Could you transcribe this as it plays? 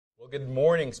Well, good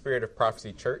morning, Spirit of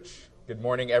Prophecy Church. Good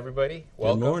morning, everybody.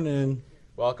 Welcome. Good morning.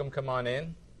 Welcome. Come on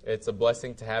in. It's a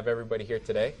blessing to have everybody here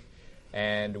today.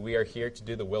 And we are here to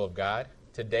do the will of God.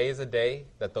 Today is a day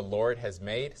that the Lord has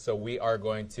made, so we are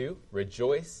going to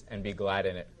rejoice and be glad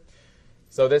in it.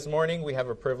 So this morning, we have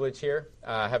a privilege here.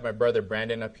 I have my brother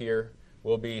Brandon up here.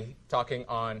 We'll be talking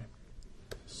on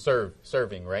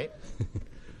serving, right?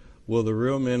 Will the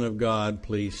real men of God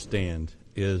please stand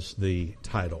is the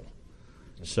title.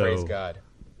 So, praise God.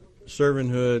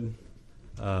 Servanthood,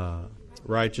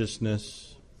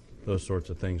 righteousness, those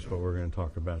sorts of things, what we're going to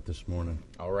talk about this morning.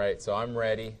 All right, so I'm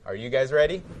ready. Are you guys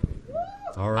ready?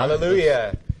 All right.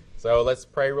 Hallelujah. So let's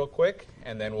pray real quick,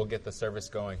 and then we'll get the service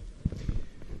going.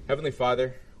 Heavenly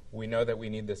Father, we know that we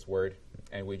need this word,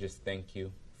 and we just thank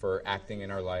you for acting in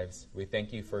our lives. We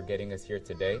thank you for getting us here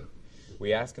today.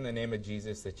 We ask in the name of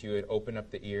Jesus that you would open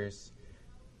up the ears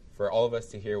for all of us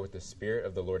to hear what the Spirit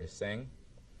of the Lord is saying,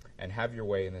 and have your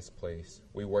way in this place.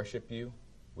 We worship you.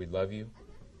 We love you.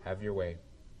 Have your way.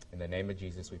 In the name of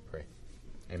Jesus we pray.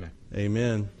 Amen.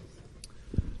 Amen.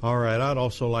 All right, I'd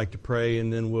also like to pray,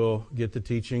 and then we'll get the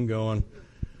teaching going.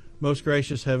 Most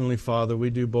gracious Heavenly Father, we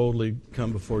do boldly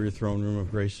come before your throne room of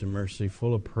grace and mercy,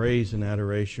 full of praise and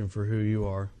adoration for who you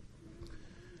are.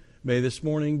 May this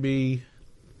morning be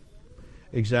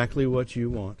exactly what you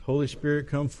want. Holy Spirit,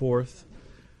 come forth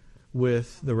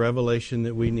with the revelation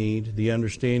that we need, the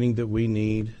understanding that we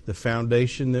need, the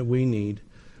foundation that we need,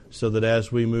 so that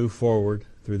as we move forward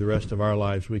through the rest of our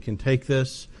lives, we can take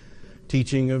this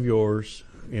teaching of yours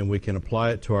and we can apply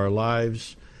it to our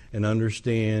lives and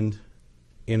understand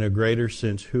in a greater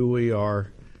sense who we are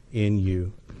in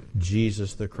you,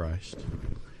 Jesus the Christ.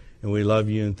 And we love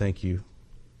you and thank you.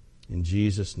 In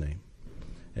Jesus' name,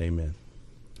 amen.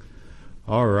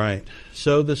 All right,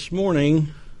 so this morning,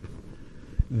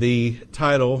 the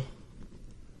title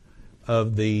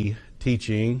of the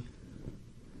teaching,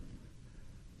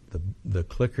 the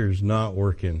clicker's not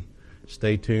working.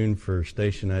 Stay tuned for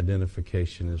station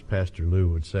identification, as Pastor Lou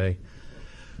would say,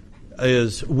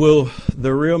 is Will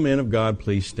the Real Men of God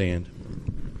Please Stand?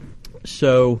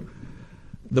 So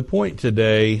the point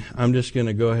today, I'm just going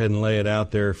to go ahead and lay it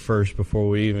out there first before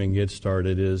we even get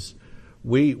started, is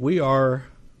we are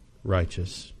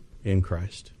righteous in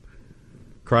Christ.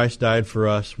 Christ died for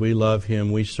us. We love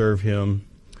Him. We serve Him.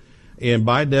 And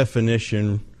by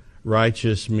definition,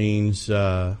 righteous means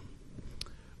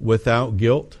without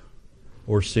guilt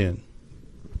or sin.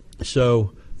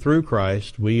 So through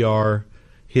Christ, we are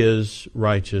His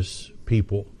righteous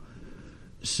people.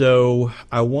 So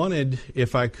I wanted,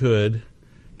 if I could,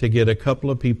 to get a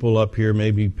couple of people up here,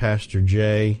 maybe Pastor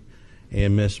Jay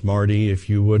and Miss Marty, if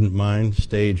you wouldn't mind,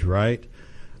 stage right.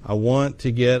 I want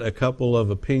to get a couple of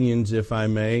opinions, if I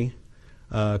may,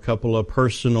 a couple of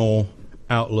personal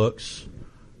outlooks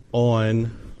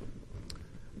on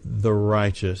the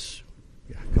righteous.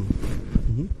 Yeah, come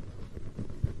on.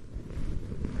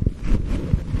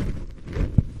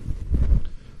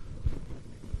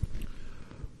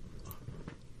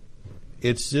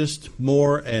 It's just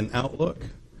more an outlook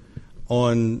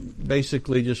on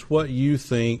basically just what you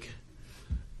think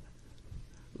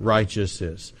righteous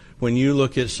is. When you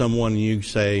look at someone, you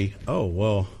say, "Oh,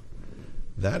 well,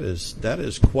 that is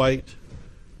quite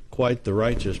the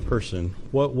righteous person."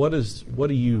 What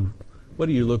do you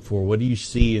look for? What do you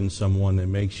see in someone that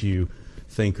makes you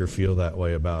think or feel that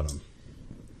way about them?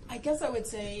 I guess I would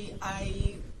say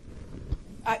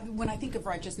when I think of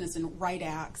righteousness and right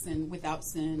acts and without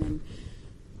sin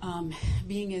and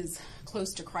being as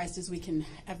close to Christ as we can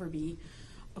ever be,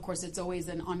 of course, it's always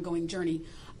an ongoing journey.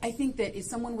 I think that is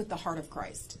someone with the heart of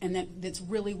Christ and that's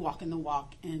really walking the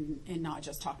walk and not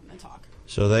just talking the talk.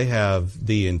 So they have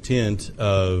the intent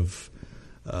of,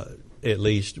 at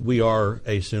least we are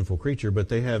a sinful creature, but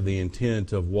they have the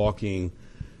intent of walking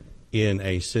in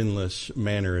a sinless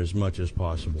manner as much as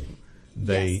possible.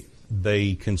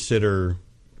 They consider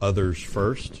others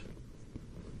first.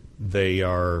 They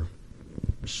are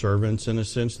servants in a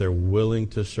sense. They're willing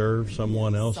to serve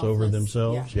someone else over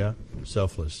themselves. Yeah.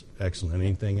 Selfless. Excellent.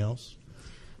 Anything else?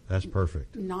 That's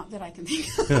perfect. Not that I can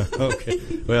think of. Okay.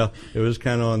 Well, it was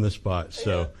kind of on the spot.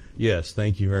 So, yes,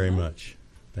 thank you very much.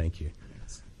 Thank you.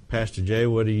 Pastor Jay,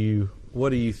 what do you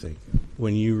think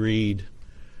when you read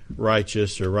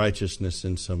righteous or righteousness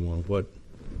in someone?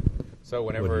 So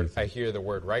whenever I hear the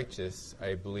word righteous,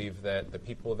 I believe that the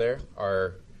people that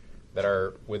are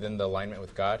within the alignment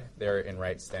with God, they're in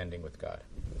right standing with God.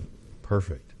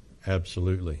 Perfect.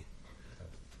 Absolutely.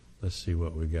 Let's see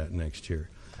what we got next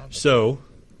here. So,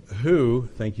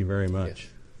 thank you very much. Yes.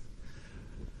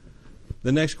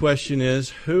 The next question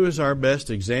is, who is our best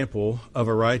example of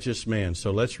a righteous man? So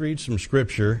let's read some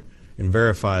scripture and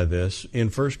verify this. In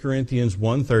 1 Corinthians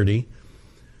 1:30,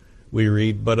 we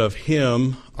read, "But of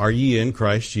him are ye in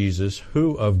Christ Jesus,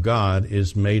 who of God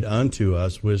is made unto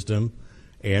us wisdom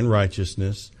and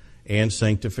righteousness and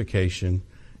sanctification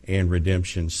and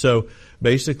redemption." So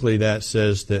basically that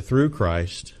says that through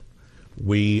Christ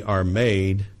we are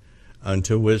made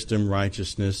unto wisdom,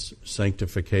 righteousness,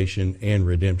 sanctification, and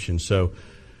redemption. So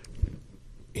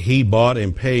he bought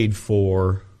and paid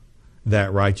for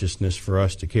that righteousness for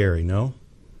us to carry, no?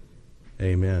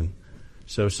 Amen.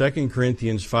 So 2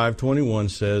 Corinthians 5:21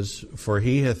 says, "For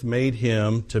he hath made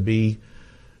him to be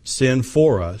sin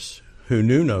for us, who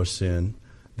knew no sin,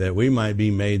 that we might be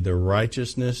made the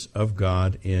righteousness of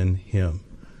God in him."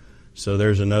 So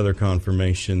there's another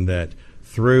confirmation that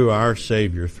through our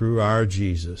Savior, through our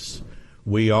Jesus,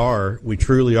 we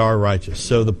truly are righteous.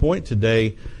 So the point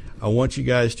today, I want you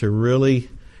guys to really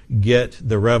get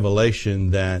the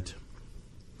revelation that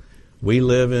we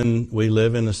live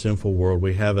in a sinful world.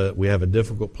 We have a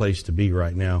difficult place to be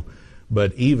right now.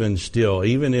 But even still,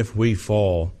 even if we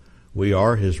fall, we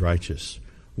are his righteous.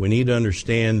 We need to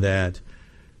understand that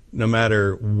no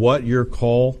matter what your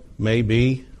call may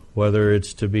be, whether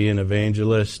it's to be an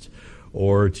evangelist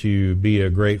or to be a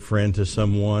great friend to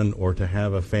someone or to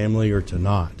have a family or to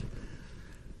not,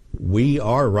 we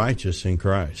are righteous in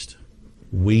Christ.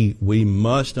 We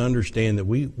must understand that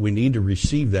we need to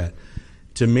receive that.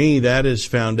 To me, that is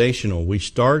foundational. We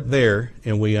start there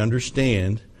and we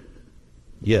understand,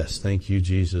 yes, thank you,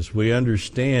 Jesus. We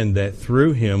understand that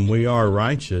through him we are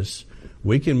righteous.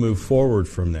 We can move forward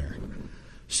from there.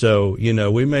 So,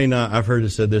 we may not, I've heard it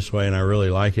said this way and I really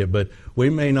like it, but we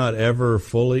may not ever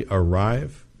fully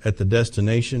arrive at the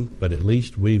destination, but at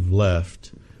least we've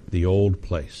left the old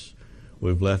place.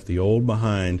 We've left the old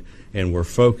behind and we're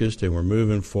focused and we're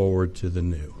moving forward to the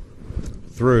new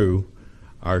through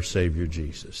our Savior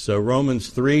Jesus. So Romans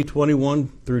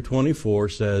 3:21 through 24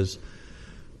 says,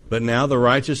 "But now the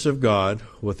righteousness of God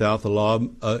without the law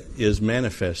is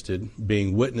manifested,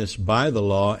 being witnessed by the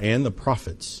law and the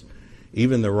prophets,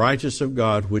 even the righteousness of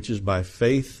God, which is by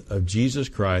faith of Jesus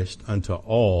Christ unto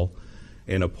all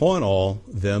and upon all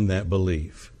them that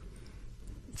believe.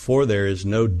 For there is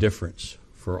no difference,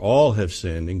 for all have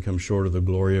sinned and come short of the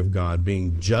glory of God,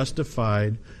 being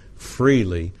justified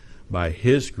freely by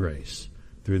his grace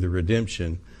through the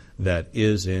redemption that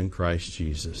is in Christ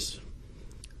Jesus."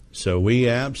 So we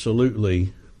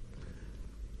absolutely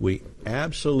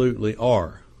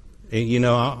are. And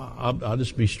I'll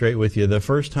just be straight with you. The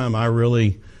first time I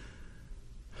really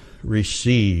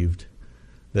received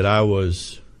that I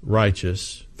was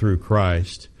righteous through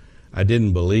Christ, I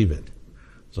didn't believe it.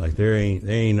 It's like there ain't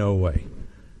no way.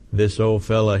 This old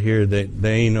fella here, there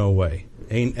ain't no way.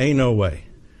 Ain't no way.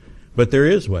 But there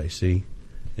is way, see?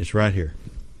 It's right here.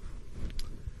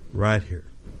 Right here.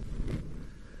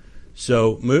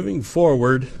 So moving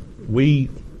forward, we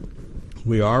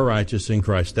are righteous in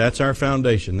Christ. That's our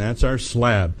foundation. That's our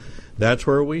slab. That's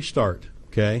where we start.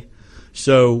 Okay?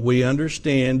 So we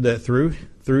understand that through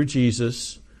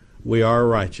Jesus, we are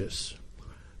righteous.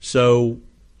 So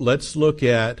let's look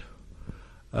at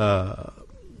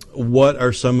what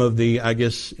are some of the, I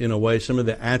guess, in a way, some of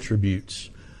the attributes.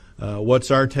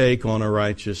 What's our take on a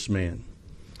righteous man?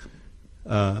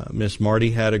 Miss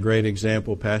Marty had a great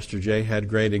example. Pastor Jay had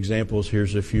great examples.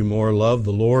 Here's a few more. Love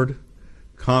the Lord,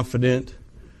 confident,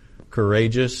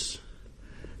 courageous,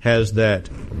 has that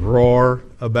roar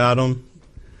about them.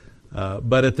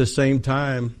 But at the same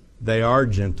time, they are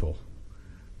gentle.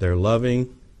 They're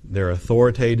loving. They're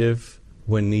authoritative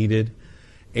when needed,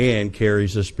 and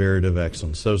carries a spirit of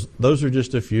excellence. So those are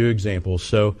just a few examples.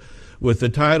 So with the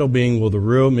title being, "Will the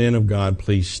Real Men of God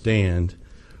Please Stand?"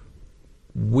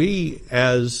 we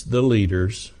as the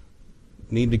leaders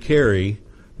need to carry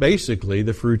basically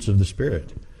the fruits of the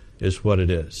Spirit is what it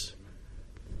is.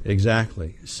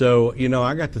 Exactly. So,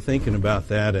 I got to thinking about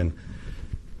that, and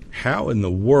how in the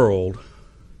world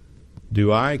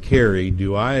do I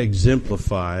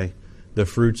exemplify the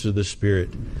fruits of the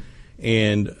Spirit?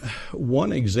 And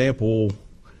one example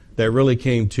that really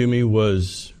came to me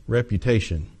was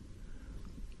reputation.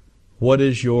 What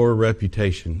is your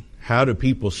reputation? How do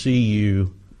people see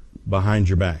you behind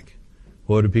your back?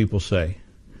 What do people say?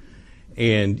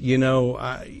 And,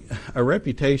 a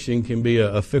reputation can be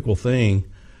a fickle thing,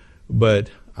 but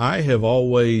I have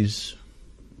always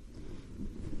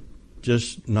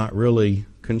just not really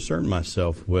concerned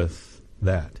myself with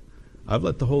that. I've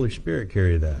let the Holy Spirit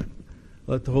carry that.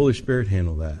 Let the Holy Spirit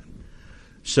handle that.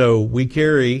 So we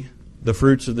carry the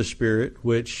fruits of the Spirit,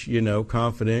 which,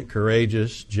 confident,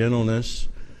 courageous, gentleness,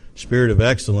 Spirit of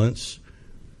excellence,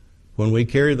 when we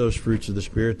carry those fruits of the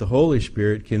Spirit, the Holy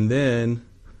Spirit can then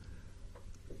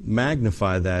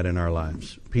magnify that in our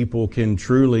lives. People can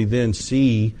truly then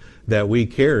see that we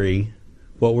carry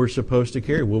what we're supposed to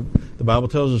carry. The Bible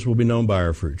tells us we'll be known by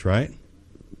our fruits, right?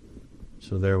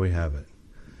 So there we have it.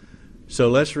 So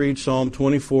let's read Psalm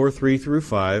 24, 3 through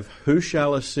 5. Who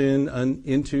shall ascend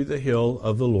into the hill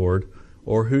of the Lord,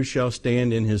 or who shall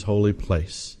stand in his holy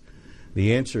place?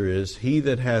 The answer is, he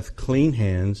that hath clean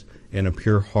hands and a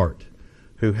pure heart,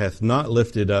 who hath not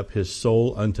lifted up his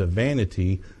soul unto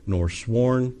vanity, nor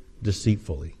sworn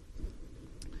deceitfully.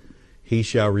 He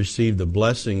shall receive the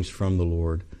blessings from the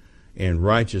Lord, and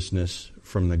righteousness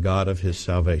from the God of his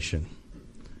salvation.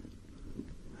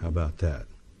 How about that?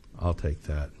 I'll take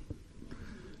that.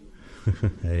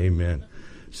 Amen.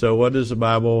 So what does the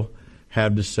Bible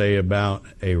have to say about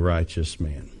a righteous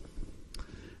man?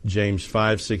 James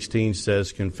 5:16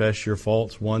 says, confess your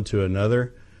faults one to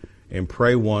another, and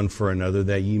pray one for another,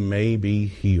 that ye may be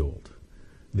healed.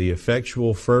 The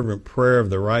effectual fervent prayer of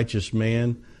the righteous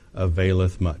man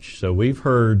availeth much. So we've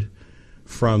heard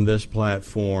from this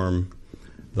platform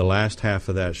the last half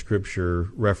of that scripture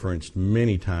referenced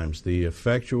many times. The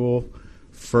effectual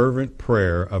fervent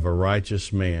prayer of a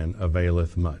righteous man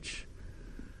availeth much.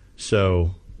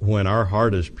 So when our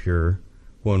heart is pure,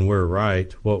 when we're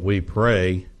right, what we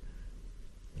pray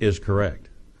is correct.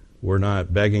 We're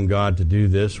not begging God to do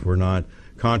this. We're not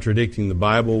contradicting the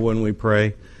Bible when we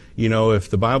pray. You know, if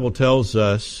the Bible tells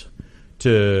us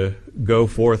to go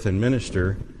forth and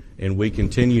minister, and we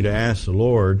continue to ask the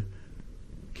Lord,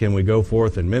 can we go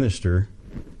forth and minister?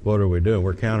 What are we doing?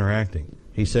 We're counteracting.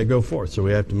 He said go forth, so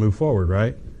we have to move forward,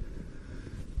 right?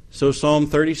 So Psalm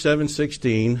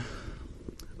 37:16,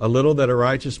 a little that a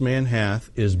righteous man hath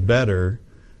is better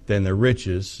than the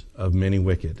riches of many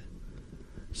wicked.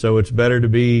 So it's better to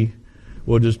be,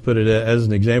 we'll just put it as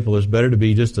an example, it's better to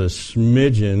be just a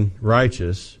smidgen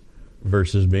righteous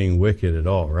versus being wicked at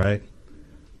all, right?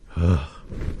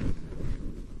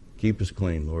 Keep us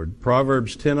clean, Lord.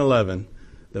 Proverbs 10:11,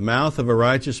 the mouth of a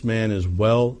righteous man is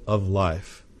well of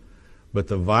life, but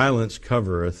the violence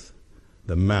covereth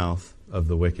the mouth of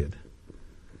the wicked.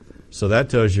 So that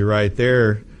tells you right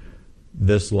there,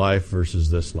 this life versus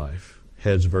this life.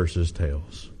 Heads versus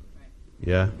tails.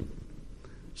 Yeah?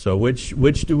 So which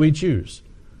do we choose?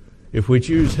 If we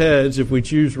choose heads, if we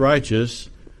choose righteous,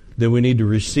 then we need to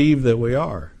receive that we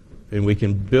are. And we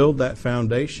can build that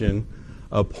foundation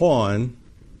upon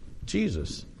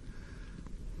Jesus.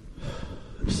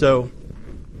 So,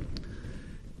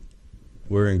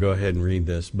 we're going to go ahead and read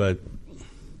this. But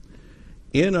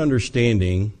in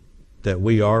understanding that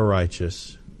we are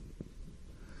righteous,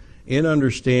 in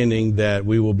understanding that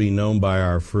we will be known by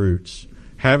our fruits,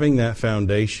 having that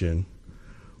foundation,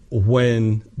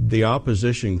 when the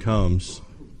opposition comes,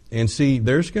 and see,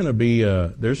 there's going to be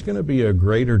a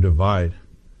greater divide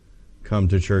come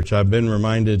to church. I've been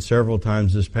reminded several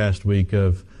times this past week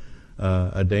of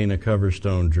a Dana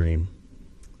Coverstone dream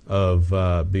of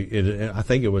I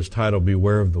think it was titled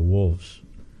 "Beware of the Wolves."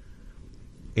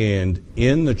 And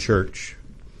in the church,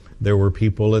 there were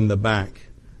people in the back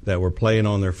that were playing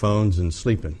on their phones and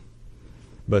sleeping,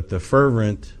 but the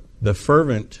fervent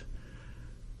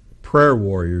prayer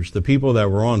warriors, the people that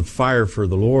were on fire for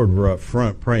the Lord, were up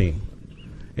front praying.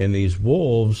 And these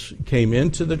wolves came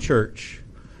into the church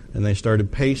and they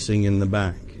started pacing in the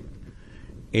back.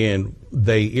 And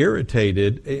they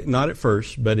irritated, not at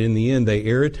first, but in the end, they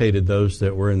irritated those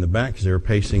that were in the back because they were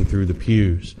pacing through the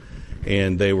pews.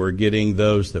 And they were getting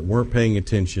those that weren't paying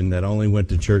attention, that only went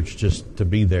to church just to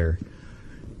be there.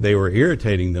 They were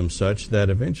irritating them such that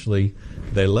eventually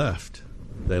they left.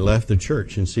 They left the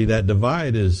church. And see, that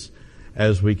divide is,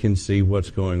 as we can see what's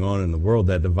going on in the world,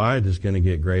 that divide is going to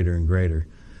get greater and greater.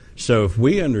 So if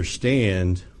we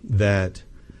understand that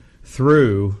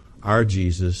through our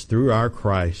Jesus, through our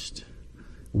Christ,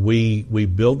 we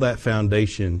build that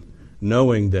foundation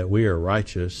knowing that we are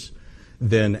righteous,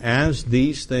 then as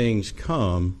these things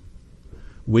come,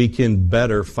 we can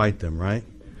better fight them, right?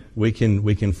 We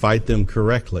can fight them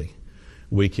correctly.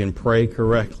 We can pray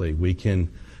correctly. We can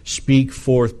speak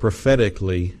forth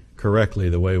prophetically correctly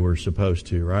the way we're supposed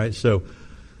to, right? So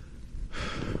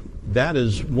that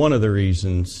is one of the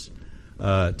reasons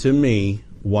to me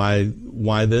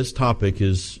why this topic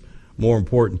is more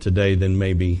important today than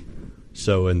maybe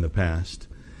so in the past.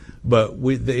 But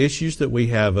the issues that we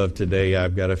have of today,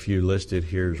 I've got a few listed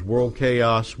here. Is world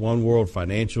chaos, one world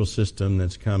financial system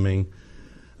that's coming.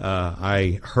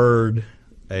 I heard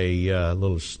a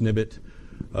little snippet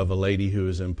of a lady who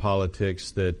is in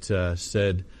politics that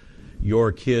said,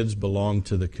 your kids belong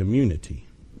to the community.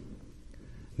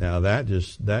 Now that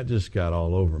just got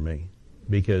all over me,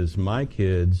 because my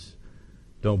kids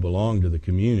don't belong to the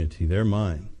community. They're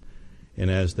mine. And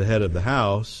as the head of the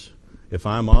house, if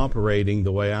I'm operating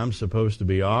the way I'm supposed to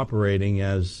be operating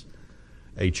as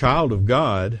a child of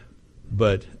God,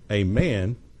 but a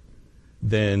man,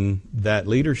 then that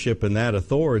leadership and that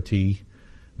authority,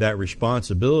 that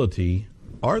responsibility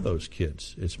are those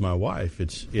kids. It's my wife.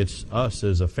 It's us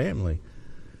as a family.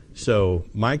 So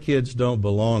my kids don't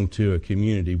belong to a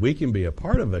community. We can be a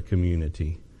part of a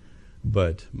community,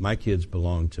 but my kids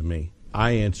belong to me.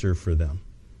 I answer for them.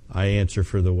 I answer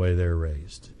for the way they're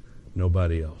raised.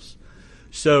 Nobody else.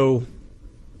 So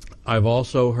I've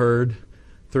also heard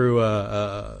through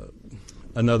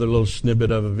another little snippet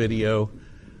of a video,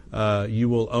 you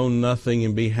will own nothing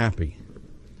and be happy.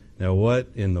 Now what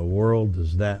in the world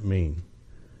does that mean?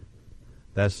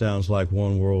 That sounds like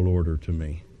one world order to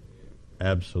me.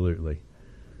 Absolutely.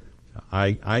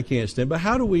 I can't stand. But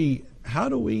how do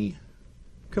we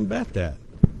combat that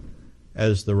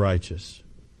as the righteous?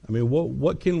 I mean,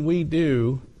 what can we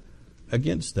do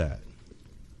against that?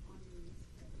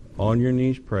 On your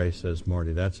knees pray, says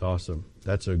Marty. That's awesome.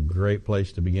 That's a great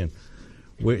place to begin.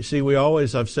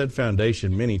 I've said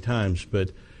foundation many times,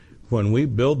 but when we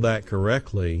build that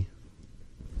correctly,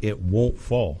 it won't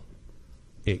fall.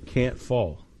 It can't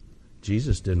fall.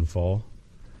 Jesus didn't fall.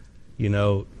 You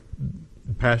know,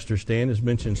 Pastor Stan has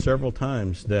mentioned several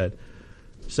times that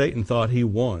Satan thought he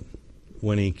won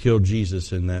when he killed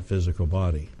Jesus in that physical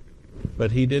body.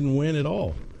 But he didn't win at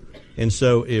all. And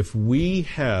so if we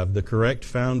have the correct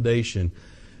foundation,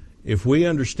 if we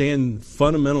understand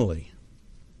fundamentally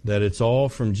that it's all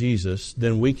from Jesus,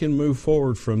 then we can move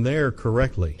forward from there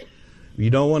correctly.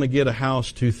 You don't want to get a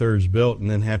house 2/3 built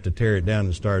and then have to tear it down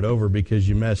and start over because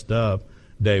you messed up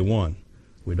day one.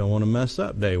 We don't want to mess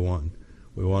up day one.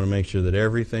 We want to make sure that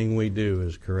everything we do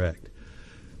is correct.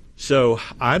 So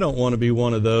I don't want to be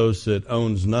one of those that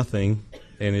owns nothing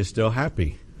and is still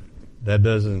happy. That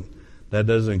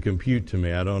doesn't compute to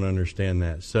me. I don't understand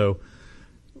that. So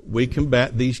we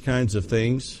combat these kinds of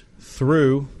things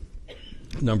through,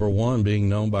 number one, being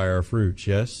known by our fruits,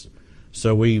 yes?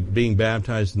 So we, being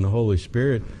baptized in the Holy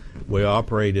Spirit, we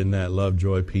operate in that love,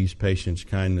 joy, peace, patience,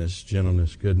 kindness,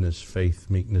 gentleness, goodness, faith,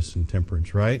 meekness, and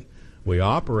temperance, right? We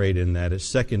operate in that. It's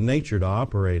second nature to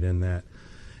operate in that.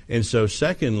 And so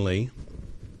secondly,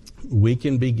 we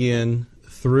can begin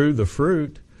through the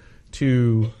fruit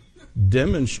to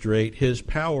demonstrate His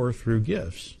power through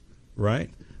gifts, right?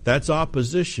 That's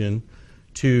opposition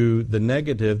to the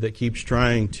negative that keeps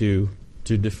trying to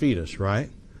defeat us, right?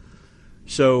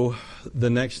 So the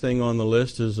next thing on the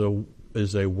list is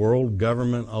a world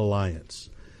government alliance.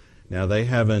 Now they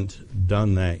haven't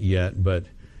done that yet, but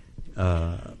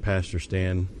Pastor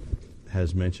Stan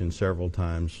has mentioned several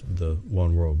times the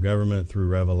one world government through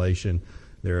Revelation.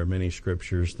 There are many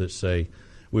scriptures that say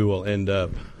we will end up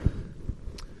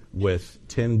with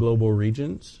 10 global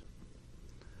regions.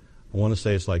 I want to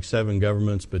say it's like 7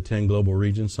 governments, but 10 global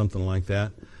regions, something like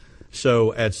that.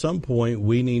 So at some point,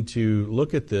 we need to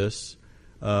look at this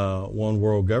one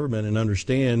world government and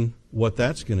understand what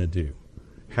that's going to do.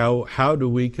 How do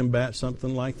we combat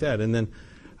something like that? And then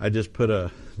I just put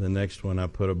the next one, I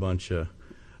put a bunch of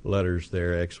letters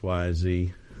there, X, Y,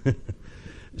 Z.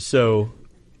 So,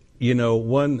 you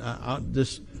know,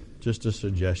 just a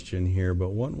suggestion here,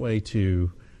 but one way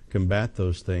to combat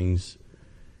those things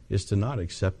is to not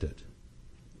accept it.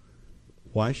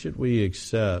 Why should we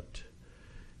accept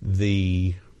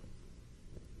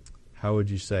how would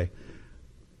you say,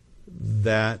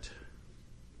 that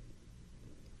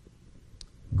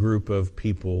group of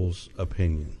people's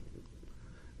opinion,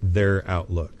 their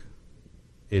outlook?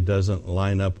 It doesn't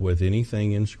line up with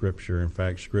anything in Scripture. In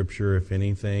fact, Scripture, if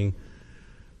anything,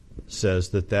 says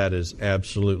that is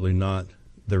absolutely not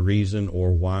the reason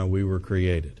or why we were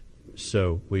created.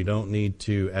 So we don't need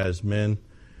to, as men,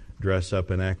 dress up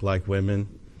and act like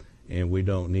women, and we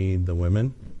don't need the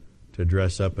women to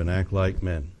dress up and act like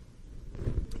men.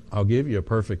 I'll give you a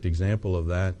perfect example of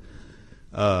that.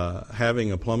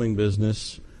 Having a plumbing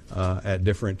business at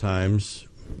different times,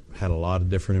 had a lot of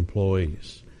different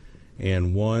employees.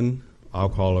 And one, I'll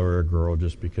call her a girl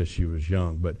just because she was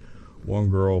young, but one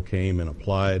girl came and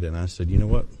applied, and I said, you know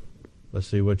what, let's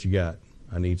see what you got.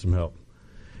 I need some help.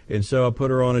 And so I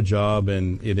put her on a job,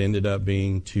 and it ended up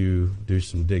being to do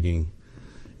some digging.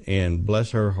 And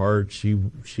bless her heart, she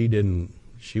didn't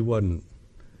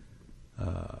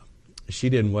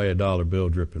weigh a dollar bill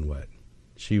dripping wet.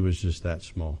 She was just that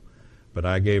small. But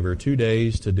I gave her 2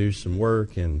 days to do some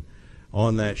work, and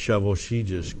on that shovel, she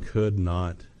just could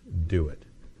not do it.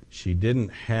 She didn't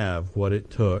have what it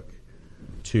took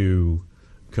to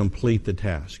complete the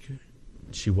task.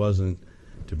 She wasn't,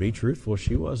 to be truthful,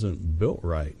 she wasn't built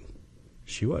right.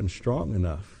 She wasn't strong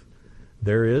enough.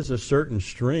 There is a certain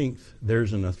strength,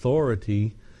 there's an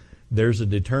authority, there's a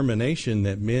determination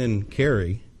that men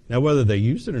carry. Now, whether they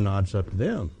use it or not, it's up to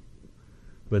them.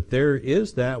 But there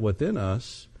is that within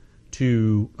us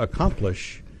to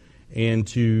accomplish and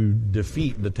to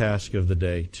defeat the task of the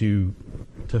day, to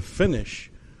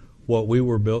finish what we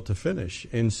were built to finish.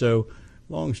 And so,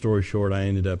 long story short, I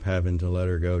ended up having to let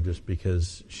her go just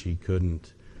because she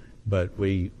couldn't. But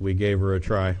we gave her a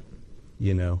try,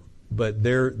 you know. But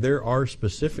there are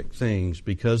specific things,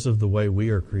 because of the way we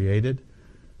are created,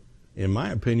 in my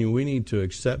opinion, we need to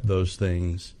accept those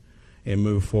things and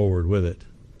move forward with it.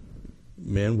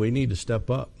 Men, we need to step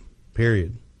up,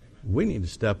 period. We need to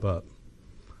step up.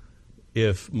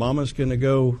 If mama's going to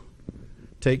go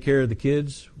take care of the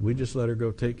kids, we just let her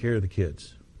go take care of the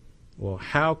kids. Well,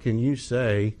 how can you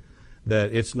say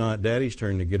that it's not daddy's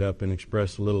turn to get up and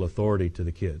express a little authority to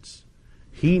the kids?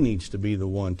 He needs to be the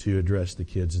one to address the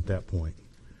kids at that point.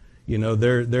 You know,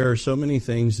 there are so many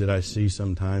things that I see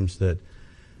sometimes that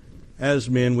as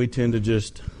men we tend to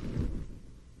just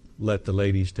let the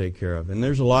ladies take care of. And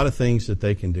there's a lot of things that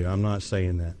they can do. I'm not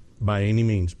saying that by any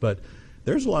means, but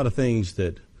there's a lot of things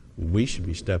that we should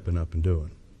be stepping up and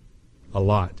doing. A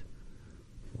lot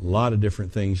of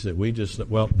different things that we just,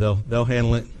 well, they'll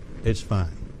handle it. It's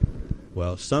fine.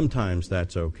 Well, sometimes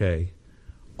that's okay.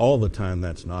 All the time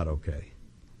that's not okay.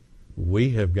 We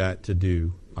have got to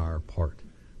do our part.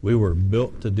 We were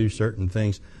built to do certain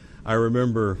things. I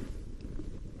remember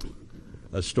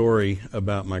a story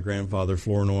about my grandfather,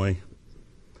 Flournoy.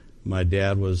 My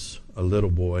dad was a little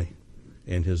boy,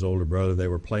 and his older brother, they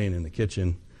were playing in the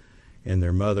kitchen, and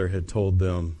their mother had told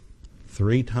them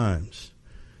 3 times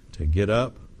to get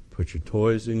up, put your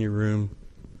toys in your room,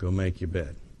 go make your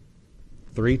bed.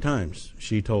 3 times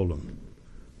she told them.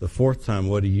 The 4th time,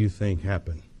 what do you think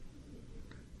happened?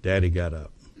 Daddy got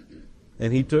up.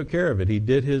 And he took care of it. He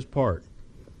did his part.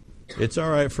 It's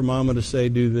all right for mama to say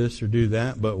do this or do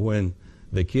that, but when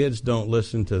the kids don't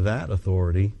listen to that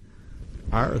authority,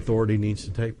 our authority needs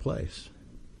to take place.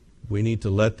 We need to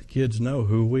let the kids know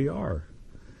who we are.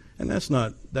 And that's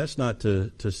not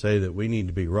to say that we need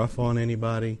to be rough on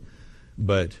anybody,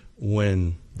 but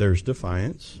when there's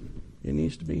defiance, it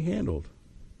needs to be handled.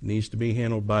 It needs to be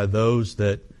handled by those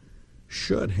that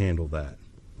should handle that.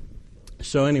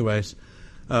 So anyways,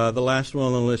 the last one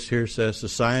on the list here says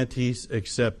society's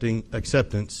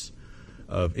acceptance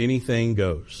of anything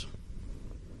goes.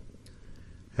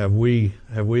 Have we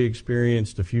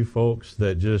experienced a few folks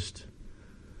that just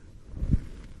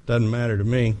doesn't matter to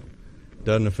me,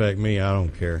 doesn't affect me, I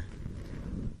don't care.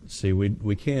 See,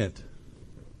 we can't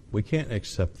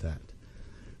accept that,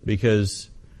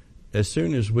 because as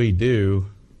soon as we do,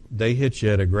 they hit you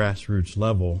at a grassroots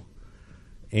level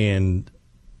and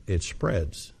it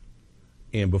spreads.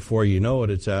 And before you know it,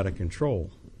 it's out of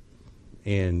control.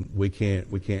 And we can't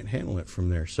handle it from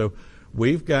there. So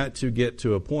we've got to get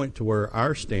to a point to where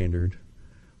our standard,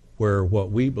 where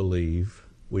what we believe,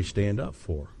 we stand up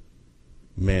for.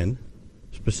 Men,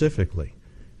 specifically.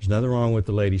 There's nothing wrong with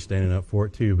the ladies standing up for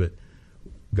it too, but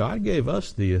God gave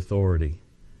us the authority.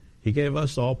 He gave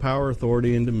us all power,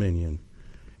 authority, and dominion.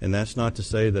 And that's not to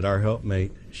say that our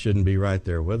helpmate shouldn't be right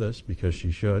there with us, because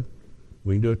she should.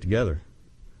 We can do it together.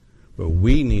 But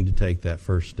we need to take that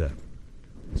first step.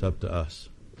 It's up to us.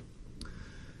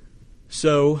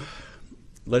 So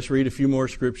let's read a few more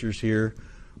scriptures here.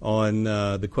 On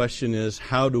the question is,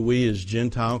 how do we as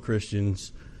Gentile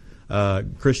Christians,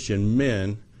 Christian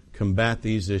men, combat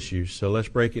these issues? So let's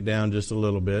break it down just a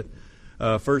little bit.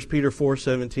 1 Peter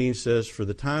 4:17 says, "For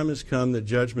the time has come that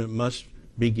judgment must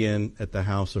begin at the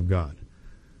house of God."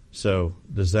 So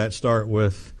does that start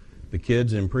with the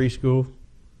kids in preschool?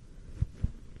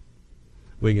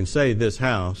 We can say this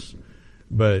house,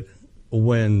 but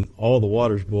when all the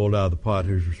water's boiled out of the pot,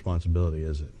 whose responsibility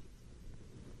is it?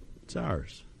 It's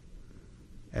ours.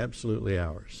 Absolutely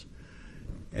ours.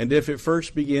 "And if it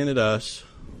first begin at us,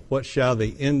 what shall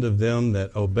the end of them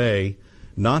that obey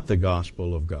not the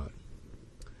gospel of God?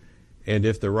 And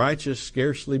if the righteous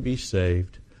scarcely be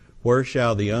saved, where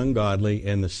shall the ungodly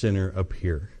and the sinner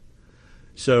appear?"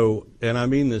 So, and I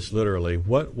mean this literally,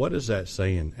 what is that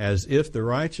saying? As if the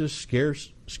righteous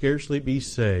scarcely be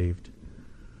saved,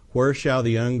 where shall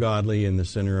the ungodly and the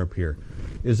sinner appear?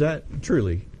 Is that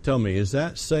truly, tell me, is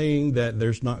that saying that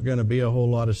there's not going to be a whole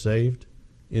lot of saved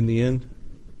in the end?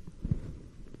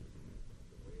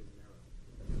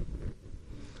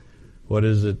 What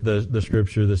is it, the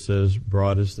scripture that says,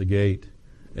 "Broad is the gate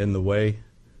and the way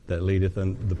that leadeth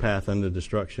the path unto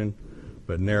destruction,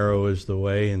 but narrow is the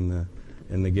way and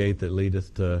and the gate that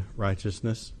leadeth to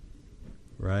righteousness,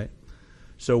 right?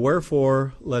 So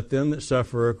wherefore, let them that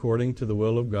suffer according to the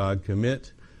will of God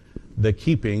commit the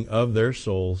keeping of their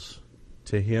souls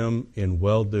to Him in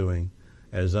well-doing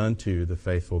as unto the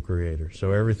faithful Creator.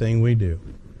 So everything we do,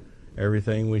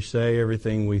 everything we say,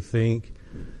 everything we think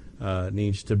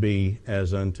needs to be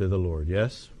as unto the Lord.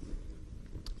 Yes?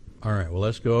 All right, well,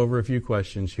 let's go over a few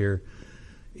questions here.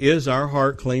 Is our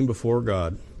heart clean before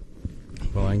God?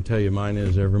 Well, I can tell you mine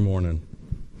is every morning.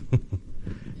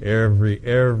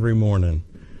 every morning.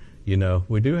 You know,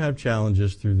 we do have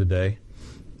challenges through the day.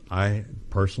 I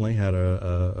personally had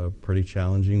a pretty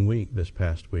challenging week this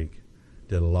past week.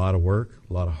 Did a lot of work,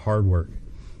 a lot of hard work.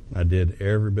 I did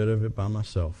every bit of it by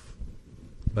myself.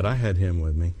 But I had Him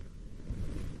with me.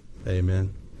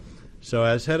 Amen. So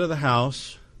as head of the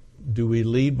house, do we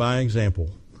lead by example?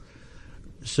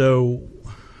 So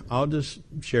I'll just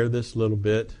share this little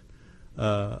bit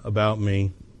about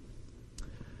me.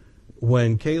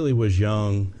 When Kaylee was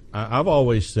young, I've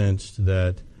always sensed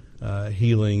that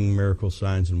healing, miracle,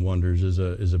 signs, and wonders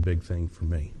is a big thing for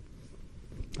me.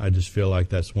 I just feel like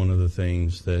that's one of the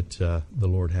things that the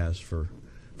Lord has for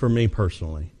me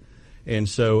personally. And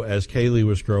so as Kaylee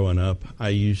was growing up, I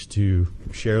used to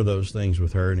share those things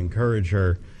with her and encourage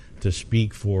her to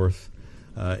speak forth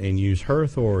and use her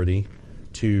authority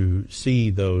to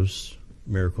see those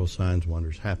miracle, signs,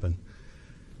 wonders happen.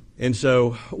 And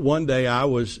so one day I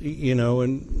was,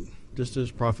 and just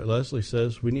as Prophet Leslie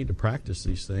says, we need to practice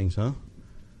these things, huh?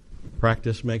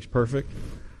 Practice makes perfect.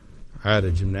 I had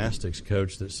a gymnastics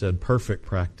coach that said perfect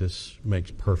practice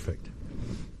makes perfect.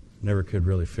 Never could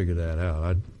really figure that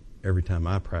out. Every time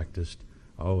I practiced,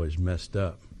 I always messed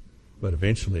up. But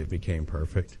eventually it became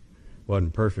perfect.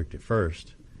 Wasn't perfect at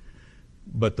first.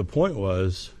 But the point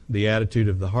was, the attitude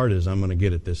of the heart is, I'm going to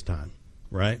get it this time,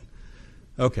 right?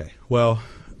 Okay, well,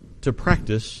 to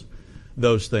practice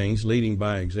those things, leading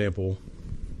by example,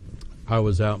 I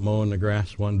was out mowing the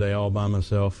grass one day all by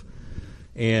myself,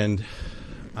 and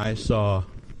I saw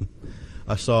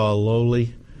a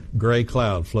lowly gray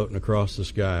cloud floating across the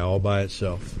sky all by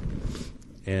itself.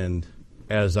 And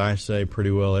as I say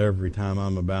pretty well every time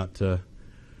I'm about to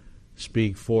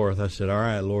speak forth, I said, all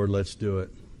right, Lord, let's do it.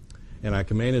 And I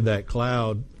commanded that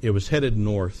cloud. It was headed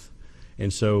north,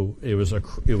 and so it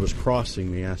was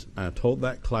crossing me. I told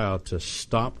that cloud to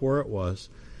stop where it was,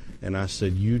 and I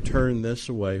said, you turn this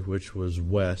away, which was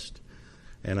west,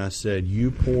 and I said, you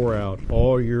pour out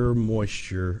all your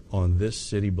moisture on this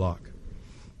city block.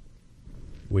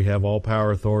 We have all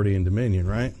power, authority, and dominion,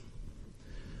 right?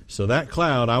 So that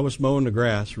cloud, I was mowing the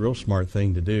grass, real smart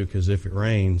thing to do, because if it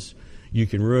rains, you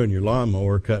can ruin your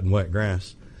lawnmower cutting wet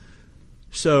grass.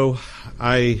 So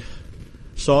I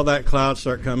saw that cloud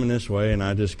start coming this way, and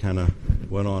I just kind of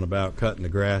went on about cutting the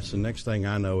grass, and next thing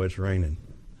I know, it's raining.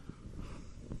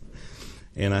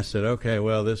 And I said, okay,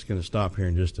 well, this is going to stop here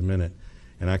in just a minute.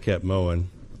 And I kept mowing,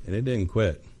 and it didn't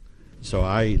quit. So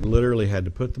I literally had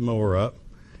to put the mower up,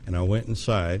 and I went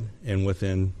inside, and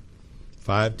within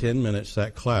 5-10 minutes,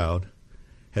 that cloud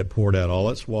had poured out all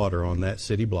its water on that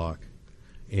city block,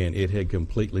 and it had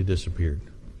completely disappeared.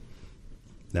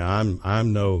 Now,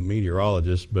 I'm no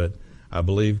meteorologist, but I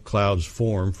believe clouds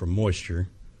form from moisture.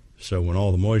 So when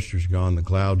all the moisture's gone, the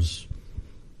cloud's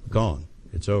gone.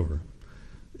 It's over.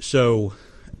 So,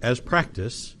 as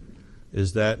practice,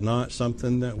 is that not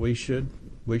something that we should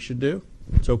do?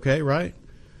 It's okay, right?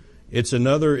 It's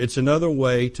another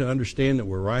way to understand that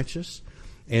we're righteous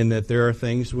and that there are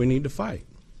things we need to fight.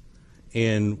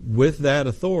 And with that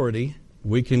authority,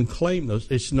 we can claim those.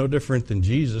 It's no different than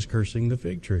Jesus cursing the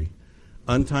fig tree.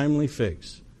 Untimely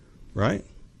figs, right?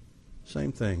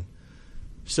 Same thing.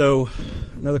 So,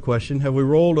 another question. Have we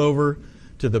rolled over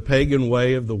to the pagan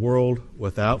way of the world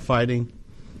without fighting?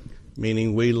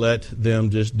 Meaning we let them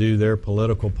just do their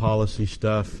political policy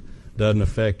stuff. Doesn't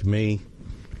affect me.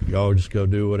 Y'all just go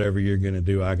do whatever you're going to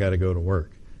do. I got to go to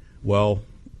work. Well,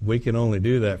 we can only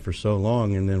do that for so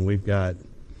long, and then we've got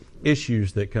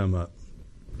issues that come up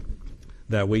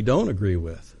that we don't agree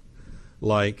with,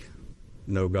 like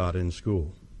no God in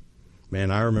school.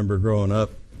 Man, I remember growing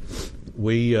up,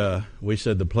 we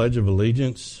said the Pledge of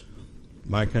Allegiance,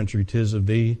 My Country 'Tis of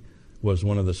Thee, was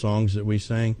one of the songs that we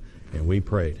sang, and we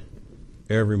prayed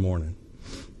every morning.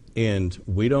 And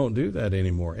we don't do that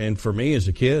anymore. And for me as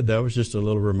a kid, that was just a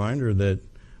little reminder that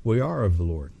we are of the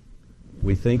Lord.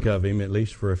 We think of Him at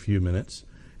least for a few minutes,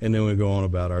 and then we go on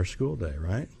about our school day,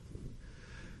 right?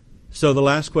 So the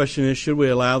last question is, should we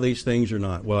allow these things or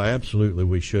not? Well, absolutely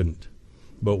we shouldn't.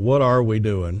 But what are we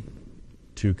doing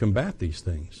to combat these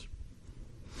things?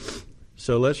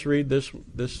 So let's read this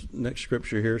next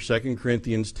scripture here, 2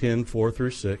 Corinthians 10, 4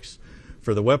 through 6.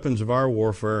 For the weapons of our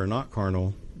warfare are not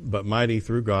carnal, but mighty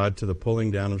through God to the pulling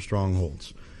down of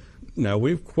strongholds. Now,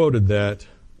 we've quoted that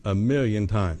 1,000,000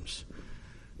 times.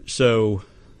 So,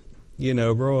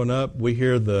 growing up, we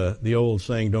hear the old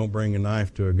saying, don't bring a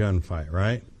knife to a gunfight,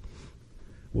 right?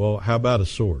 Well, how about a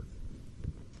sword,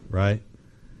 right?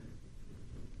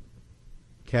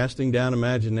 Casting down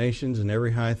imaginations and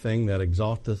every high thing that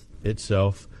exalteth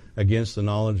itself against the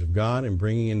knowledge of God, and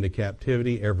bringing into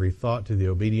captivity every thought to the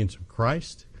obedience of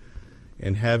Christ,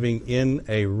 and having in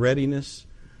a readiness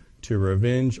to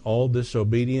revenge all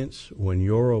disobedience when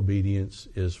your obedience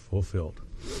is fulfilled.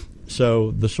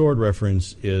 So the sword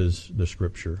reference is the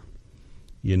Scripture.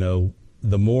 The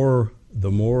more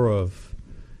of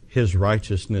His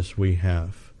righteousness we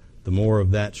have, the more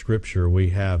of that Scripture we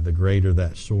have, the greater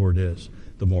that sword is,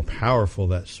 the more powerful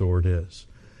that sword is,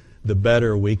 the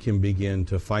better we can begin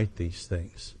to fight these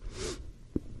things.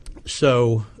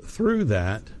 So through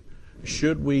that,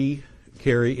 should we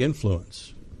carry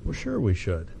influence? Well, sure we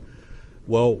should.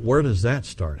 Well, where does that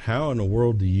start? How in the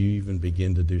world do you even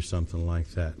begin to do something like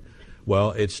that?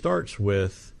 Well, it starts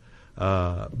with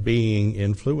being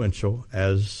influential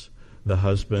as the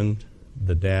husband,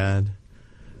 the dad,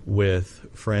 with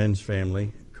friends,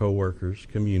 family, co-workers,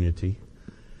 community,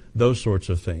 those sorts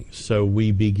of things. So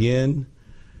we begin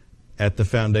at the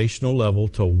foundational level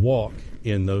to walk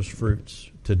in those fruits,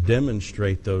 to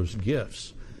demonstrate those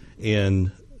gifts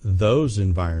in those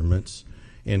environments.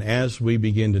 And as we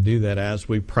begin to do that, as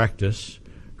we practice,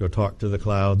 go talk to the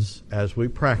clouds, as we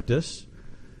practice,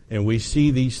 and we see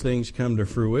these things come to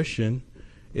fruition,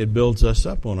 it builds us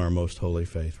up on our most holy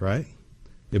faith, right?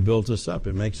 It builds us up.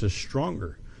 It makes us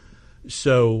stronger.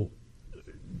 So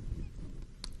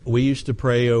we used to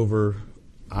pray over,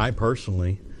 I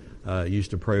personally used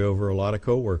to pray over a lot of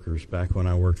coworkers back when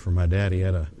I worked for my dad. He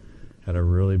had a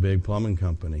really big plumbing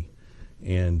company.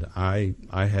 And I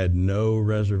had no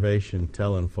reservation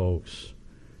telling folks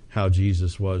how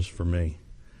Jesus was for me.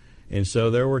 And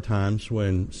so there were times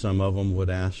when some of them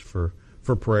would ask for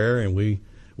prayer, and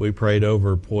we prayed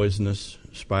over poisonous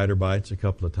spider bites a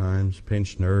couple of times,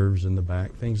 pinched nerves in the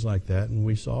back, things like that, and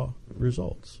we saw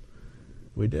results.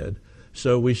 We did.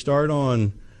 So we start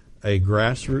on a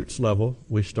grassroots level.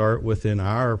 We start within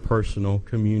our personal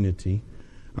community,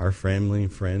 our family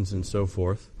and friends and so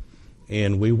forth.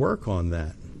 And we work on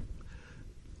that.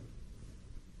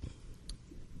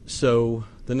 So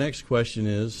the next question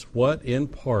is, what in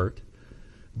part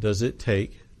does it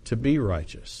take to be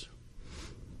righteous?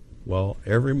 Well,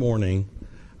 every morning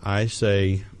I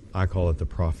call it the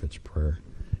prophet's prayer.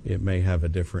 It may have a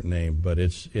different name, but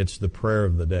it's the prayer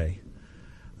of the day.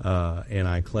 And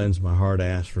I cleanse my heart, I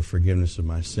ask for forgiveness of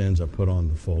my sins, I put on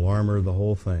the full armor, the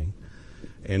whole thing.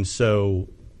 And so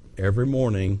every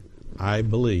morning I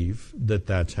believe that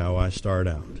that's how I start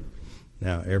out.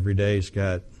 Now, every day's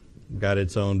got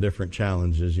its own different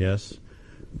challenges, yes?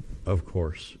 Of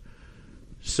course.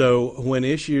 So, when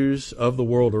issues of the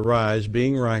world arise,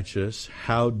 being righteous,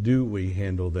 how do we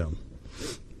handle them?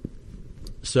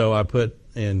 So, I put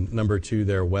in number 2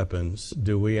 there, weapons.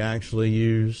 Do we actually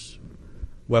use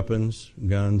weapons,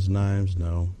 guns, knives?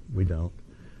 No, we don't.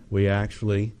 We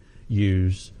actually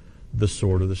use the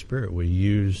sword of the Spirit. We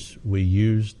use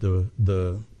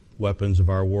the weapons of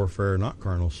our warfare, not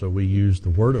carnal. So we use the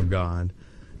Word of God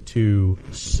to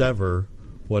sever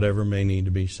whatever may need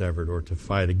to be severed, or to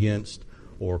fight against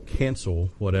or cancel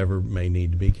whatever may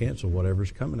need to be canceled,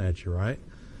 whatever's coming at you, right?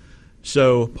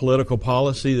 So political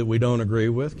policy that we don't agree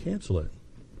with, cancel it.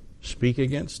 Speak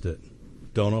against it.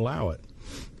 Don't allow it.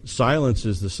 Silence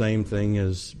is the same thing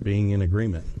as being in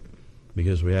agreement,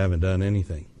 because we haven't done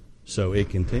anything. So it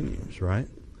continues, right?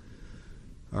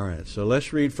 All right, so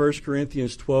let's read 1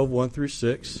 Corinthians 12, 1 through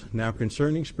 6. Now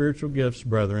concerning spiritual gifts,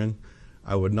 brethren,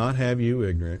 I would not have you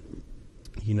ignorant.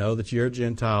 You know that ye are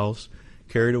Gentiles,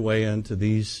 carried away unto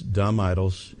these dumb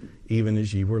idols, even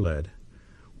as ye were led.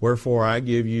 Wherefore I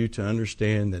give you to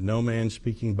understand that no man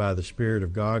speaking by the Spirit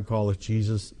of God calleth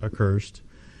Jesus accursed,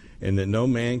 and that no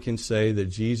man can say that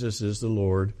Jesus is the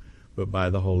Lord, but by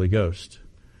the Holy Ghost.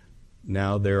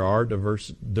 Now there are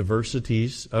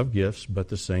diversities of gifts, but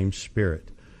the same Spirit.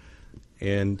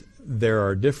 And there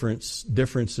are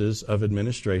differences of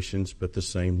administrations, but the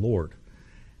same Lord.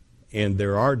 And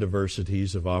there are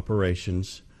diversities of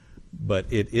operations, but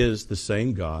it is the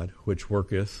same God which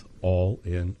worketh all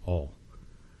in all.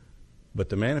 But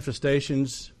the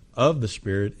manifestations of the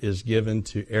Spirit is given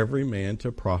to every man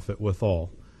to profit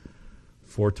withal.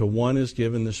 For to one is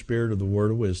given the Spirit of the word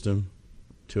of wisdom,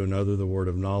 to another the word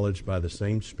of knowledge by the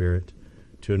same Spirit,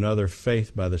 to another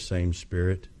faith by the same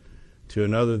Spirit, to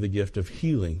another the gift of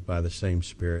healing by the same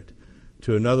Spirit,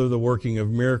 to another the working of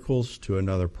miracles, to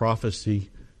another prophecy,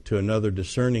 to another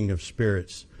discerning of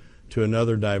spirits, to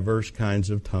another diverse kinds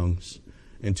of tongues,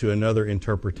 and to another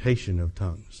interpretation of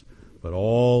tongues. But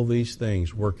all these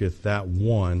things worketh that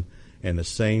one and the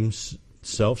same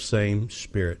self-same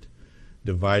Spirit,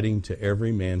 dividing to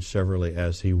every man severally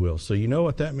as he will. So you know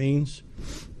what that means?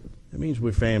 That means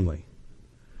we're family.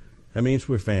 That means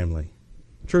we're family.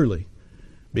 Truly.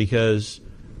 Because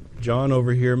John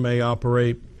over here may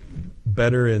operate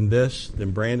better in this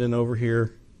than Brandon over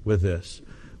here with this.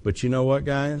 But you know what,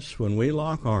 guys? When we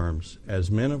lock arms,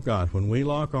 as men of God, when we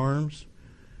lock arms,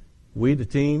 we the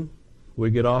team,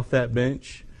 we get off that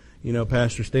bench. You know,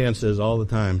 Pastor Stan says all the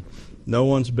time, no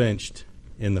one's benched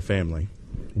in the family.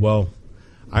 Well,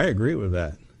 I agree with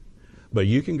that. But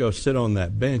you can go sit on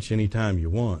that bench anytime you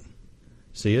want.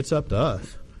 See, it's up to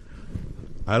us.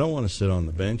 I don't want to sit on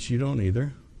the bench. You don't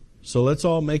either. So let's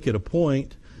all make it a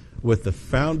point with the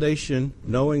foundation,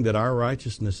 knowing that our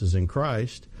righteousness is in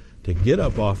Christ, to get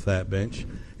up off that bench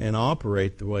and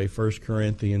operate the way 1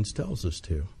 Corinthians tells us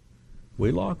to.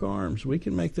 We lock arms. We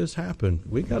can make this happen.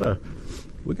 We got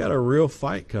a real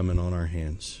fight coming on our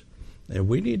hands. And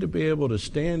we need to be able to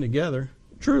stand together.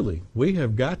 Truly, we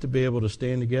have got to be able to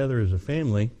stand together as a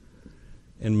family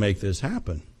and make this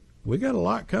happen. We got a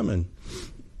lot coming.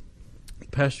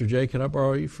 Pastor Jay, can I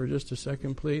borrow you for just a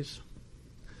second, please?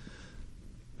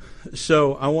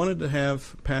 So I wanted to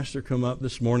have Pastor come up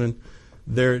this morning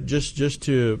there just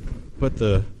to put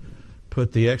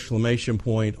the exclamation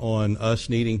point on us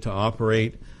needing to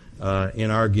operate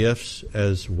in our gifts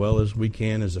as well as we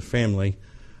can as a family.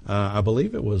 I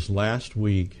believe it was last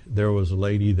week there was a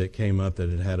lady that came up that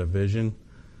had a vision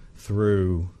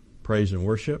through praise and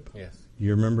worship. Yes.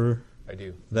 You remember? I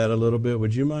do. That a little bit.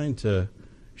 Would you mind to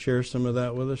share some of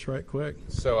that with us right quick?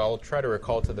 So I'll try to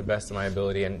recall to the best of my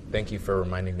ability, and thank you for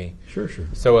reminding me. Sure.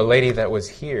 So a lady that was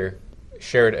here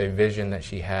shared a vision that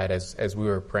she had as we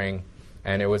were praying,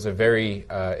 and it was a very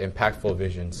impactful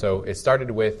vision. So it started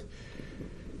with,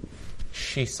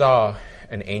 she saw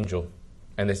an angel,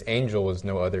 and this angel was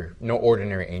no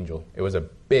ordinary angel. It was a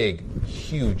big,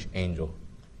 huge angel.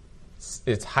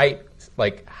 Its height,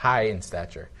 like high in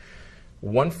stature.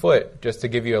 1 foot, just to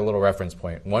give you a little reference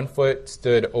point, 1 foot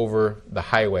stood over the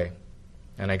highway,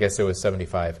 and I guess it was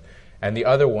 75. And the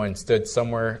other one stood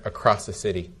somewhere across the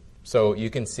city. So you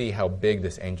can see how big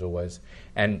this angel was.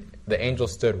 And the angel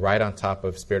stood right on top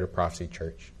of Spirit of Prophecy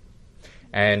Church.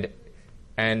 And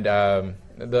the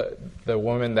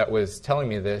woman that was telling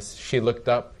me this, she looked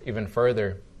up even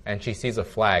further, and she sees a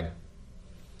flag.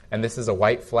 And this is a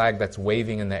white flag that's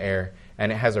waving in the air,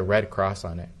 and it has a red cross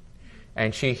on it.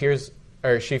 And she feels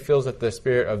that the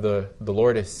Spirit of the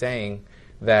Lord is saying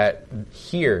that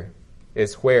here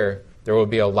is where there will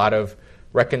be a lot of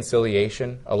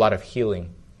reconciliation, a lot of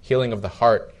healing of the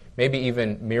heart, maybe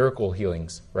even miracle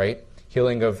healings, right?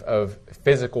 Healing of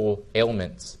physical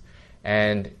ailments.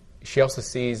 And she also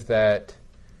sees that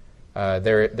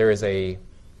there is a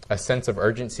sense of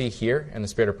urgency here in the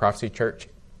Spirit of Prophecy Church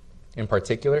in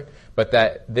particular, but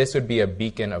that this would be a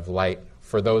beacon of light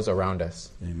for those around us.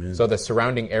 Amen. So the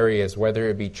surrounding areas, whether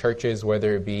it be churches,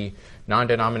 whether it be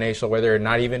non-denominational, whether it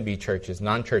not even be churches,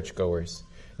 non-church goers,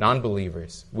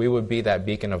 non-believers, we would be that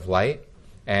beacon of light,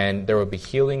 and there will be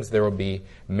healings, there will be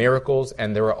miracles,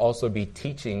 and there will also be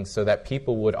teachings so that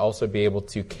people would also be able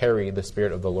to carry the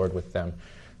Spirit of the Lord with them.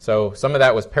 So some of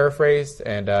that was paraphrased,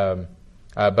 and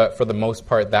but for the most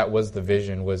part, that was the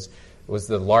vision, was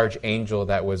the large angel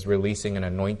that was releasing an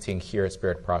anointing here at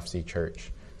Spirit Prophecy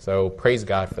Church. So praise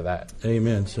God for that.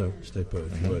 Amen. So stay put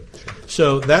if you would.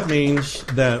 So that means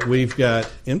that we've got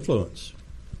influence,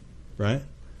 right?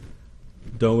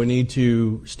 Don't we need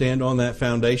to stand on that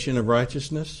foundation of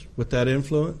righteousness with that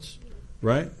influence?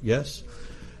 Right? Yes.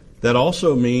 That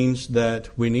also means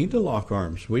that we need to lock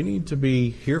arms. We need to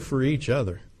be here for each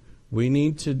other. We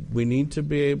need to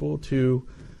be able to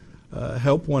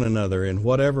help one another in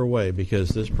whatever way, because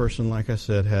this person, like I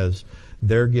said, has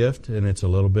their gift, and it's a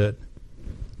little bit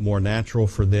more natural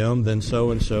for them than so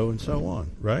and so and so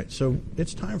on, right? So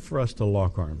it's time for us to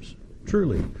lock arms,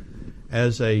 truly,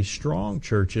 as a strong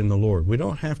church in the Lord. We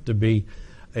don't have to be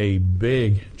a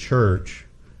big church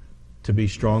to be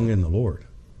strong in the Lord.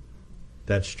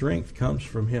 That strength comes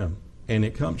from Him, and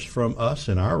it comes from us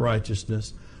and our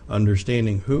righteousness,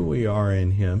 understanding who we are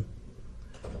in Him,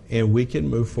 and we can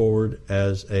move forward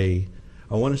as I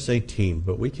want to say team,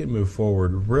 but we can move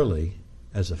forward really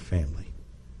as a family.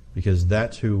 Because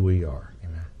that's who we are.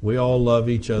 Amen. We all love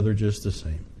each other just the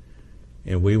same.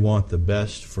 And we want the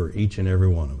best for each and every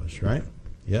one of us, right?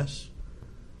 Yes?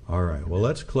 All right. Well,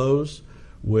 let's close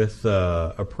with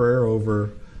a prayer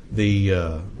over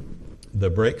the the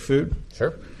break food.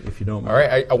 Sure. If you don't mind. All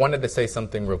right. I wanted to say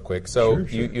something real quick. So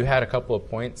Sure. You had a couple of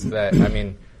points that, I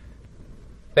mean,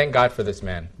 thank God for this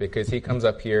man, because he comes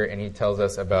up here and he tells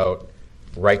us about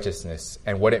righteousness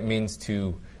and what it means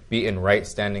to be in right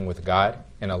standing with God,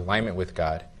 in alignment with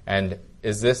God. And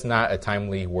is this not a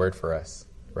timely word for us,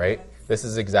 right? This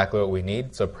is exactly what we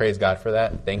need. So praise God for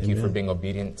that. Thank you for being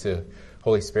obedient to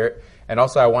Holy Spirit. And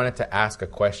also I wanted to ask a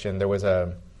question. There was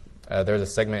a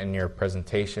segment in your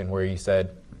presentation where you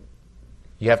said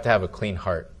you have to have a clean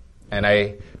heart. And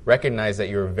I recognize that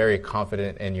you're very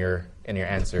confident in your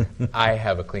answer. I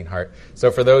have a clean heart.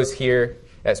 So for those here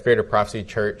at Spirit of Prophecy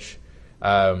Church,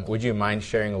 would you mind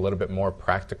sharing a little bit more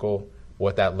practical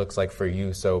what that looks like for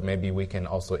you, so maybe we can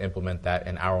also implement that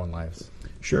in our own lives?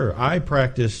 Sure. I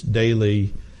practice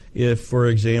daily. If, for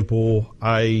example,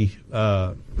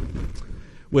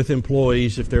 with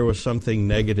employees, if there was something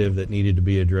negative that needed to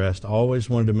be addressed, I always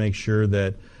wanted to make sure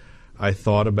that I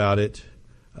thought about it.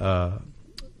 I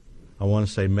want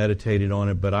to say meditated on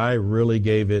it, but I really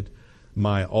gave it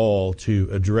my all to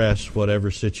address whatever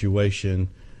situation,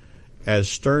 as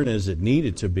stern as it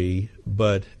needed to be,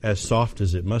 but as soft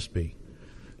as it must be,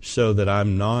 so that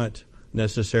I'm not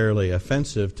necessarily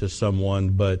offensive to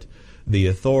someone, but the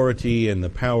authority and the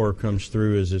power comes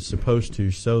through as it's supposed to,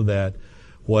 so that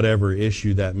whatever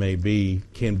issue that may be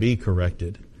can be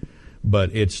corrected.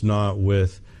 But it's not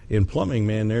in plumbing,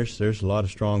 man, there's a lot of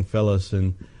strong fellas,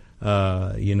 and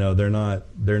they're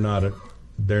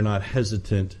not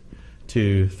hesitant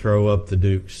to throw up the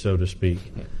dukes, so to speak.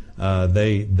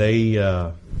 They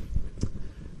are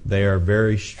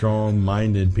very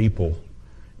strong-minded people,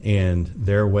 and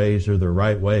their ways are the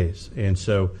right ways. And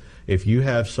so if you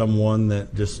have someone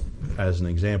that, just as an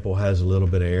example, has a little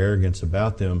bit of arrogance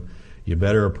about them, you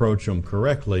better approach them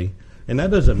correctly. And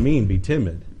that doesn't mean be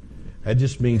timid. That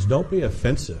just means don't be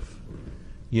offensive.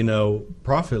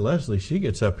 Prophet Leslie, she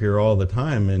gets up here all the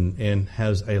time and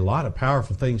has a lot of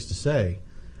powerful things to say.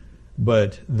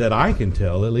 But that I can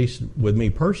tell, at least with me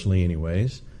personally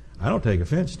anyways, I don't take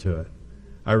offense to it.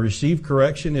 I receive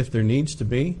correction if there needs to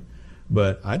be,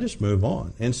 but I just move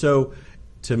on. And so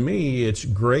to me, it's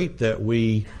great that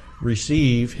we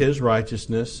receive His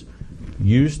righteousness,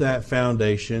 use that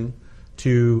foundation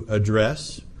to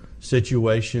address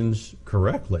situations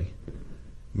correctly.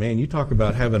 Man, you talk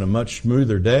about having a much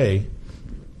smoother day,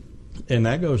 and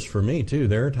that goes for me too.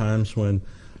 There are times when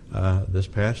this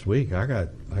past week I got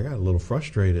a little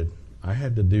frustrated. I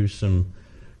had to do some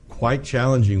quite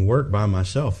challenging work by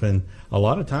myself, and a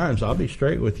lot of times, I'll be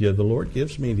straight with you, the Lord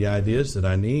gives me the ideas that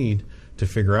I need to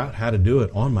figure out how to do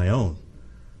it on my own.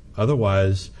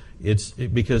 Otherwise,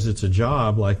 because it's a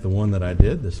job like the one that I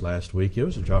did this last week. It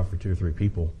was a job for 2 or 3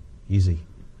 people, easy.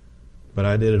 But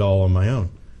I did it all on my own.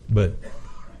 But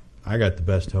I got the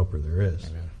best helper there is.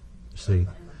 Amen. See?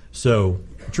 So,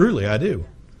 truly, I do.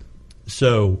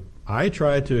 So, I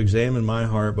try to examine my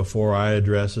heart before I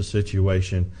address a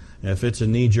situation. And if it's a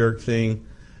knee-jerk thing,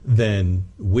 then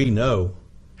we know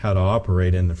how to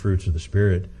operate in the fruits of the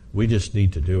Spirit. We just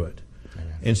need to do it.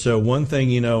 Amen. And so one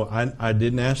thing, I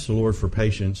didn't ask the Lord for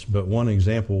patience, but one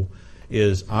example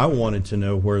is I wanted to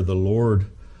know where the Lord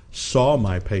saw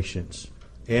my patience.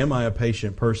 Am I a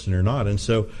patient person or not? And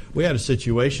so we had a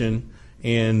situation,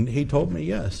 and He told me,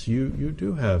 yes, you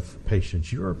do have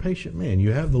patience. You're a patient man.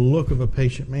 You have the look of a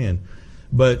patient man.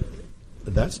 But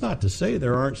that's not to say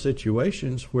there aren't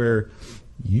situations where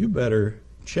you better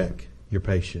check your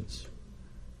patience.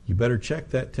 You better check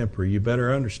that temper. You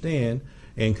better understand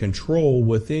and control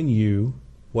within you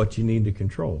what you need to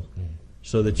control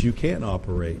so that you can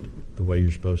operate the way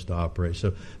you're supposed to operate.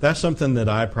 So that's something that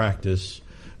I practice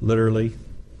literally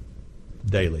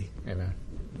daily. Amen.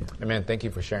 Yeah. Amen. Thank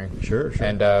you for sharing. Sure.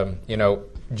 And,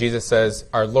 Jesus says,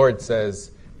 our Lord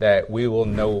says that we will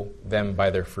know them by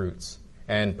their fruits.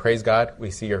 And praise God, we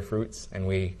see your fruits, and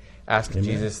we ask Amen.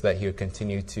 Jesus that He would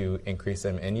continue to increase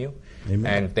them in you. Amen.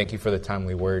 And thank you for the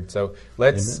timely word. So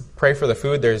let's Amen. Pray for the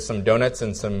food. There's some donuts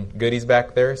and some goodies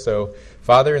back there. So,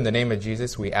 Father, in the name of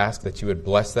Jesus, we ask that you would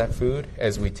bless that food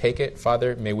as we take it.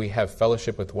 Father, may we have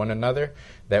fellowship with one another,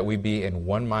 that we be in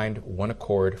one mind, one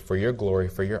accord, for your glory,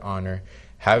 for your honor.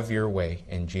 Have your way.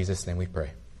 In Jesus' name we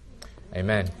pray.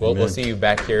 Amen. We'll see you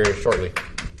back here shortly.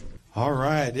 All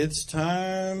right. It's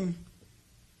time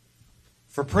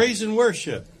for praise and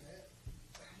worship.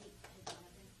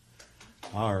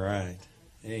 All right.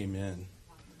 Amen.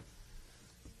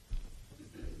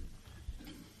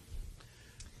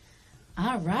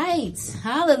 All right.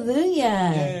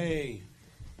 Hallelujah. Yay.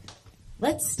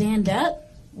 Let's stand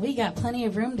up. We got plenty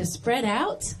of room to spread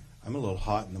out. I'm a little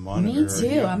hot in the monitor. Me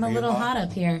too. I'm a little hot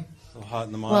up here. A little hot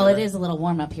in the monitor. Well, it is a little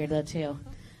warm up here, though, too.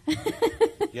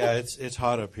 Yeah, it's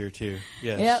hot up here too.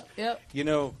 Yes. Yep. You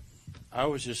know, I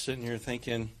was just sitting here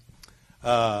thinking,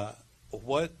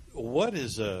 what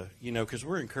is because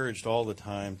we're encouraged all the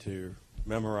time to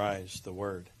memorize the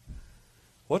Word.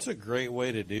 What's a great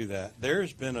way to do that?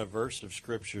 There's been a verse of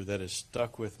Scripture that has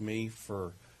stuck with me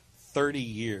for 30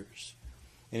 years,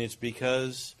 and it's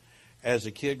because as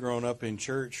a kid growing up in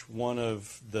church, one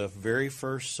of the very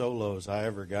first solos I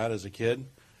ever got as a kid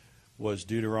was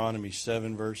Deuteronomy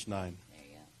 7, verse 9. There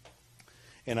you go.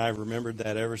 And I've remembered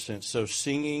that ever since. So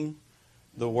singing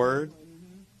the Word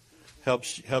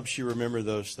helps you remember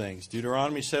those things.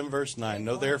 Deuteronomy 7, verse 9.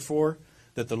 Know therefore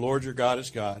that the Lord your God is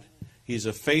God. He's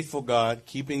a faithful God,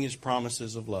 keeping His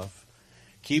promises of love.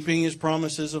 Keeping His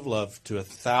promises of love to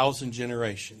 1,000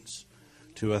 generations.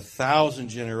 To 1,000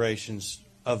 generations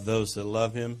of those that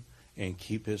love Him and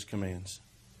keep His commands.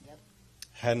 Yep.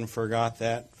 Hadn't forgot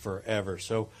that forever.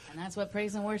 So, and that's what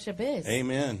praise and worship is.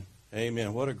 Amen.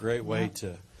 Amen. What a great way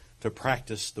to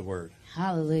practice the Word.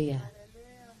 Hallelujah.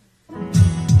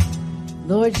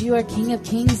 Lord, you are King of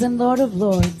kings and Lord of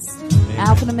lords. Amen.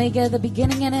 Alpha and Omega, the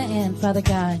beginning and the end, Father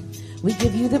God. We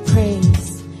give you the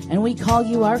praise, and we call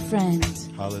you our friend.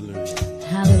 Hallelujah.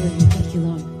 Hallelujah. Thank you,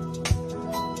 Lord.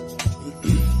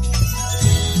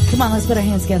 Come on, let's put our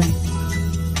hands together.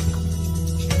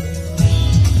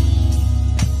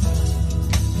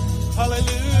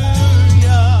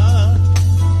 Hallelujah.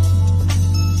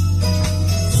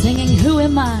 Singing, who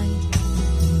am I?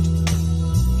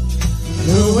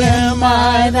 Who am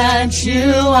I that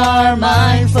you are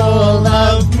mindful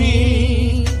of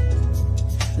me?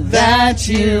 That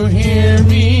you hear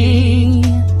me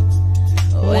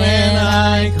when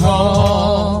I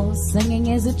call. Singing,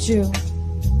 is it true?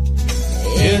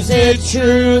 Is it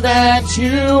true that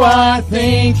you are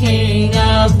thinking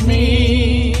of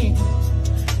me?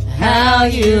 How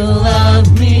you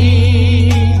love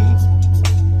me?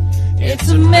 It's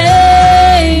amazing.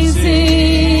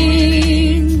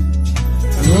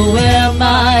 Who am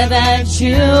I that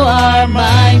you are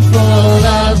mindful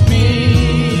of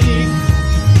me?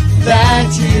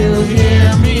 That you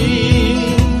hear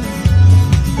me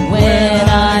when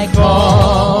I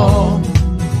call.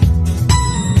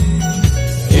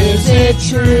 Is it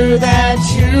true that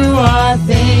you are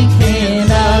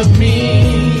thinking of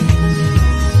me?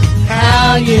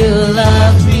 How you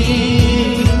love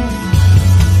me?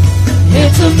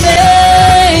 It's amazing.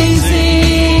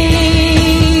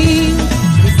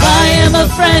 'Cause I am a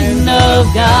friend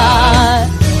of God.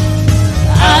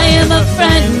 I am a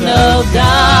friend of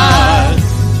God.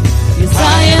 'Cause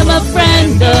I am a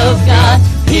friend of God.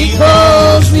 He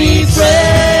calls me friend.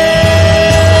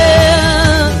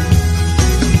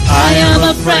 I am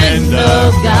a friend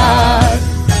of God.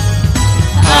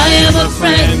 I am a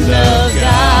friend of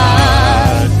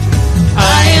God.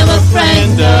 I am a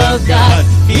friend of God.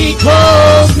 He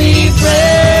calls me friend.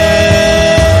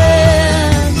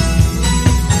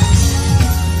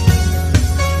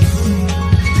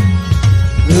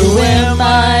 Who am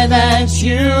I that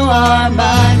you are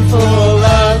mindful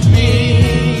of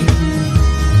me?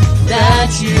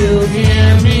 That you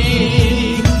hear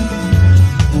me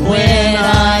when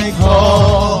I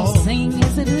call. Sing,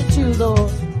 is it true,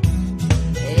 Lord?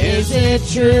 Is it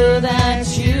true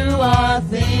that you are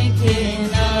thinking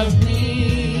of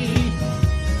me?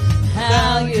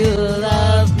 How you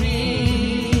love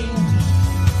me?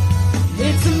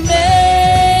 It's amazing.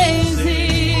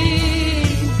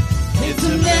 It's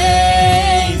amazing.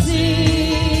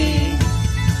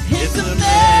 It's amazing.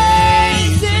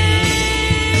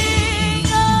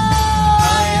 Oh,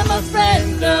 I am a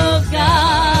friend of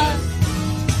God.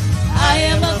 I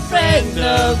am a friend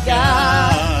of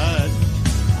God.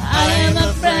 I am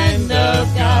a friend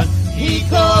of God. He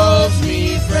calls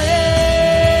me friend.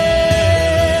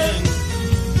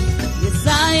 Yes,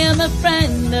 I am a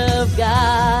friend of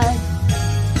God.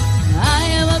 I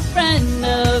am a friend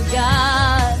of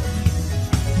God.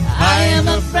 I am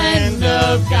a friend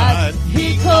of God.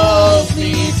 He calls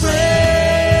me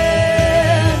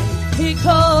friend. He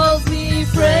calls me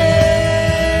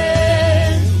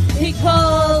friend. He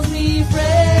calls me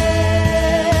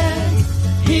friend.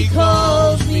 He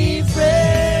calls me friend.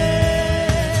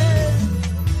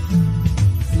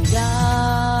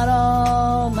 God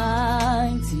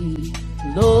Almighty,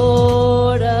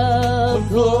 Lord of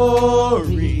glory.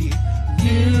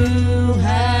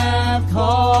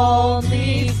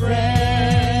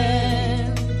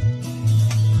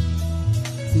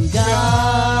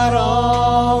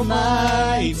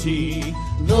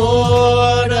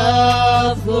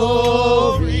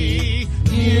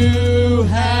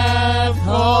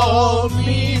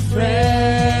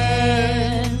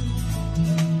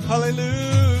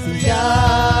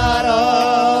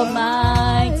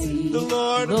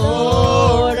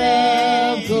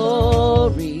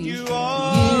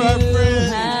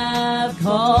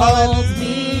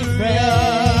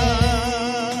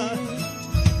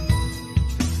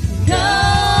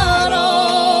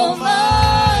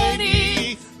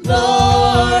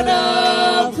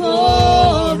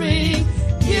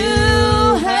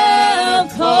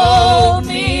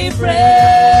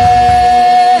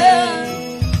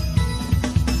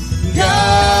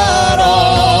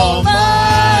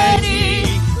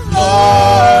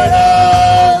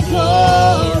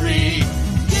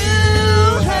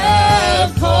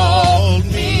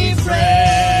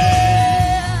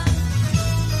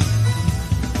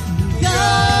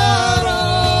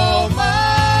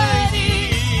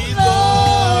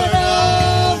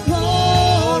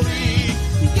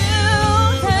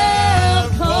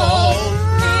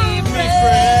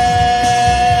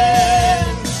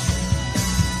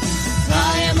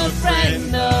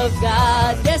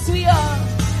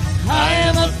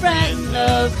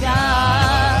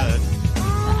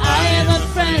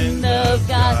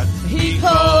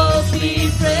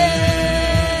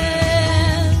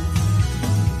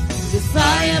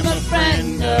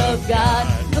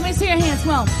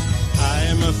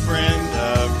 am a friend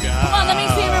of God. Come on, let me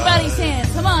see everybody's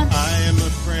hands. Come on. I am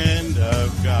a friend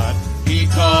of God. He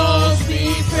calls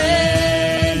me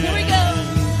friend. Here we go.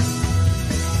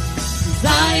 'Cause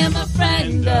I am a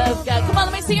friend of God. Come on,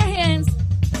 let me see your hands.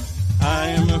 I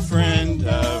am a friend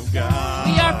of God.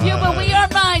 We are few, but we are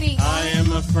mighty. I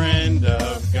am a friend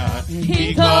of God.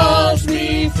 He calls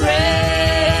me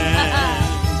friend.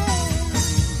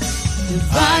 'Cause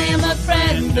I am a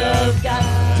friend of God.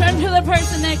 Turn to the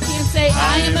person next to you and say,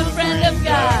 I am a friend of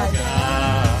God.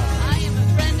 I am a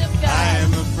friend of God. I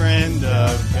am a friend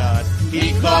of God.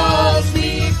 He calls me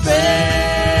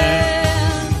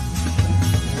friend.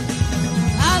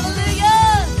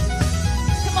 Hallelujah.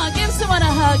 Come on, give someone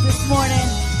a hug this morning.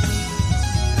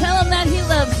 Tell him that he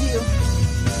loves you.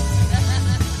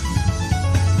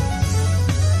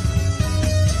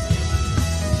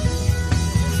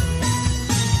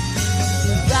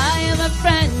 I am a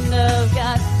friend of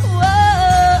God.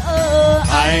 Whoa,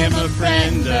 I am a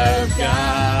friend of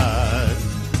God.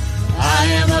 I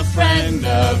am a friend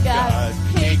of God.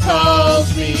 He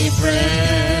calls me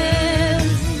friend.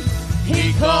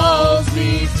 He calls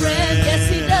me friend. Yes,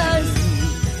 he does.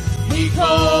 He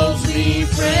calls me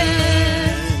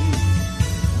friend.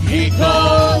 He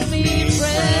calls me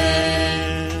friend.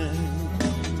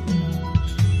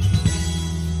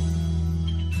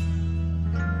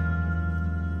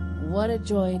 What a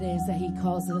joy it is that he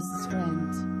calls us his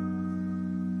friend.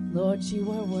 Lord,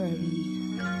 you are worthy.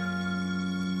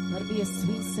 Let it be a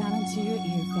sweet sound into your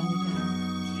ear, Father God.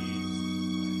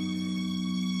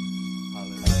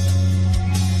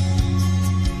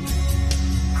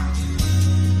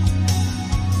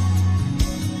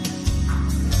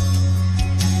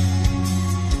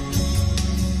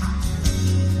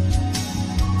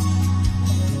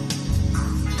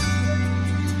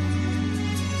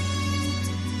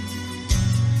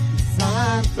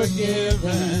 I'm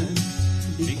forgiven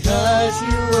because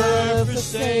you were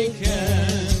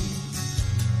forsaken.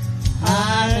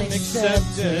 I'm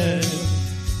accepted.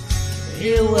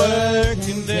 You were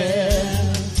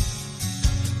condemned.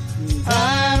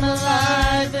 I'm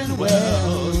alive and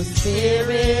well. The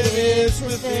Spirit is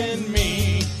within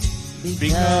me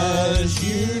because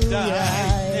you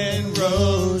died and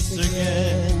rose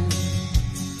again.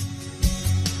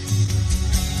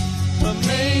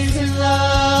 Amazing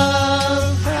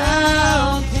love,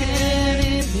 how can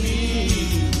it be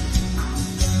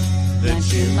that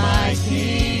you, my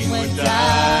King, would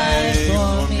die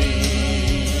for me?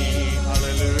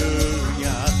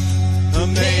 Hallelujah.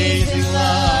 Amazing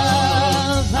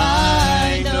love,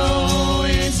 I know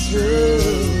it's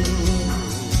true,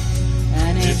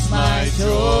 and it's my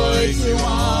joy to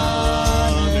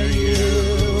honor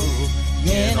you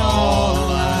in all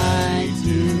I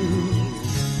do.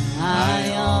 I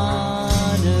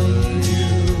honor you.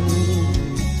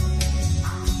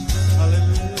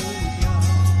 Hallelujah.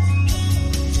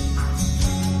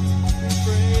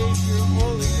 Praise your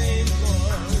holy name,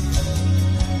 Lord.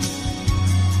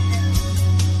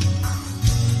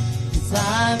 'Cause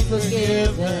I'm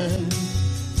forgiven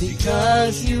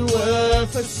because you were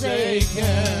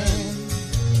forsaken.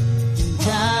 And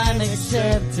I'm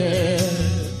accepted.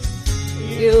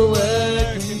 You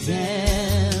were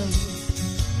condemned.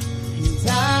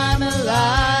 I'm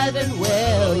alive and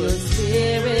well, your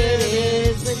Spirit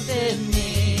is within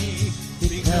me,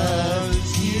 because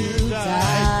you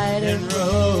died and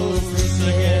rose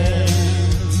again.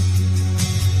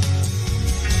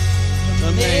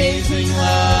 Amazing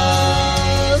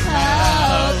love,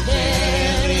 how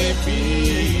can it be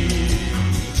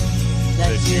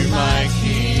that you, my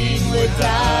King, would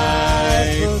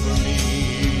die for me?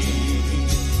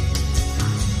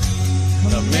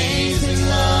 Amazing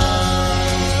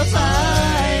love,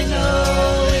 I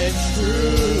know it's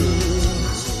true,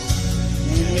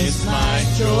 and it's my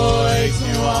joy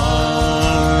to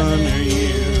honor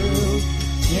you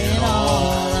in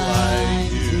all I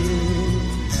do.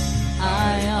 I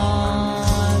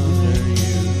honor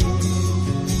you.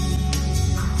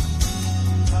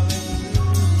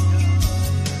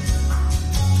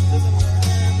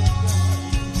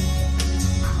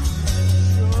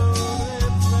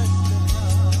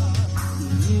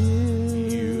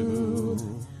 You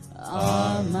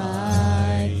are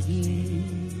my King.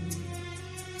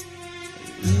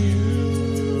 You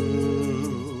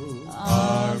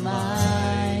are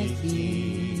my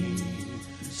King.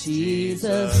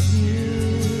 Jesus, you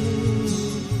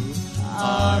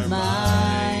are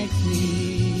my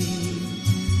King.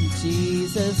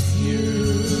 Jesus,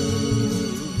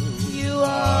 you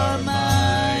are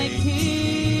my King.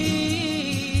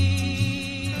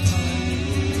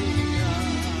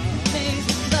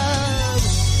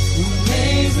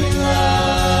 Amazing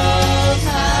love,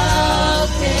 how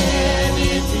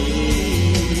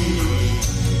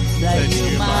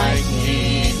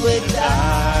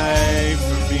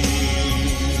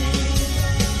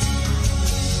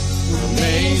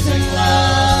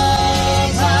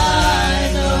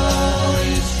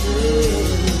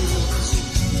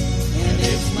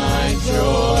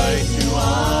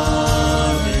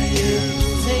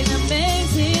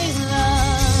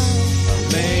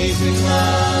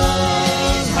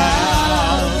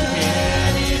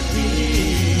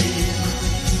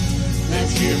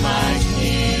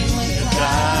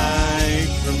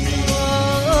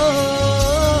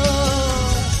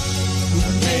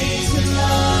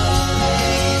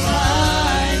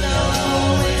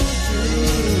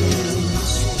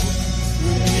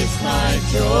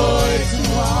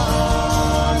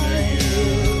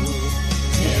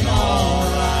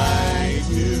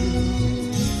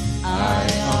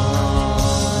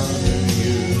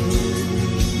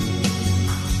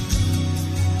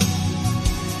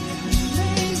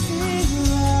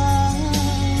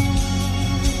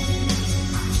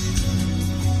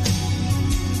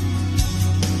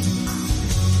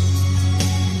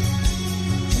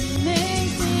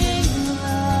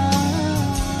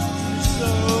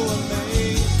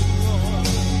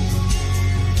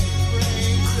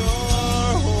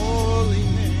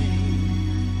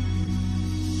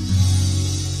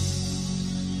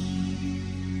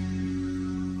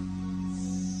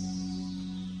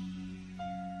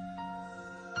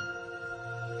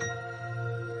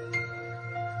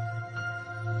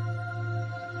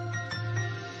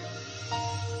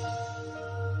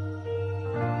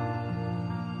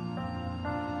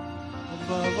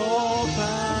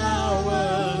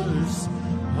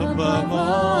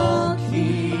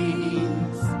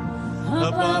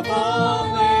above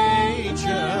all nature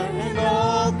and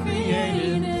all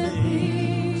created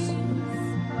things,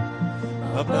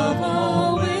 above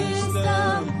all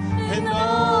wisdom and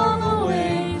all the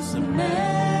ways of man.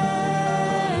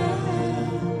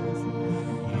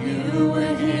 You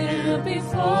were here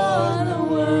before the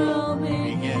world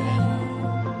began.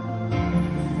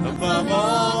 Above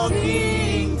all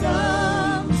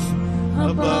kingdoms,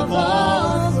 above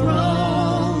all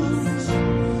thrones,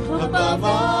 above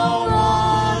all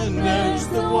wonders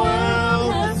the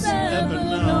world has ever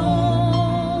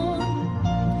known,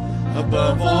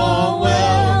 above all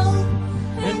wealth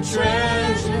and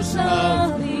treasures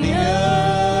of the earth,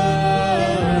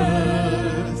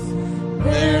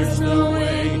 there's no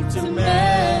way to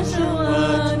measure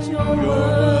what you're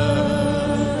worth.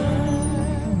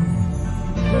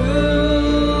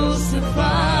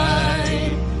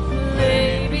 Crucified,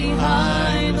 lay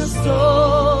behind a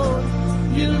stone,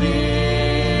 you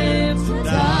live to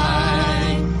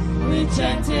die,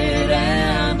 rejected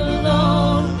and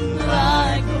alone,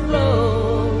 like a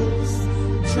rose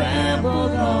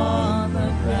trampled on the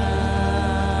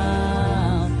ground.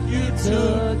 You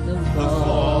took the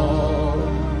fall,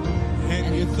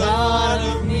 and you thought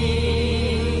of me.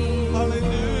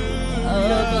 Hallelujah.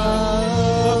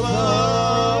 Above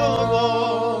all.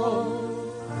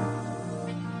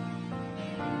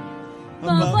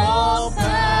 Above all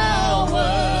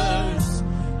powers,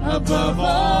 above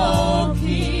all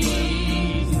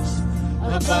kings,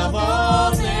 above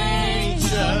all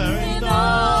nature and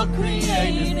all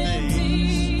created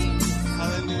things.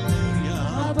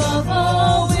 Hallelujah. Above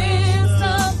all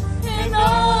wisdom and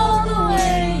all the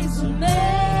ways of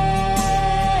man.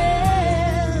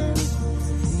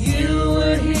 You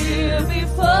were here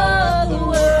before the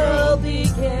world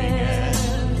began.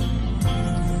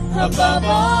 Above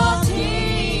all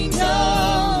kingdoms,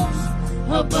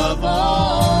 above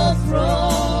all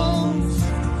thrones,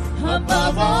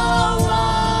 above all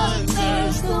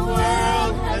wonders the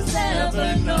world has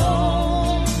ever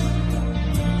known,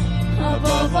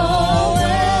 above all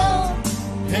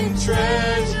wealth and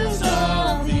treasures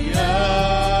of the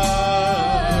earth,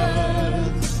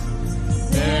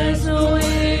 there's no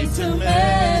way to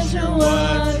measure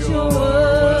what you're worth.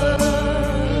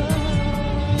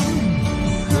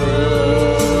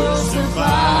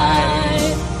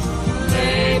 Crucified,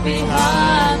 lay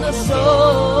behind the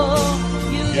soul,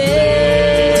 you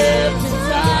live to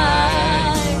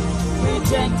die,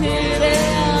 rejected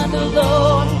and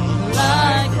alone,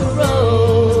 like a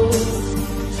rose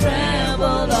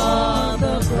trembled on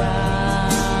the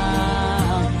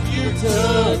ground. You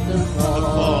took the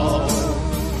fall,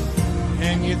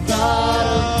 and you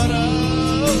thought of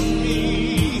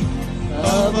me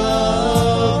above all.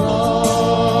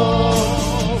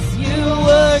 You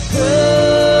were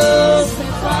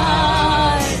crucified,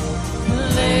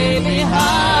 lay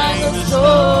behind the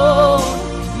stone.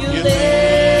 You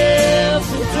live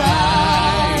to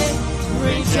die,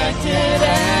 rejected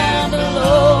and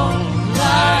alone,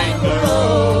 like a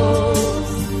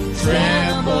rose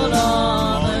trembled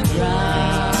on the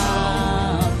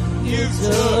ground. You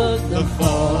took the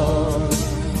fall,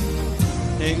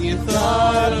 and you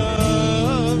thought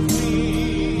of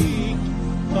me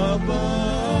above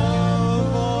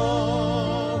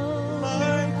all,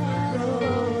 like a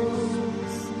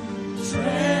rose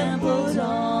trembled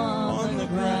on the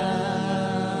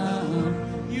ground.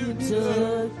 You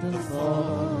took the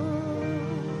fall,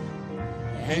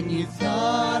 and you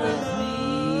thought of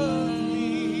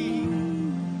me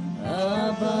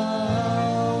above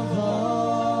all.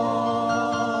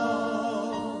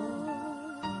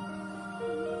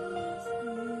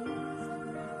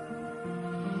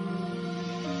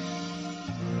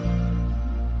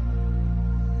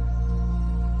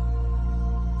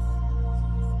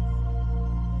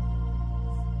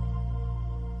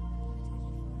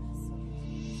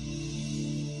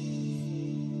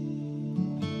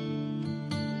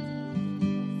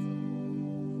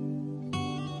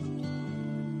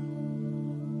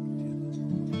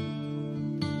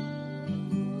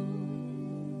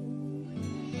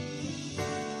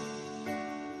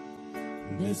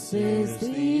 This is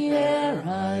the air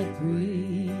I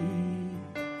breathe.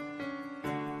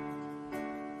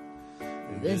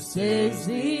 This is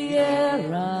the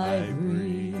air I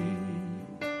breathe.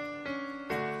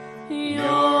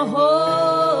 Your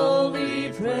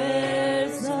holy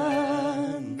presence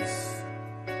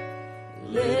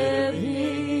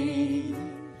living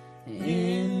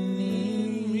in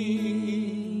me.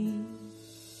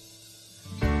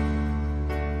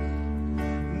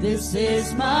 This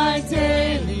is my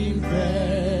daily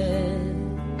bread.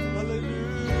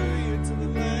 Hallelujah to the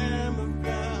Lamb of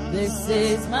God. This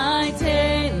is my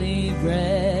daily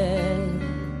bread.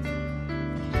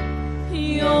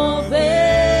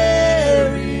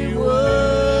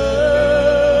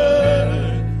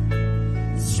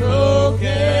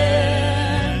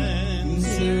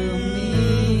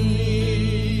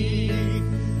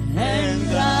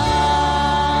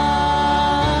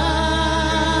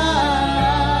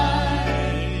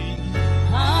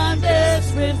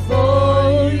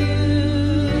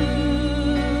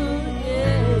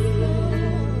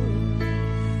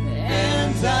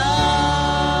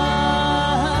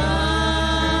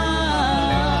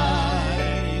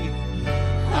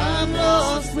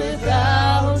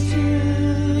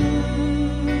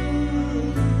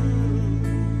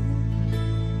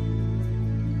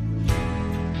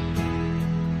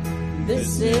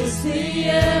 This is the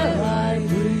air I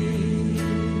breathe.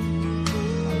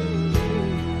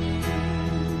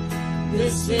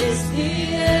 This is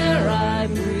the air I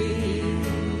breathe.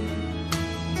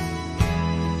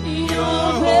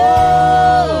 Your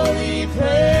holy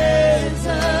presence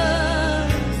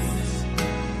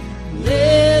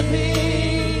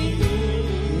living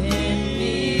in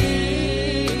me.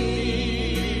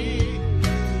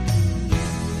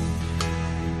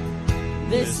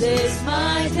 This is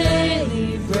my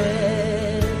daily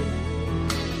bread.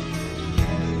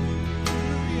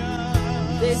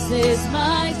 This is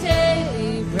my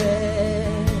daily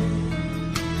bread.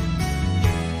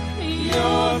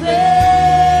 Your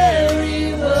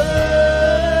very word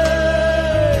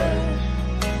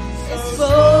is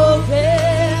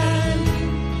spoken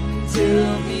to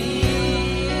me,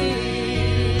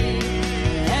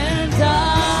 and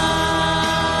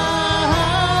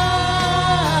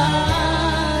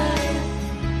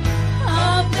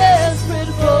I'm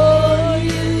desperate for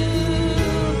you,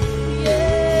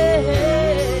 yeah,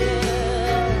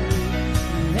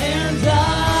 and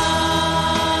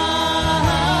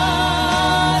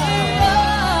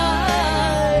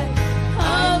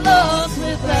I'm lost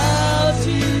without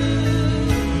you.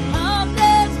 I'm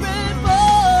desperate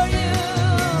for you,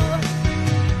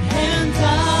 and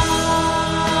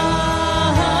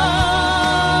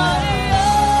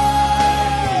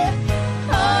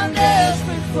I'm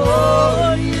desperate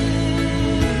for you.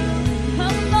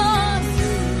 I'm lost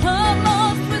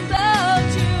without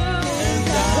you, and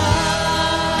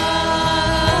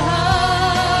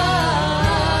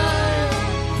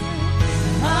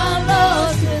I'm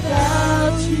lost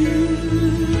without you.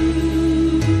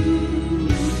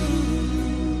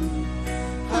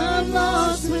 I'm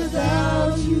lost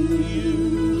without you.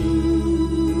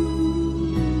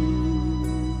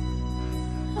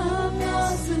 I'm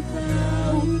lost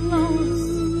without you.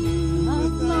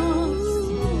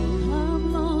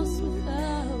 I'm lost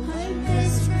without you. I'm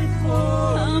desperate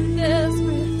for you.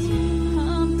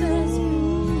 I'm desperate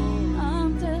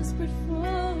for you.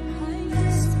 I'm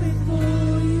desperate for you.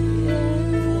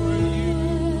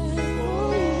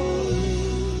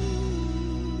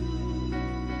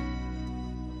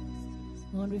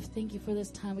 Lord, we thank you for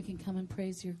this time we can come and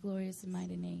praise your glorious and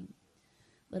mighty name.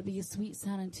 Let it be a sweet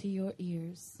sound unto your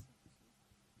ears.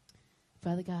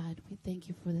 Father God, we thank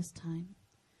you for this time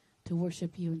to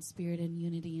worship you in spirit and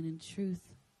unity and in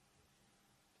truth,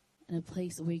 in a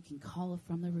place where you can call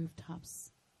from the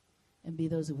rooftops and be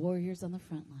those warriors on the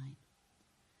front line.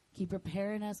 Keep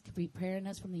preparing us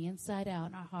from the inside out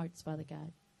in our hearts, Father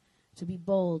God, to be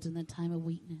bold in the time of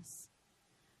weakness,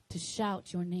 to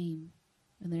shout your name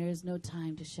when there is no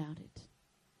time to shout it.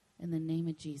 In the name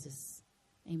of Jesus,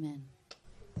 amen.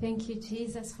 Thank you,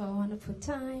 Jesus, for a wonderful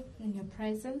time in your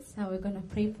presence. Now we're going to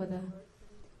pray for the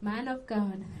man of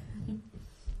God.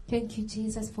 Thank you,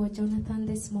 Jesus, for Jonathan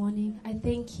this morning. I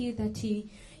thank you that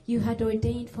you had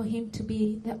ordained for him to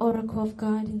be the oracle of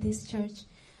God in this church,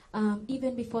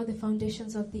 even before the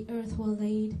foundations of the earth were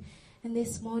laid. And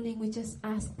this morning we just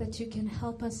ask that you can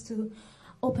help us to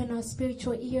open our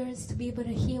spiritual ears to be able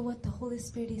to hear what the Holy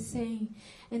Spirit is saying,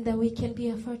 and that we can be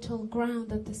a fertile ground,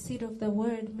 that the seed of the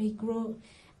word may grow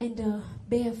and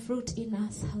bear fruit in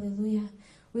us. Hallelujah.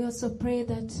 We also pray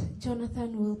that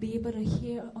Jonathan will be able to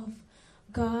hear of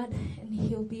God, and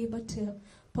he'll be able to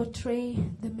portray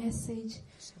the message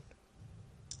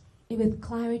with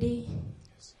clarity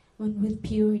and with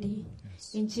purity.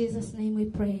 Yes. In Jesus' name we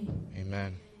pray.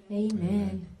 Amen.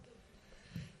 Amen.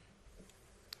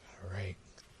 All right.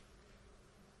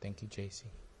 Thank you, JC.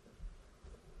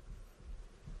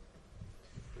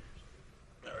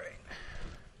 All right.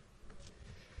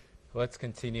 Let's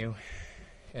continue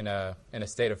in a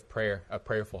state of prayer, a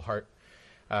prayerful heart.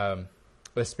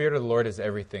 The Spirit of the Lord is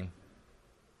everything.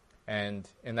 And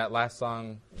in that last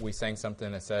song, we sang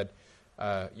something that said,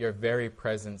 your very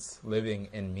presence living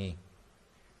in me.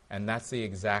 And that's the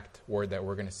exact word that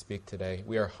we're going to speak today.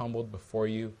 We are humbled before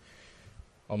you,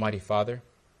 Almighty Father.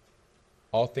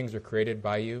 All things were created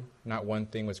by you. Not one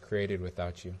thing was created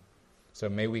without you. So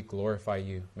may we glorify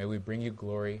you. May we bring you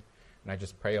glory. And I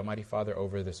just pray, Almighty Father,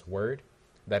 over this word,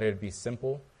 that it would be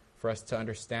simple for us to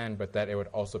understand, but that it would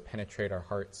also penetrate our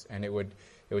hearts, and it would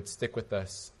stick with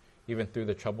us even through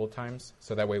the troubled times,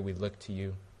 so that way we look to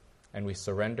you and we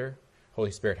surrender.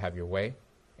 Holy Spirit, have your way.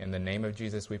 In the name of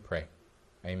Jesus we pray.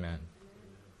 Amen.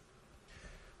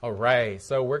 All right,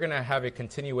 so we're going to have a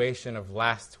continuation of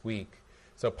last week.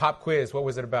 So pop quiz, what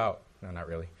was it about? No, not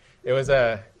really.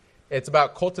 It's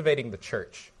about cultivating the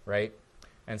church, right?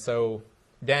 And so,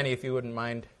 Danny, if you wouldn't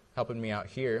mind helping me out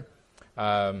here,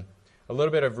 a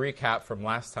little bit of recap from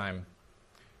last time.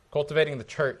 Cultivating the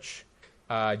church.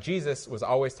 Jesus was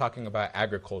always talking about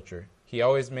agriculture. He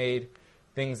always made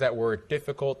things that were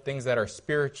difficult, things that are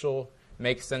spiritual,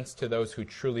 make sense to those who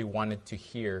truly wanted to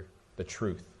hear the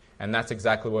truth. And that's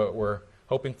exactly what we're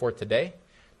hoping for today.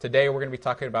 Today we're going to be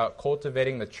talking about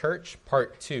cultivating the church,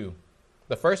 part 2.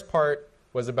 The first part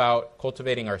was about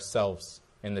cultivating ourselves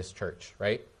in this church,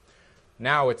 right?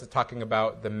 Now it's talking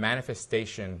about the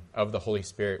manifestation of the Holy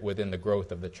Spirit within the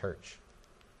growth of the church.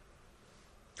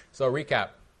 So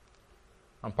recap.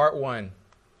 On part 1,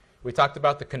 we talked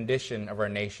about the condition of our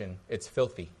nation. It's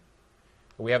filthy.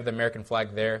 We have the American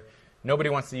flag there. Nobody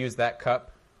wants to use that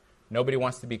cup. Nobody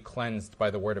wants to be cleansed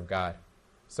by the Word of God.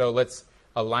 So let's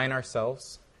align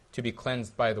ourselves to be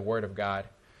cleansed by the Word of God.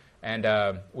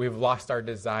 And we've lost our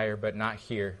desire, but not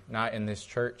here, not in this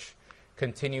church.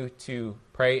 Continue to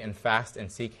pray and fast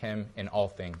and seek Him in all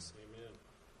things.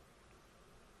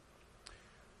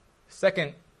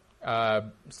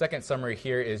 Amen. Second summary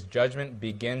here is judgment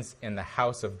begins in the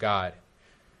house of God.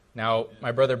 Now,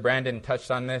 my brother Brandon touched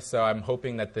on this, so I'm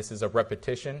hoping that this is a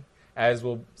repetition, as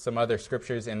will some other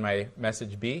scriptures in my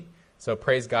message be. So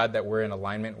praise God that we're in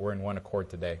alignment, we're in one accord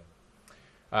today.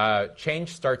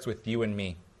 Change starts with you and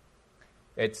me.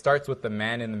 It starts with the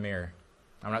man in the mirror.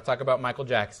 I'm not talking about Michael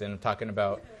Jackson. I'm talking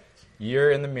about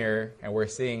you're in the mirror and we're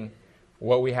seeing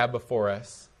what we have before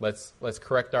us. Let's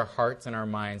correct our hearts and our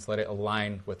minds. Let it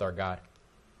align with our God.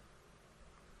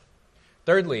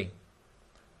 Thirdly,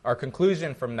 our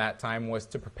conclusion from that time was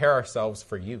to prepare ourselves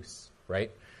for use, right?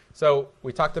 So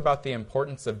we talked about the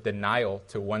importance of denial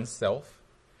to oneself.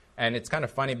 And it's kind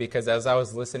of funny because as I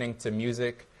was listening to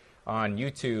music on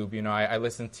YouTube, I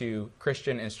listen to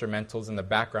Christian instrumentals in the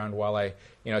background while I,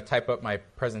 type up my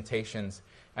presentations.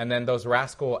 And then those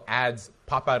rascal ads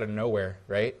pop out of nowhere,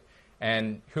 right?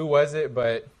 And who was it?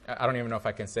 But I don't even know if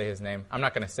I can say his name. I'm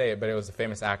not going to say it, but it was a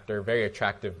famous actor, very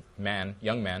attractive man,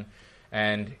 young man.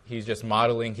 And he's just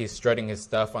modeling, he's strutting his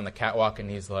stuff on the catwalk, and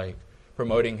he's like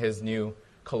promoting his new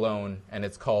cologne, and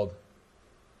it's called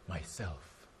Myself.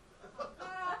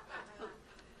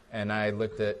 And I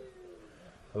looked at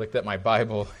my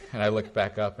Bible, and I looked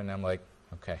back up, and I'm like,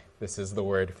 okay, this is the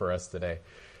word for us today.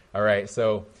 All right,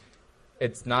 so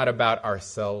it's not about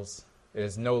ourselves. It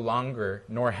is no longer,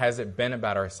 nor has it been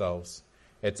about ourselves.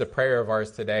 It's a prayer of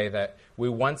ours today that we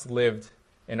once lived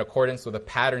in accordance with the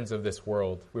patterns of this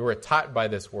world. We were taught by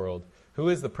this world. Who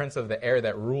is the prince of the air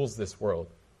that rules this world?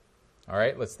 All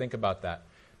right, let's think about that.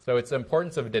 So it's the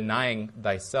importance of denying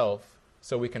thyself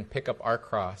so we can pick up our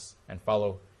cross and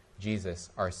follow Jesus,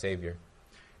 our Savior.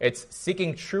 It's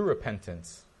seeking true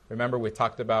repentance. Remember, we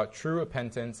talked about true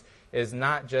repentance is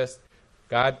not just,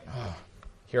 God,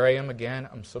 here I am again.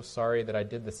 I'm so sorry that I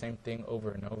did the same thing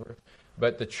over and over.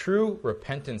 But the true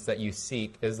repentance that you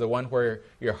seek is the one where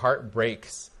your heart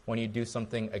breaks when you do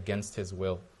something against His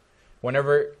will.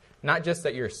 Whenever, not just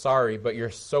that you're sorry, but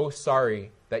you're so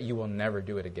sorry that you will never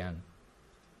do it again.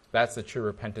 That's the true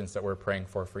repentance that we're praying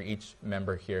for each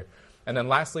member here. And then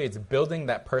lastly, it's building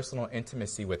that personal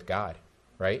intimacy with God,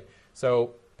 right?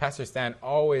 So Pastor Stan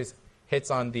always hits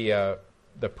on the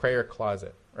prayer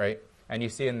closet, right? And you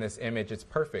see in this image, it's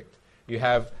perfect. You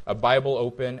have a Bible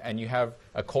open and you have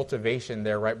a cultivation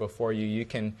there right before you. You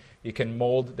can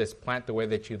mold this plant the way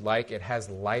that you'd like. It has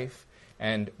life,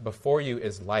 and before you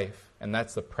is life, and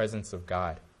that's the presence of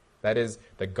God. That is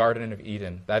the Garden of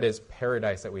Eden. That is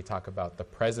paradise that we talk about, the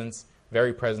presence,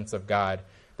 very presence of God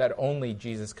that only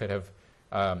Jesus could have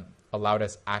allowed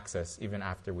us access even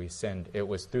after we sinned. It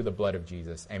was through the blood of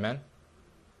Jesus. Amen?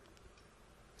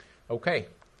 Okay,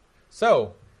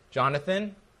 so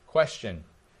Jonathan, question.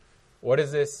 What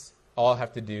does this all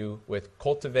have to do with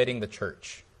cultivating the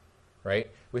church, right?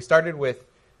 We started with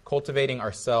cultivating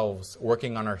ourselves,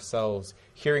 working on ourselves,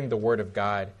 hearing the word of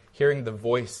God, hearing the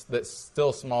voice, the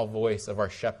still small voice of our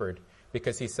shepherd,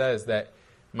 because he says that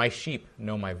my sheep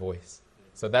know my voice.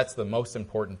 So that's the most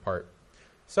important part.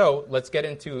 So let's get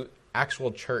into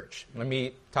actual church. Let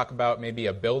me talk about maybe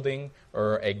a building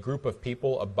or a group of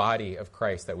people, a body of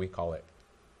Christ that we call it.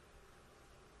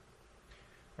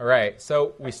 All right,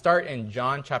 so we start in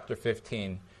John chapter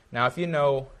 15. Now, if you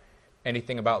know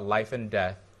anything about life and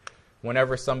death,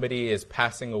 whenever somebody is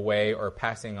passing away or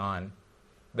passing on,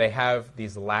 they have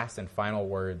these last and final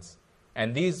words.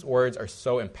 And these words are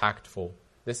so impactful.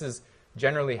 This is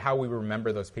generally how we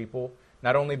remember those people,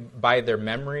 not only by their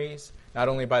memories, not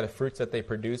only by the fruits that they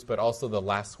produce, but also the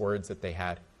last words that they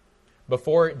had.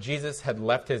 Before Jesus had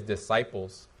left his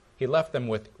disciples, he left them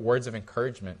with words of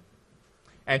encouragement.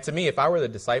 And to me, if I were the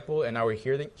disciple and I were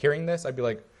hearing this, I'd be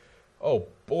like, oh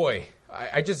boy,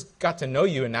 I just got to know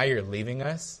you and now you're leaving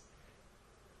us.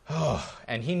 Oh,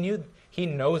 and he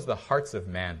knows the hearts of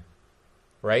man,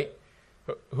 right?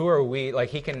 who are we? Like,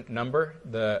 he can number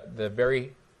the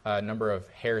very number of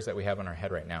hairs that we have on our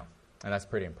head right now. And that's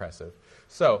pretty impressive.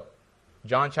 So,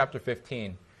 John chapter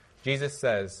 15, Jesus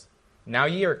says, "Now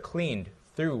ye are cleaned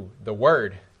through the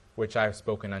word which I have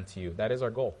spoken unto you." That is our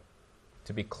goal,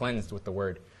 to be cleansed with the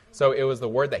word. So it was the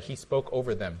word that he spoke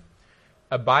over them.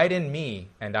 "Abide in me,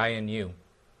 and I in you.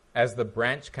 As the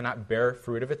branch cannot bear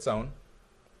fruit of its own,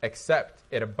 except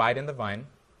it abide in the vine,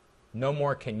 no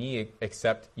more can ye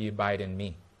except ye abide in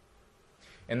me.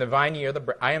 In the vine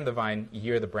I am the vine,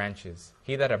 ye are the branches.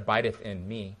 He that abideth in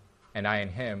me, and I in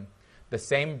him, the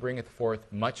same bringeth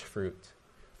forth much fruit.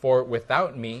 For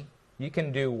without me ye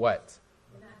can do what?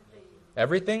 Nothing.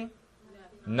 Everything?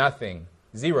 Nothing.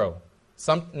 Zero.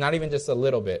 Not even just a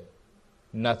little bit.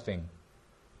 Nothing.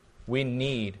 We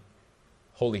need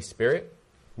Holy Spirit.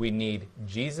 We need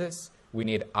Jesus. We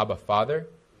need Abba Father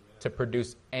to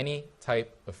produce any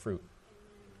type of fruit.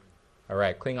 All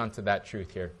right, cling on to that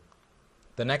truth here.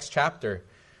 The next chapter,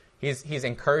 he's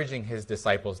encouraging his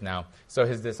disciples now. So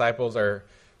his disciples are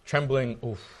trembling.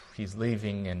 Oof, he's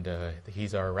leaving, and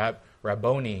he's our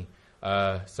Rabboni.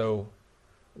 So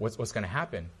what's going to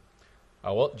happen?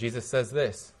 Well, Jesus says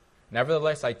this,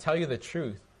 "Nevertheless, I tell you the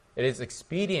truth. It is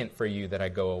expedient for you that I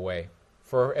go away.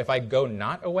 For if I go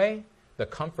not away, the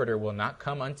Comforter will not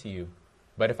come unto you.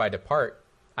 But if I depart,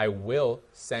 I will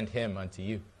send him unto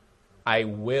you." I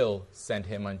will send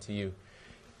him unto you.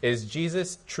 Is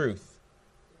Jesus truth?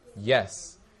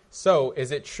 Yes. So,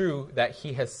 is it true that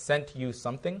he has sent you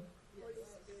something? Yes.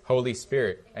 Holy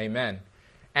Spirit. Amen.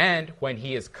 And when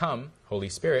he is come, Holy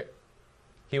Spirit,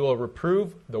 he will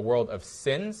reprove the world of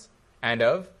sins and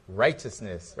of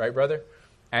righteousness. Right, brother?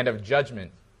 And of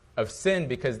judgment. Of sin,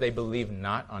 because they believe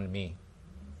not on me.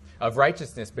 Of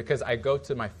righteousness, because I go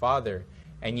to my Father,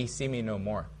 and ye see me no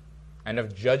more. And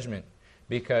of judgment,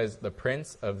 because the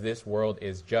prince of this world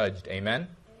is judged. Amen?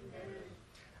 Amen.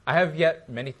 I have yet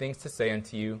many things to say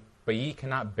unto you, but ye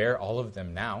cannot bear all of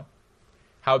them now.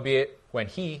 Howbeit, when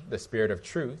he, the Spirit of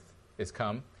truth, is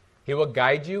come, he will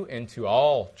guide you into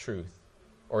all truth,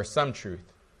 or some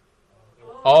truth.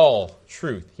 All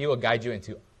truth. He will guide you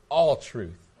into all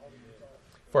truth.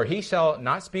 For he shall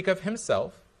not speak of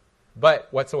himself,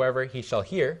 but whatsoever he shall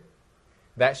hear,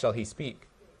 that shall he speak.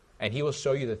 And he will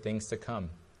show you the things to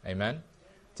come. Amen?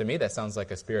 To me, that sounds like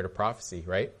a spirit of prophecy,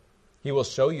 right? He will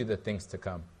show you the things to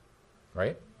come,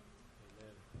 right?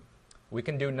 Amen. We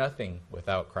can do nothing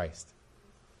without Christ.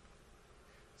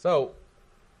 So,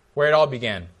 where it all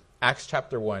began, Acts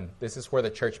chapter 1, this is where the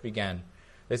church began.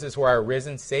 This is where our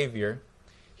risen Savior,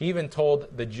 he even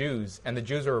told the Jews, and the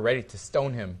Jews were ready to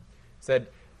stone him, said,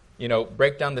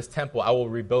 break down this temple, I will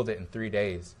rebuild it in 3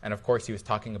 days. And of course, he was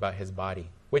talking about his body.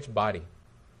 Which body?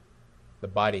 The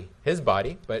body, his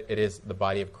body, but it is the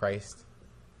body of Christ,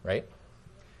 right?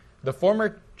 "The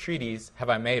former treatise have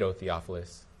I made, O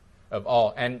Theophilus, of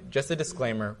all." And just a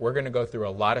disclaimer, we're going to go through a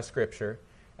lot of scripture,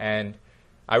 and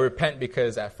I repent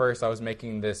because at first I was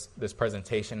making this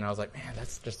presentation, and I was like, man,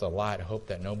 that's just a lot. I hope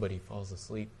that nobody falls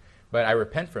asleep. But I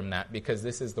repent from that because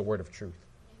this is the word of truth.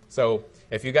 So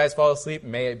if you guys fall asleep,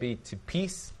 may it be to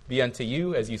peace be unto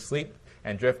you as you sleep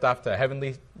and drift off to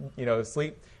heavenly,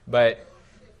 sleep. But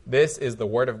this is the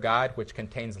word of God, which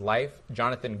contains life.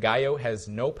 Jonathan Gallo has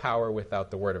no power without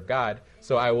the word of God,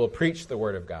 so I will preach the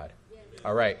word of God.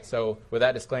 All right, so with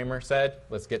that disclaimer said,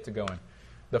 let's get to going.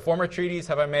 "The former treatise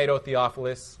have I made, O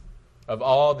Theophilus, of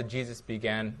all that Jesus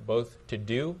began both to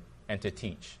do and to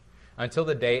teach, until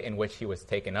the day in which he was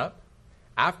taken up.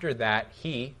 After that,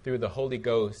 he, through the Holy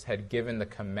Ghost, had given the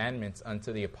commandments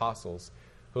unto the apostles,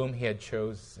 whom he had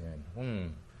chosen."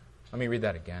 Let me read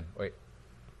that again. Wait.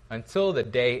 "Until the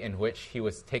day in which he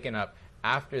was taken up.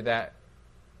 After that,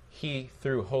 he,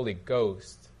 through Holy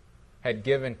Ghost, had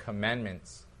given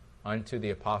commandments unto the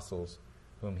apostles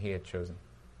whom he had chosen."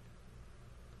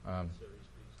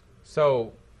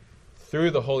 So,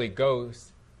 through the Holy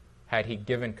Ghost, had he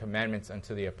given commandments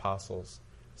unto the apostles.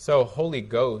 So, Holy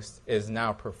Ghost is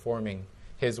now performing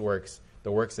his works,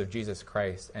 the works of Jesus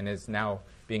Christ, and is now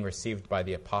being received by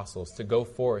the apostles to go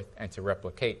forth and to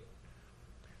replicate.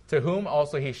 "To whom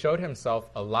also he showed himself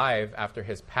alive after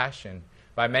his passion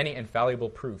by many infallible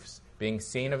proofs, being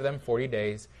seen of them 40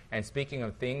 days, and speaking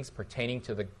of things pertaining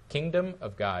to the kingdom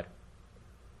of God.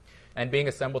 And being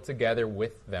assembled together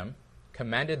with them,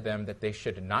 commanded them that they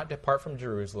should not depart from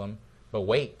Jerusalem,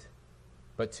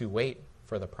 but to wait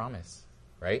for the promise,"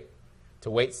 right? To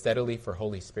wait steadily for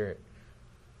Holy Spirit.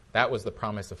 That was the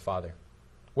promise of Father.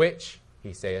 "Which,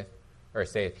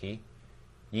 saith he,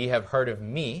 ye have heard of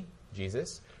me,"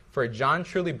 Jesus, "for John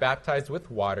truly baptized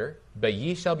with water, but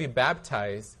ye shall be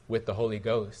baptized with the Holy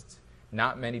Ghost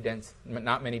not many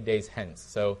days hence.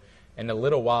 So in a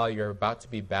little while, you're about to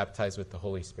be baptized with the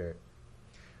Holy Spirit.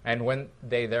 And when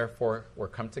they therefore were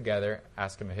come together,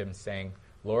 asked him, saying,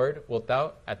 Lord, wilt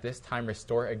thou at this time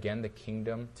restore again the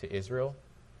kingdom to Israel?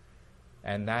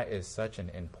 And that is such an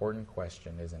important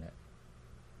question, isn't it?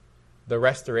 The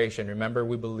restoration. Remember,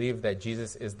 we believe that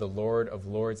Jesus is the Lord of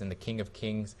lords and the King of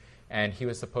kings, and he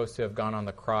was supposed to have gone on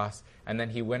the cross, and then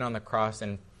he went on the cross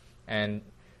and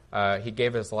he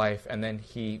gave his life, and then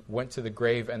he went to the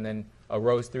grave and then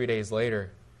arose 3 days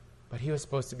later. But he was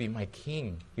supposed to be my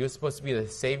king. He was supposed to be the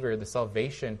savior, the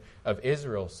salvation of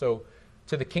Israel. So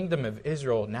to the kingdom of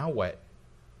Israel, now what?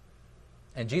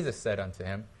 And Jesus said unto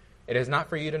him, It is not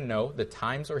for you to know the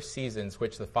times or seasons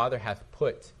which the Father hath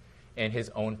put in his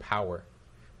own power.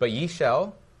 But ye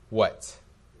shall, what?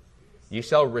 Ye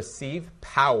shall receive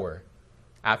power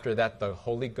after that the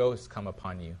Holy Ghost come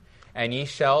upon you. And ye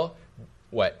shall,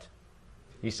 what?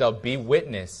 Ye shall be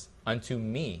witness unto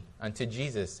me, unto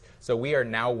Jesus. So we are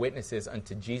now witnesses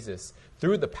unto Jesus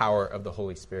through the power of the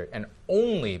Holy Spirit, and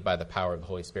only by the power of the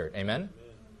Holy Spirit. Amen?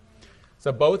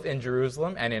 So both in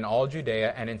Jerusalem and in all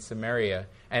Judea and in Samaria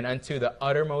and unto the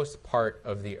uttermost part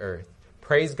of the earth.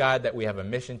 Praise God that we have a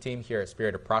mission team here at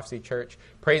Spirit of Prophecy Church.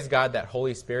 Praise God that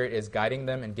Holy Spirit is guiding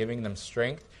them and giving them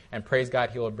strength. And praise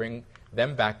God he will bring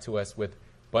them back to us with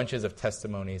bunches of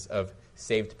testimonies of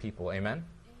saved people. Amen?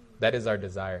 That is our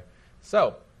desire.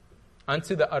 So,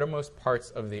 unto the uttermost parts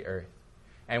of the earth.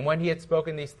 And when he had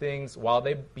spoken these things, while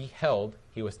they beheld,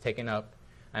 he was taken up,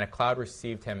 and a cloud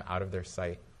received him out of their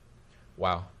sight.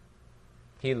 Wow.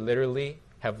 He literally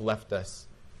have left us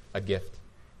a gift.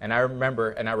 And I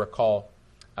remember, and I recall,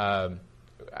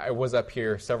 I was up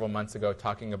here several months ago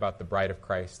talking about the bride of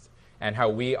Christ and how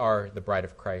we are the bride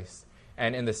of Christ.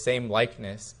 And in the same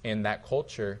likeness, in that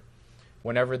culture,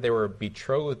 whenever they were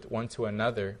betrothed one to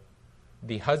another,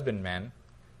 the husbandman,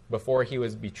 before he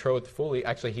was betrothed fully,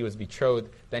 actually he was betrothed,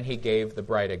 then he gave the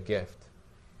bride a gift.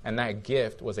 And that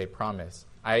gift was a promise.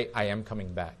 I am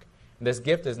coming back. And this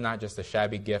gift is not just a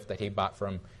shabby gift that he bought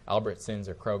from Albertsons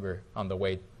or Kroger on the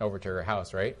way over to her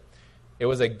house, right? It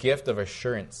was a gift of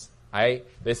assurance.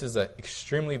 This is an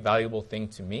extremely valuable thing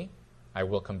to me. I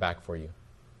will come back for you,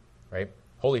 right?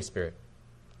 Holy Spirit.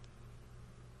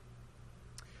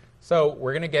 So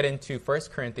we're going to get into 1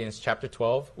 Corinthians chapter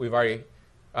 12. We've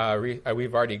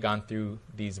already gone through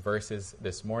these verses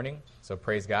this morning, so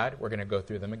praise God. We're going to go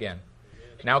through them again.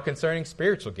 Now concerning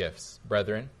spiritual gifts,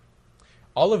 brethren,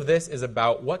 all of this is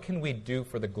about what can we do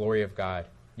for the glory of God,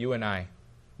 you and I,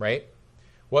 right?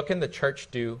 What can the church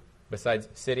do besides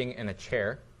sitting in a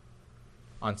chair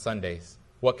on Sundays?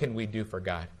 What can we do for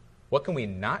God? What can we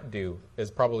not do is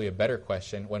probably a better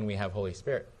question when we have Holy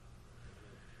Spirit.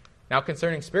 Now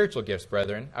concerning spiritual gifts,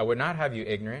 brethren, I would not have you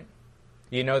ignorant.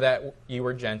 You know that you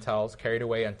were Gentiles, carried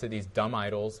away unto these dumb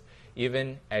idols,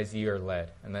 even as ye are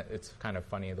led. And it's kind of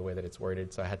funny the way that it's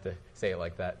worded, so I had to say it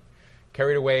like that.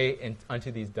 Carried away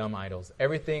unto these dumb idols.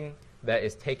 Everything that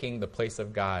is taking the place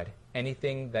of God,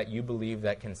 anything that you believe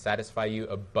that can satisfy you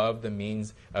above the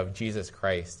means of Jesus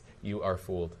Christ, you are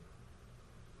fooled.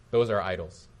 Those are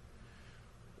idols.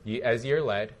 As ye are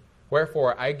led,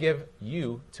 wherefore I give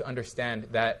you to understand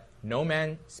that no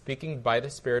man speaking by the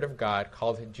Spirit of God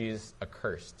called Jesus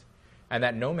accursed, and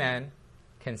that no man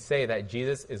can say that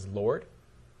Jesus is Lord,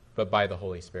 but by the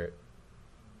Holy Spirit.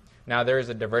 Now there is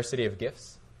a diversity of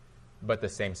gifts, but the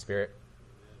same Spirit.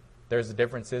 There's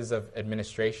differences of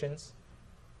administrations,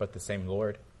 but the same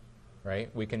Lord, right?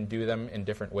 We can do them in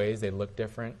different ways. They look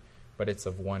different, but it's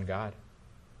of one God.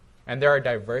 And there are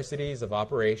diversities of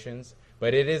operations,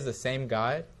 but it is the same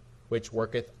God which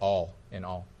worketh all in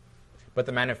all. But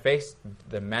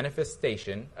the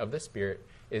manifestation of the Spirit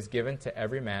is given to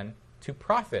every man to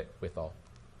profit withal.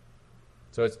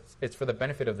 So it's for the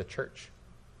benefit of the church.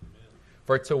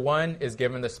 For to one is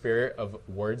given the spirit of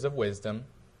words of wisdom.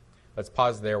 Let's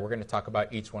pause there. We're going to talk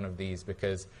about each one of these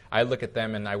because I look at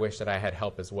them and I wish that I had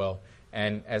help as well.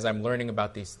 And as I'm learning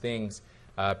about these things,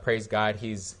 praise God,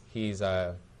 He's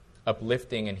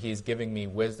uplifting and He's giving me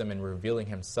wisdom and revealing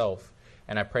Himself.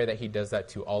 And I pray that He does that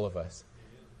to all of us.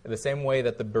 The same way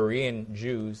that the Berean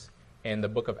Jews in the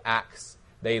book of Acts,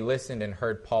 they listened and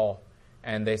heard Paul.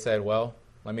 And they said, well,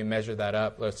 let me measure that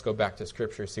up. Let's go back to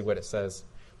Scripture, see what it says.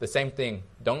 The same thing.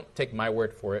 Don't take my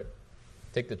word for it.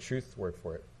 Take the truth's word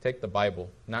for it. Take the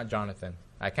Bible, not Jonathan.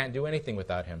 I can't do anything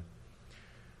without him.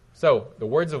 So, the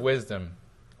words of wisdom.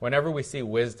 Whenever we see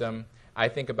wisdom, I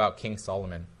think about King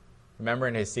Solomon. Remember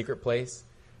in his secret place?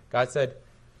 God said,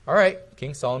 all right,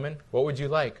 King Solomon, what would you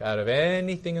like out of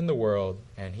anything in the world?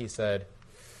 And he said,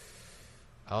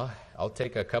 I'll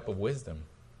take a cup of wisdom,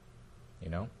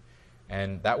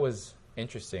 And that was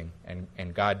interesting.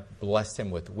 And God blessed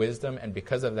him with wisdom, and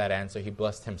because of that answer, he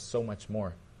blessed him so much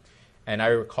more. And I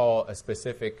recall a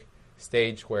specific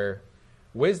stage where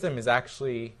wisdom is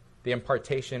actually the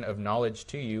impartation of knowledge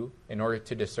to you in order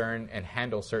to discern and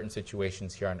handle certain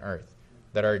situations here on earth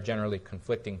that are generally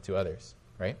conflicting to others,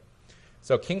 right?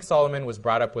 So King Solomon was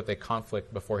brought up with a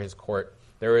conflict before his court.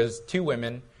 There was 2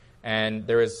 women, and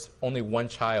there was only one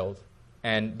child,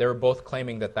 and they were both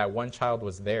claiming that that one child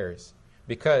was theirs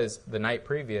because the night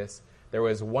previous, there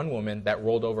was one woman that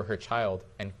rolled over her child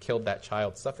and killed that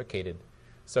child, suffocated.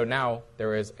 So now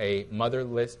there is a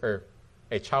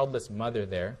childless mother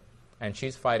there, and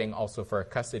she's fighting also for a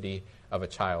custody of a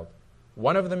child.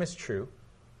 One of them is true.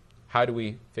 How do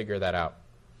we figure that out?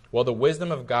 Well, the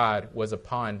wisdom of God was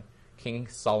upon King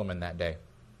Solomon that day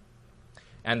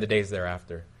and the days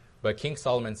thereafter. But King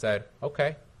Solomon said,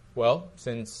 okay, well,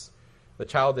 since the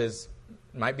child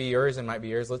might be yours and might be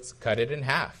yours, let's cut it in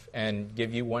half and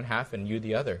give you one half and you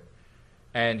the other.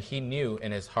 And he knew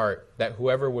in his heart that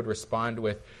whoever would respond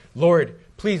with, Lord,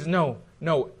 please, no,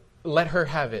 let her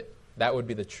have it, that would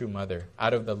be the true mother,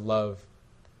 out of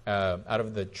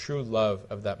the true love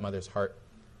of that mother's heart.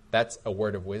 That's a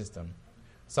word of wisdom.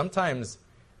 Sometimes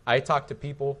I talk to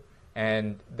people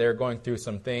and they're going through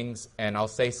some things, and I'll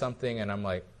say something and I'm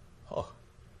like, oh,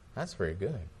 that's very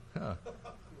good. Huh.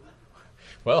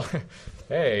 Well,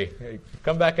 hey,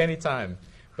 come back anytime.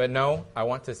 But no, I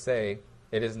want to say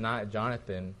it is not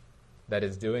Jonathan that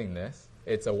is doing this.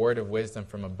 It's a word of wisdom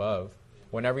from above.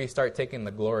 Whenever you start taking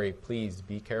the glory, please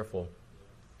be careful.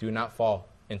 Do not fall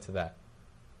into that.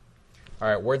 All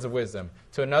right, words of wisdom.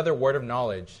 To another word of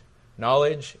knowledge.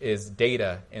 Knowledge is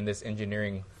data in this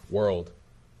engineering world.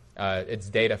 It's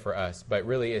data for us, but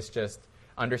really it's just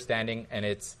understanding and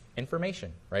it's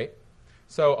information, right?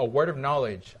 So a word of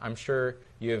knowledge, I'm sure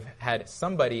you've had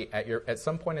somebody at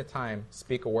some point in time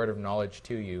speak a word of knowledge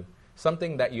to you,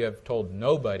 something that you have told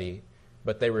nobody,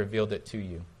 but they revealed it to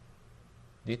you.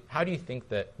 How do you think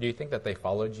that? Do you think that they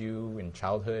followed you in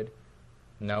childhood?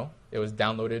 No, it was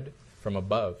downloaded from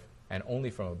above and only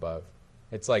from above.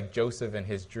 It's like Joseph and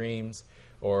his dreams,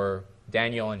 or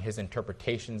Daniel and his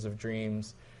interpretations of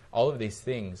dreams. All of these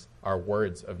things are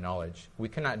words of knowledge. We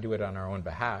cannot do it on our own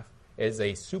behalf. It is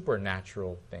a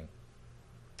supernatural thing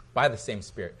by the same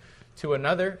Spirit. To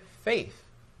another, faith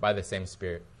by the same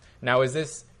Spirit. Now, is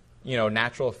this,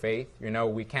 natural faith?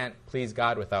 We can't please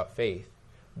God without faith.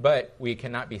 But we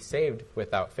cannot be saved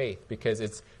without faith, because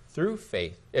it's through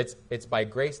faith. It's by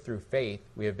grace through faith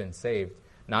we have been saved,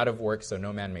 not of works, so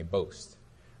no man may boast.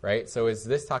 Right? So is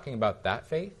this talking about that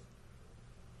faith?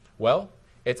 Well,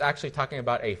 it's actually talking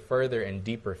about a further and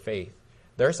deeper faith.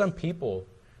 There are some people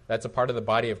that's a part of the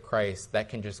body of Christ that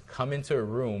can just come into a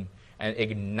room and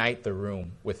ignite the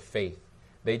room with faith.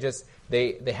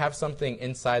 They have something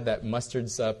inside that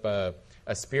musters up a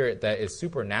spirit that is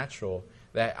supernatural,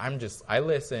 that I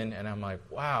listen and I'm like,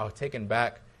 wow, taken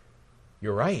back.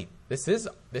 You're right. This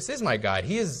is my God.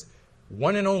 He is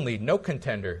one and only, no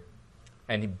contender.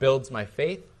 And he builds my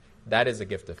faith. That is a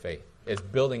gift of faith. It's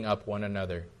building up one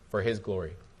another for his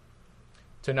glory.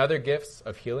 To another, gifts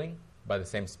of healing by the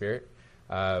same Spirit.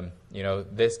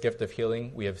 This gift of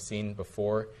healing we have seen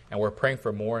before, and we're praying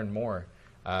for more and more.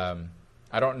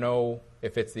 I don't know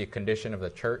if it's the condition of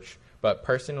the church, but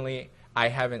personally, I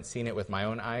haven't seen it with my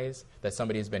own eyes that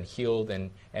somebody's been healed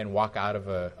and walk out of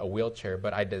a wheelchair,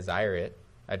 but I desire it.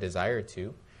 I desire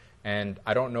to. And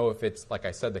I don't know if it's, like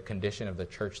I said, the condition of the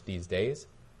church these days,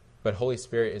 but Holy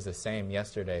Spirit is the same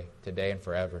yesterday, today, and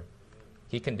forever.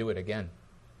 He can do it again.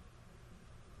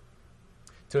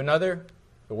 To another,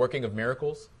 the working of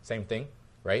miracles, same thing,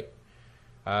 right?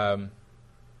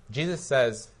 Jesus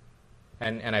says,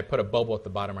 and I put a bubble at the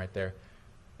bottom right there,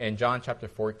 in John chapter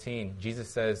 14, Jesus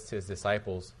says to his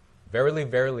disciples, Verily,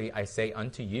 verily, I say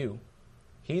unto you,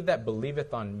 he that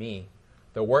believeth on me,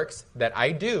 the works that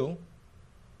I do,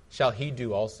 shall he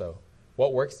do also.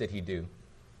 What works did he do?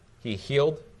 He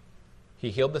healed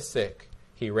the sick.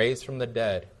 He raised from the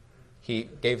dead. He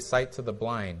gave sight to the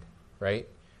blind, right?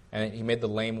 And he made the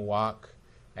lame walk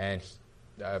and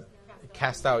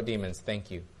cast out demons. Thank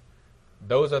you.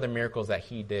 Those are the miracles that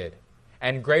he did.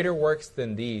 And greater works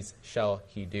than these shall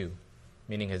he do,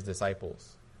 meaning his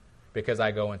disciples, because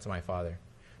I go into my Father.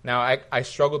 Now, I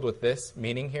struggled with this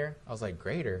meaning here. I was like,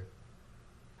 greater?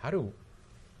 How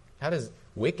does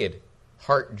wicked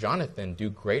heart Jonathan do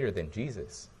greater than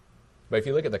Jesus? But if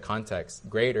you look at the context,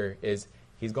 greater is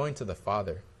he's going to the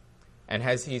Father. And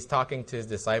as he's talking to his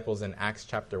disciples in Acts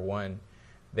chapter 1,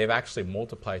 they've actually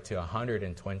multiplied to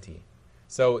 120.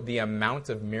 So the amount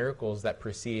of miracles that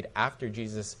proceed after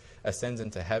Jesus ascends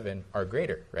into heaven are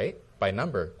greater, right? by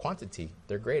number, quantity.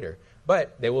 They're greater.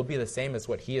 But they will be the same as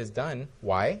what he has done.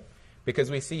 Why? Because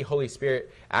we see Holy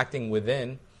Spirit acting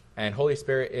within, and Holy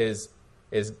Spirit is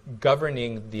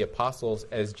governing the apostles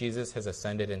as Jesus has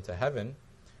ascended into heaven.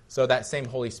 So that same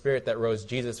Holy Spirit that rose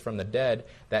Jesus from the dead,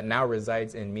 that now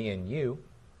resides in me and you.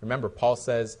 Remember, Paul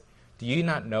says, do you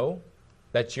not know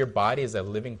that your body is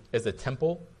a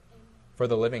temple for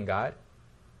the living God?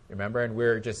 Remember, and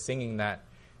we're just singing that,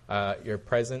 your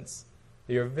presence,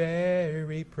 your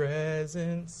very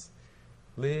presence,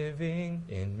 living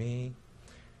in me.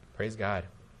 Praise God.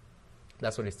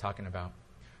 That's what he's talking about.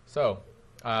 So,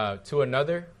 to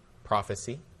another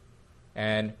prophecy,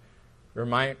 and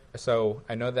so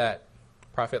I know that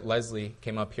Prophet Leslie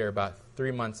came up here about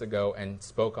 3 months ago and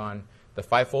spoke on the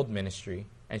fivefold ministry,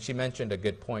 and she mentioned a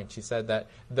good point. She said that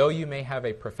though you may have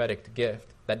a prophetic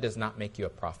gift, that does not make you a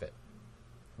prophet.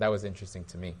 That was interesting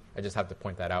to me. I just have to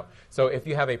point that out. So if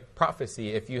you have a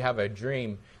prophecy, if you have a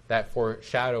dream that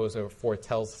foreshadows or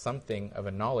foretells something of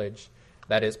a knowledge,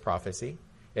 that is prophecy.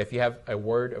 If you have a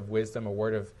word of wisdom, a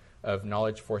word of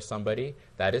knowledge for somebody,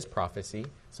 that is prophecy.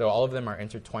 So all of them are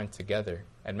intertwined together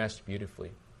and meshed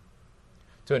beautifully.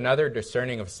 To another,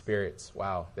 discerning of spirits.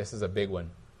 Wow, this is a big one.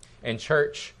 In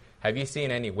church, have you seen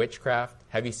any witchcraft?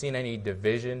 Have you seen any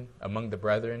division among the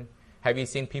brethren? Have you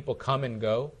seen people come and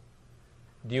go?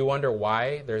 Do you wonder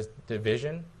why there's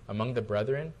division among the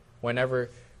brethren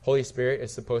whenever Holy Spirit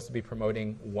is supposed to be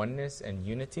promoting oneness and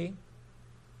unity?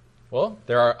 Well,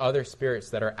 there are other spirits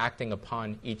that are acting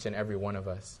upon each and every one of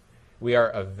us. We are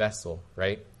a vessel,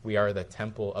 right? We are the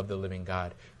temple of the living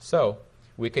God. So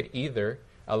we could either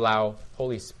allow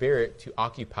Holy Spirit to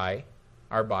occupy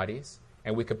our bodies,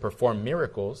 and we could perform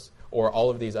miracles, or all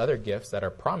of these other gifts that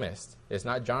are promised. It's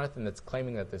not Jonathan that's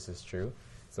claiming that this is true.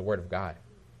 It's the Word of God,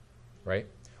 right?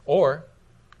 Or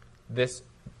this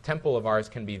temple of ours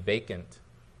can be vacant,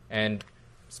 and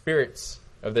spirits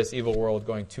of this evil world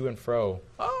going to and fro.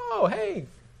 Oh, hey,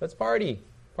 let's party.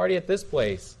 Party at this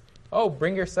place. Oh,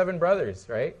 bring your 7 brothers,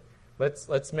 right?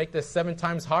 Let's make this 7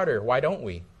 times harder. Why don't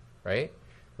we, right?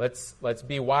 Let's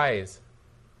be wise,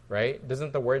 right?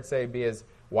 Doesn't the word say be as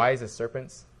wise as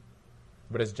serpents,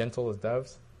 but as gentle as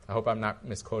doves? I hope I'm not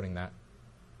misquoting that.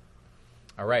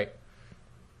 All right.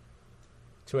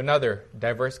 To another,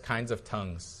 diverse kinds of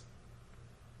tongues.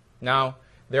 Now,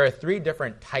 there are 3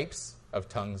 different types of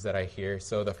tongues that I hear.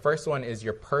 So the first one is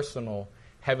your personal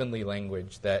heavenly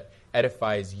language that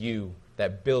edifies you,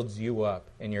 that builds you up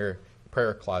in your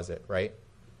prayer closet, right?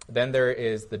 Then there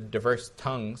is the diverse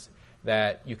tongues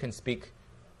that you can speak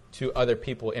to other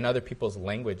people in other people's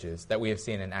languages that we have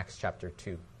seen in Acts chapter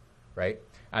 2, right?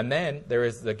 And then there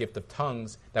is the gift of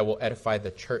tongues that will edify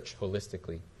the church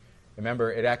holistically.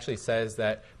 Remember, it actually says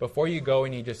that before you go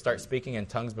and you just start speaking in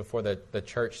tongues before the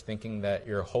church thinking that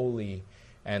you're holy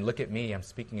and look at me, I'm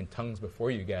speaking in tongues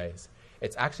before you guys.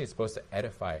 It's actually supposed to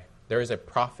edify. There is a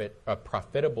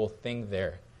profitable thing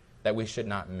there that we should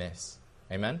not miss.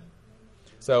 Amen?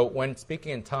 So when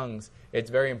speaking in tongues,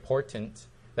 it's very important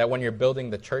that when you're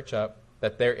building the church up,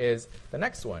 that there is the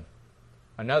next one,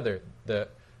 another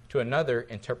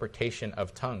interpretation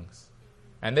of tongues.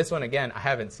 And this one, again, I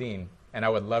haven't seen, and I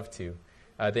would love to.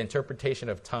 The interpretation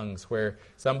of tongues, where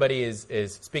somebody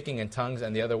is speaking in tongues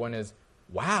and the other one is,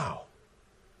 wow.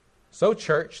 So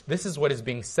church, this is what is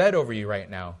being said over you right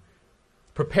now.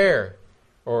 Prepare,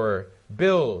 or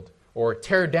build, or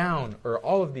tear down, or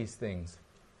all of these things.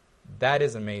 That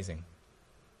is amazing.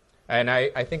 And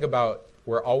I think about,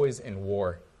 we're always in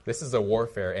war. This is a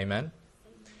warfare, amen?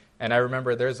 And I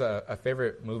remember there's a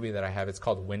favorite movie that I have. It's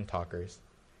called Wind Talkers.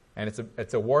 And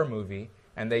it's a war movie,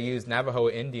 and they use Navajo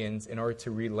Indians in order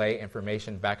to relay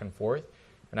information back and forth.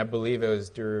 And I believe it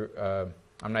was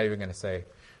I'm not even going to say.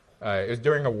 It was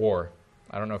during a war.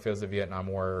 I don't know if it was the Vietnam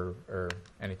War or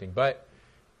anything. But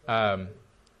World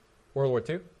War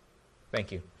II?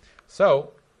 Thank you.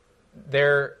 So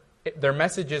their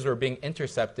messages were being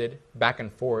intercepted back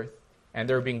and forth, and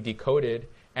they were being decoded,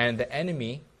 and the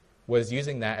enemy was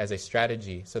using that as a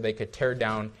strategy so they could tear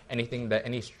down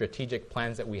any strategic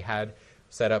plans that we had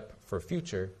set up for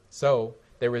future. So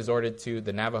they resorted to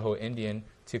the Navajo Indian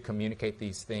to communicate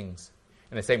these things.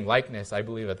 In the same likeness, I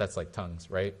believe that's like tongues,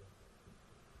 right?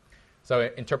 So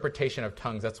interpretation of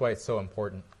tongues, that's why it's so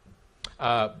important.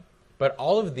 But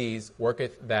all of these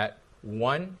worketh that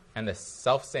one and the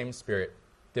selfsame Spirit,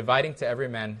 dividing to every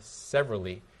man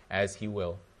severally as he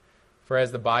will. For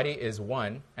as the body is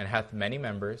one, and hath many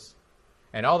members,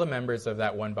 and all the members of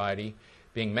that one body,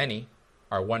 being many,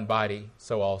 are one body,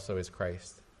 so also is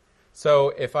Christ. So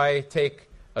if I take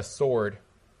a sword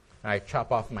and I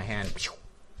chop off my hand,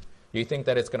 do you think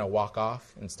that it's going to walk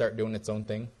off and start doing its own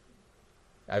thing?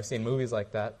 I've seen movies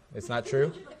like that. It's not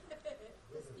true?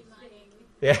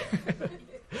 Yeah.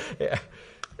 Yeah.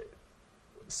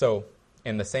 So,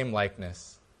 in the same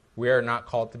likeness, we are not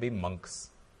called to be monks.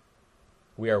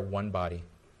 We are one body.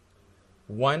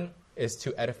 One is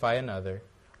to edify another.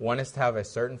 One is to have a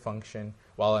certain function,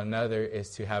 while another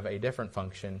is to have a different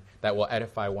function that will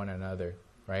edify one another,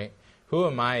 right? Who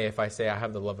am I if I say I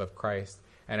have the love of Christ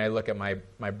and I look at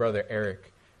my brother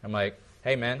Eric, I'm like,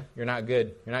 hey man, you're not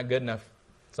good. You're not good enough.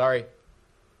 Sorry.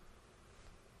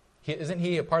 Isn't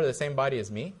he a part of the same body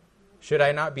as me? Should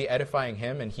I not be edifying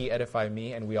him and he edify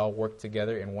me and we all work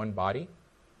together in one body?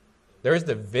 There is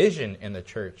division in the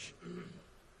church.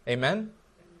 Amen?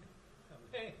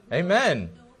 Amen.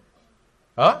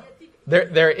 Huh?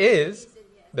 There is.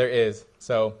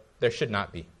 So there should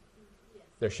not be.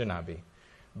 There should not be.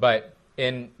 But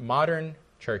in modern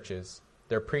churches,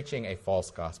 they're preaching a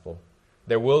false gospel.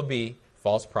 There will be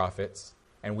false prophets,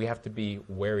 and we have to be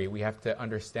wary. We have to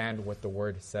understand what the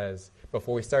word says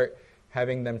before we start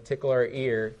having them tickle our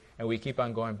ear and we keep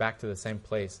on going back to the same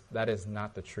place. That is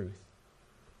not the truth.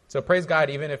 So praise God,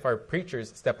 even if our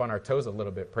preachers step on our toes a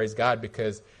little bit, praise God,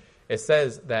 because it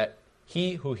says that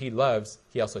he who he loves,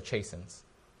 he also chastens,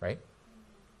 right?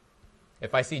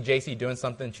 If I see JC doing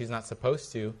something she's not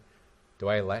supposed to, do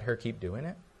I let her keep doing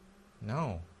it?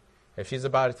 No. If she's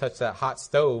about to touch that hot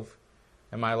stove,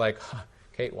 am I like,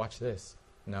 Kate, watch this?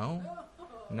 No.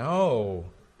 No.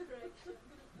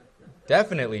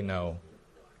 Definitely no.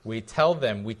 We tell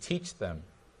them, we teach them.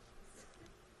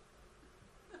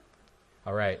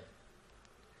 All right.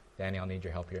 Danny, I'll need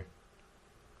your help here.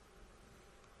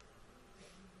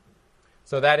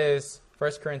 So that is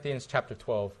 1 Corinthians chapter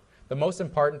 12. The most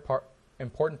important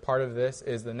part of this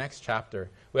is the next chapter.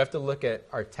 We have to look at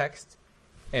our text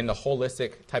in the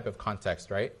holistic type of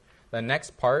context, right? The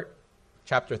next part,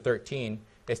 chapter 13,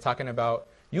 is talking about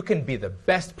you can be the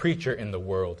best preacher in the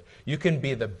world. You can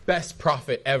be the best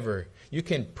prophet ever. You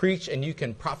can preach and you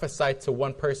can prophesy to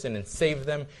one person and save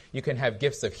them. You can have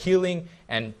gifts of healing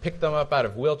and pick them up out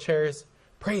of wheelchairs.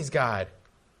 Praise God.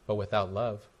 But without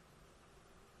love,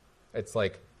 it's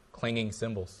like clanging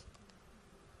cymbals.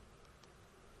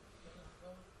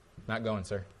 Not going,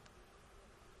 sir.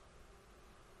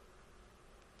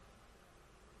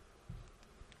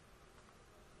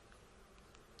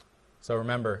 So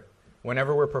remember,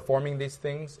 whenever we're performing these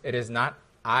things, it is not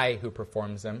I who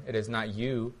performs them. It is not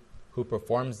you who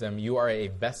performs them. You are a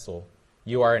vessel.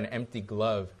 You are an empty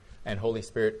glove, and Holy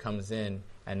Spirit comes in,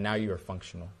 and now you are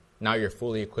functional. Now you're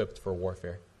fully equipped for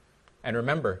warfare. And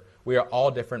remember, we are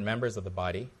all different members of the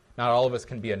body. Not all of us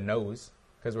can be a nose,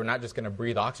 because we're not just going to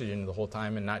breathe oxygen the whole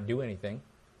time and not do anything,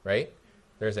 right?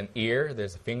 There's an ear,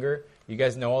 there's a finger. You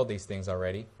guys know all these things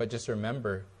already, but just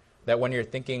remember that when you're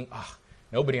thinking,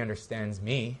 nobody understands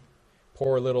me,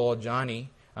 poor little old Johnny,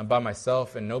 I'm by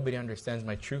myself and nobody understands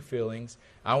my true feelings.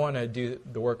 I want to do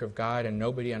the work of God and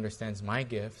nobody understands my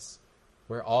gifts.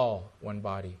 We're all one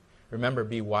body. Remember,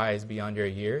 be wise beyond your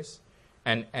years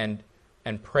and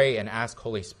pray and ask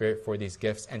Holy Spirit for these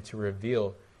gifts and to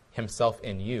reveal himself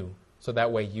in you so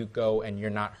that way you go and you're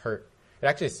not hurt. It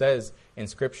actually says in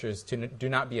scriptures to do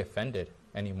not be offended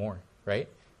anymore, right?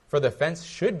 For the offense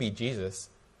should be Jesus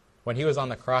when he was on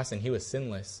the cross and he was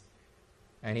sinless.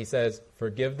 And he says,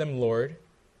 forgive them, Lord.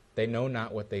 They know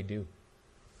not what they do.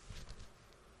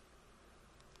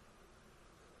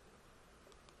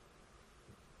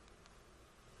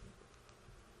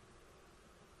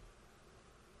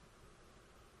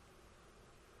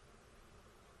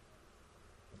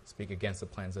 Speak against the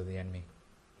plans of the enemy.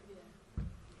 Yeah.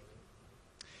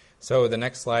 So the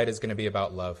next slide is going to be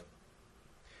about love.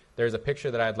 There's a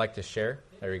picture that I'd like to share.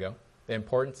 There we go. The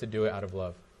importance to do it out of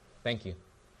love. Thank you.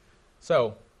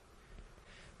 So,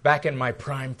 back in my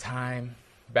prime time,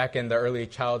 back in the early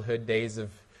childhood days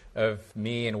of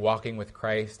me and walking with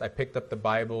Christ, I picked up the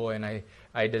Bible and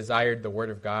I desired the Word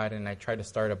of God and I tried to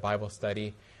start a Bible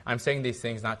study. I'm saying these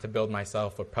things not to build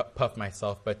myself or puff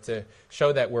myself, but to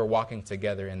show that we're walking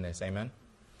together in this. Amen?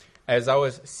 As I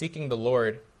was seeking the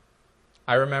Lord,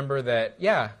 I remember that,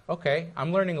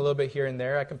 I'm learning a little bit here and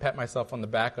there. I can pat myself on the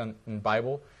back in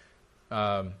Bible.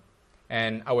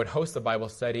 And I would host a Bible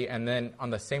study, and then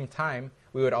on the same time,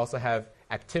 we would also have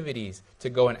activities to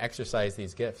go and exercise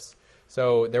these gifts.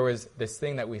 So there was this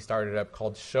thing that we started up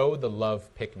called Show the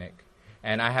Love Picnic.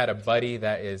 And I had a buddy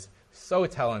that is so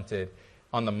talented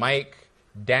on the mic,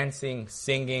 dancing,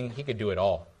 singing. He could do it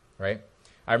all, right?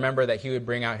 I remember that he would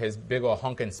bring out his big old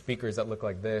honking speakers that look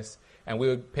like this, and we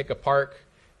would pick a park,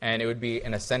 and it would be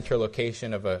in a center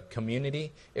location of a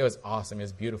community. It was awesome. It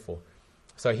was beautiful.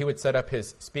 So he would set up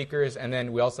his speakers, and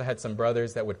then we also had some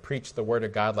brothers that would preach the Word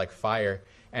of God like fire.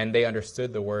 and they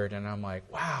understood the word. And I'm like,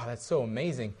 wow, that's so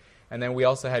amazing. And then we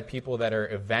also had people that are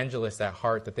evangelists at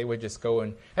heart, that they would just go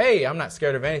and, hey, I'm not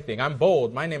scared of anything. I'm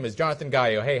bold. My name is Jonathan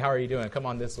Gallo. Hey, how are you doing? Come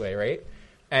on this way, right?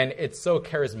 And it's so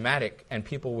charismatic, and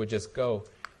people would just go.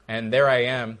 And there I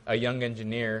am, a young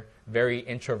engineer, very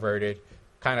introverted,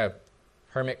 kind of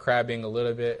hermit crabbing a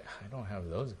little bit. I don't have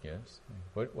those gifts.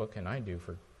 What can I do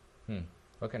for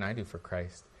what can I do for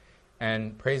Christ?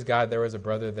 And praise God, there was a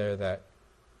brother there that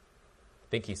I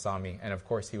think he saw me. And of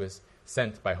course, he was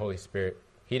sent by Holy Spirit.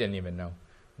 He didn't even know.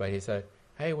 But he said,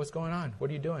 hey, what's going on? What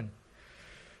are you doing?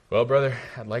 Well, brother,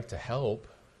 I'd like to help.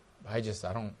 I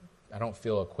don't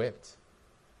feel equipped.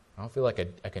 I don't feel like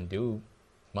I can do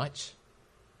much.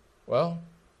 Well,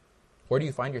 where do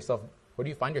you find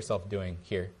yourself doing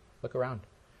here? Look around.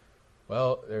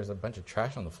 Well, there's a bunch of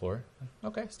trash on the floor.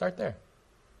 Okay, start there.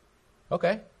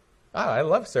 Okay. I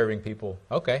love serving people.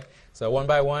 Okay. So one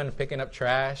by one, picking up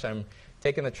trash. I'm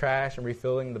taking the trash and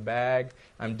refilling the bag.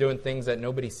 I'm doing things that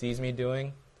nobody sees me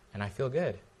doing, and I feel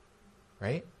good.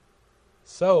 Right?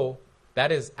 So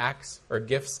that is acts or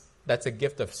gifts. That's a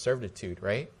gift of servitude,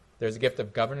 right? There's a gift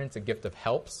of governance, a gift of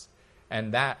helps,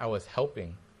 and that I was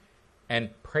helping. And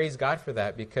praise God for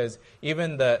that, because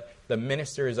even the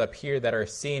ministers up here that are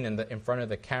seen in front of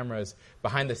the cameras,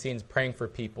 behind the scenes praying for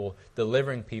people,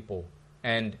 delivering people,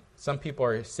 and some people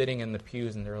are sitting in the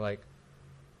pews and they're like,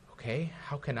 okay,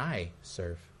 how can I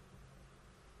serve?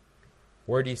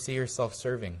 Where do you see yourself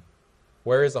serving?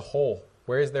 Where is a hole?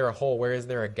 Where is there a hole? Where is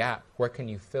there a gap? Where can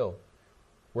you fill?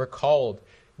 We're called.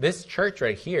 This church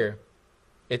right here,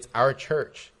 it's our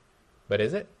church. But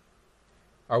is it?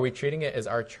 Are we treating it as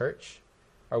our church?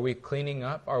 Are we cleaning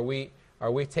up? Are we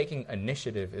taking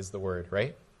initiative is the word,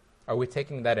 right? Are we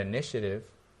taking that initiative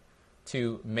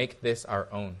to make this our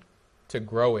own, to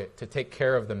grow it, to take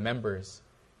care of the members?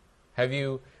 Have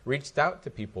you reached out to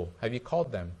people? Have you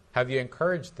called them? Have you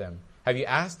encouraged them? Have you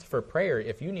asked for prayer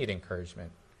if you need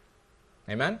encouragement?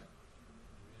 Amen?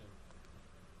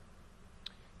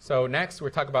 So next, we're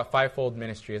talking about fivefold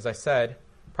ministry. As I said,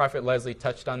 Prophet Leslie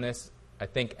touched on this, I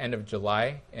think, end of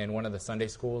July in one of the Sunday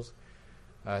schools.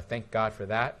 Thank God for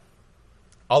that.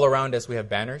 All around us, we have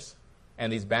banners,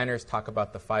 and these banners talk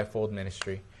about the fivefold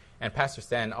ministry. And Pastor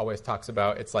Stan always talks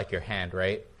about it's like your hand,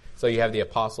 right? So you have the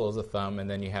apostle as a thumb, and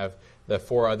then you have the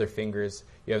 4 other fingers.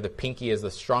 You have the pinky as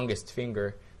the strongest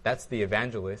finger. That's the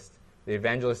evangelist. The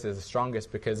evangelist is the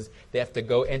strongest because they have to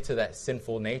go into that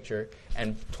sinful nature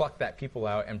and pluck that people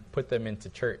out and put them into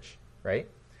church, right?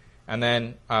 And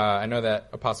then I know that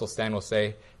Apostle Stan will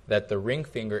say that the ring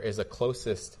finger is the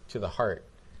closest to the heart.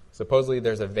 Supposedly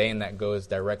there's a vein that goes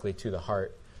directly to the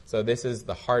heart. So this is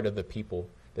the heart of the people.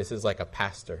 This is like a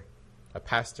pastor. A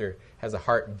pastor has a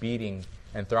heart beating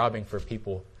and throbbing for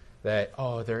people that,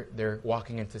 they're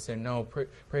walking into sin. No,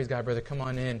 praise God, brother, come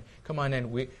on in. Come on in.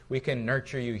 We can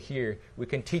nurture you here. We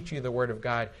can teach you the word of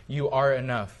God. You are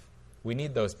enough. We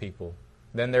need those people.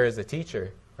 Then there is a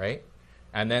teacher, right?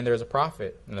 And then there's a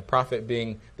prophet. And the prophet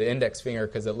being the index finger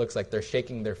because it looks like they're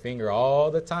shaking their finger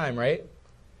all the time, right?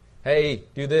 Hey,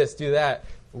 do this, do that.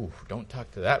 Ooh, don't talk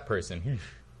to that person.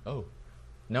 Oh,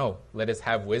 no, let us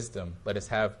have wisdom. Let us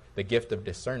have the gift of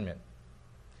discernment.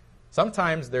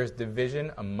 Sometimes there's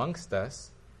division amongst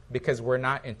us because we're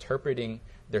not interpreting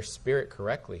their spirit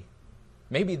correctly.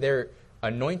 Maybe they're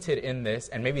anointed in this,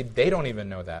 and maybe they don't even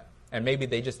know that. And maybe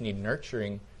they just need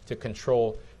nurturing to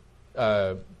control,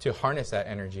 to harness that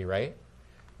energy, right?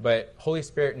 But Holy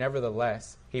Spirit,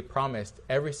 nevertheless, He promised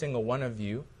every single one of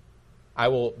you, I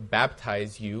will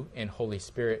baptize you in Holy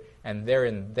Spirit, and there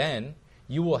and then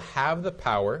you will have the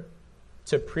power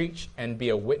to preach and be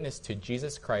a witness to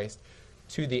Jesus Christ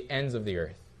to the ends of the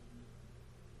earth.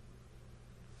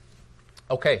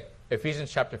 Okay, Ephesians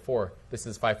chapter 4. This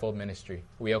is fivefold ministry.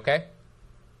 We okay?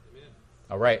 Amen.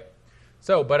 All right.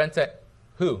 So, but unto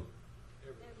who?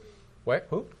 Everyone. What?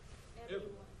 Who? Everyone.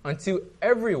 Unto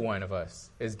every one of us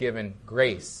is given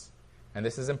grace, and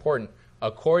this is important,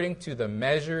 according to the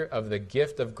measure of the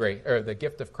gift of grace, or the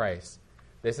gift of Christ.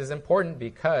 This is important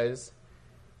because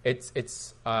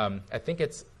it's I think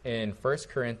it's in 1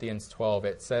 Corinthians 12.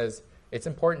 It says it's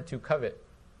important to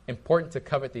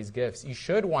covet these gifts. You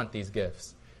should want these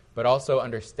gifts, but also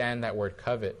understand that word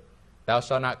covet. Thou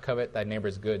shalt not covet thy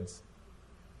neighbor's goods.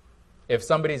 If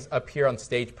somebody's up here on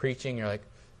stage preaching, you're like,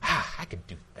 I could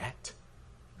do that.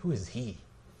 Who is he?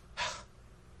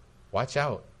 Watch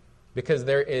out, because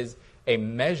there is a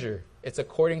measure. It's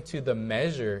according to the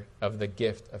measure of the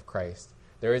gift of Christ.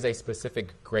 There is a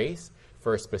specific grace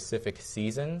for specific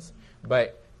seasons,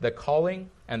 but the calling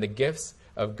and the gifts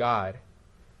of God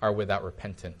are without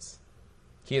repentance.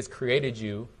 He has created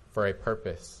you for a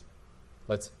purpose.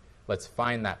 Let's Let's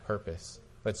find that purpose.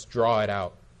 Let's draw it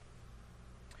out.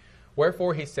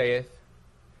 Wherefore he saith,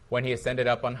 when he ascended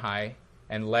up on high,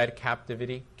 and led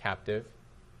captivity captive,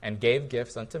 and gave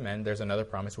gifts unto men. There's another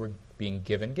promise. We're being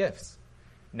given gifts.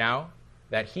 Now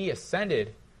that he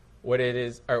ascended, what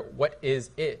is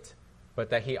it, but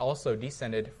that he also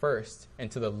descended first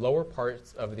into the lower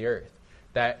parts of the earth.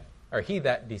 He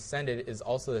that descended is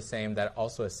also the same that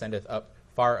also ascendeth up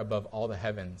far above all the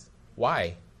heavens.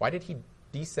 Why? Why did he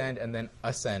descend and then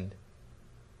ascend?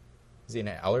 Is he in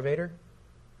an elevator?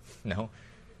 No.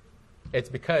 It's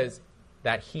because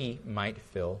that he might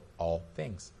fill all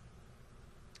things.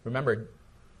 Remember,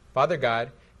 Father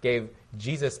God gave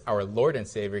Jesus our Lord and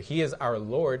Savior. He is our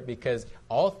Lord because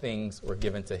all things were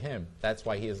given to him. That's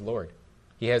why he is Lord.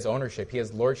 He has ownership. He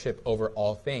has lordship over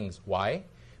all things. Why?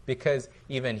 Because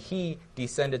even he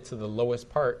descended to the lowest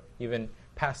part, even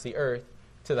past the earth,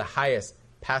 to the highest,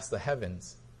 past the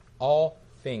heavens. All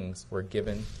things were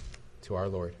given to our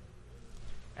Lord.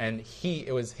 And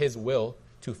it was his will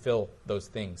to fill those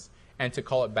things and to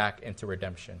call it back into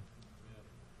redemption.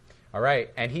 All right,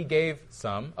 and he gave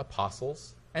some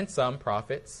apostles, and some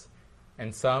prophets,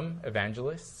 and some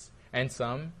evangelists, and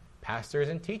some pastors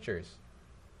and teachers.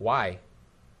 Why?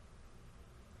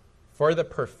 For the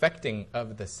perfecting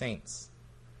of the saints.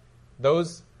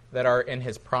 Those that are in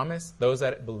his promise, those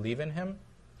that believe in him,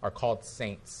 are called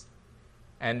saints.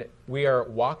 And we are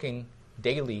walking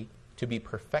daily to be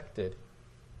perfected.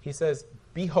 He says,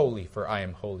 be holy, for I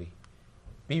am holy.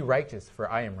 Be righteous, for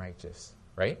I am righteous.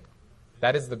 Right?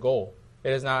 That is the goal.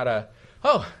 It is not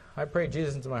I prayed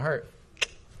Jesus into my heart.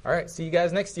 All right, see you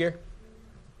guys next year.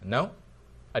 No.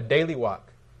 A daily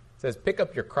walk. It says, pick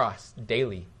up your cross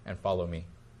daily and follow me.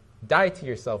 Die to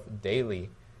yourself daily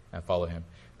and follow him.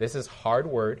 This is hard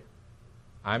word.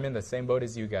 I'm in the same boat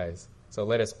as you guys. So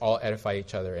let us all edify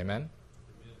each other. Amen?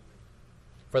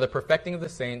 For the perfecting of the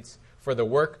saints, for the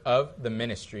work of the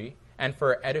ministry, and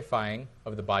for edifying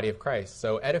of the body of Christ.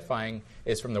 So edifying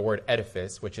is from the word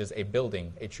edifice, which is a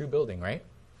building, a true building, right?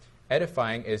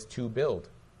 Edifying is to build.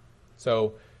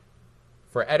 So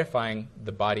for edifying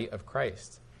the body of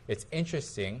Christ. It's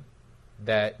interesting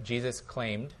that Jesus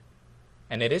claimed,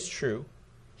 and it is true,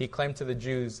 he claimed to the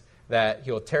Jews that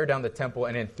he will tear down the temple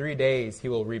and in 3 days he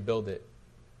will rebuild it,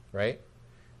 right?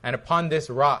 And upon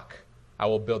this rock I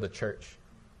will build a church.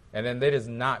 And then that is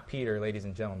not Peter, ladies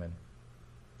and gentlemen.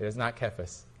 It is not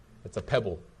Cephas. It's a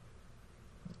pebble.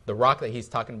 The rock that he's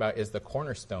talking about is the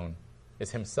cornerstone,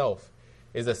 is himself,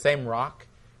 is the same rock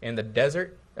in the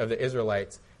desert of the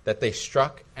Israelites that they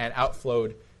struck and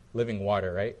outflowed living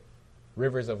water, right?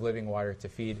 Rivers of living water to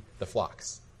feed the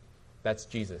flocks. That's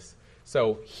Jesus.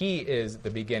 So he is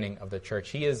the beginning of the church.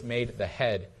 He is made the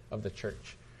head of the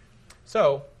church.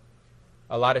 So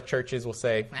a lot of churches will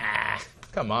say,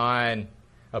 come on,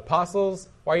 apostles?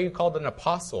 Why are you called an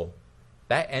apostle?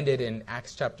 That ended in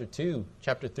Acts chapter 2,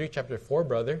 chapter 3, chapter 4,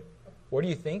 brother. What are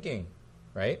you thinking,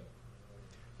 right?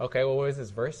 Okay, well, what does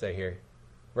this verse say here?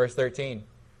 Verse 13.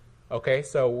 Okay,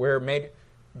 so we're made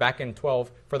back in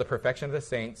 12 for the perfection of the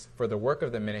saints, for the work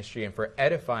of the ministry, and for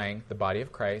edifying the body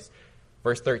of Christ.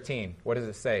 Verse 13, what does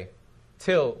it say?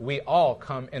 Till we all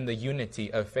come in the unity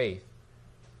of faith.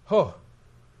 Oh,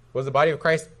 was the body of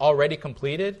Christ already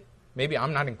completed? Maybe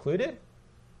I'm not included?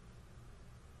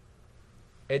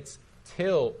 It's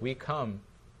till we come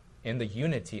in the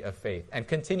unity of faith. And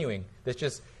continuing,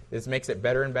 this makes it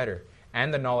better and better.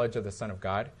 And the knowledge of the Son of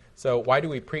God. So why do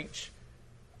we preach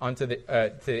to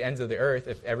the ends of the earth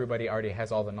if everybody already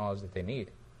has all the knowledge that they need?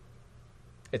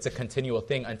 It's a continual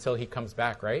thing until he comes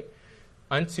back, right?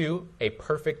 Unto a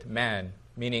perfect man,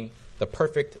 meaning the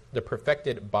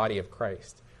perfected body of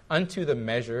Christ. Unto the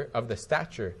measure of the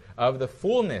stature of the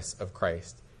fullness of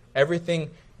Christ. Everything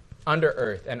under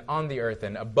earth and on the earth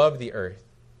and above the earth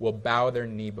will bow their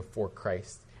knee before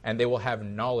Christ, and they will have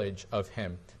knowledge of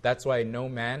him. That's why no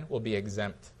man will be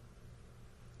exempt.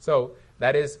 So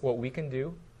that is what we can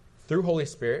do. Through Holy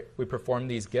Spirit, we perform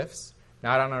these gifts,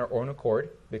 not on our own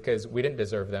accord, because we didn't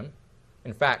deserve them.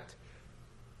 In fact,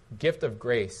 gift of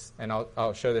grace, and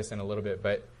I'll show this in a little bit,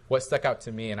 but what stuck out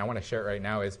to me, and I want to share it right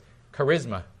now, is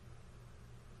charisma.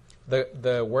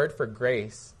 The word for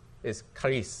grace is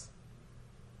charis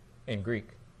in Greek.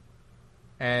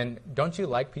 And don't you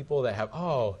like people that have,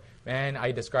 oh, man,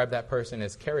 I describe that person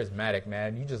as charismatic,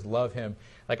 man. You just love him.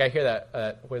 Like I hear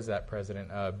that, what is that president?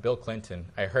 Bill Clinton.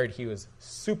 I heard he was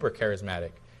super charismatic.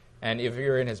 And if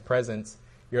you're in his presence,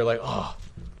 you're like, oh,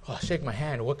 shake my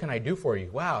hand. What can I do for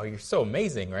you? Wow, you're so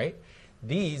amazing, right?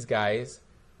 These guys,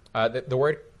 the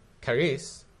word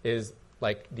charis is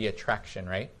like the attraction,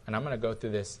 right? And I'm going to go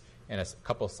through this in a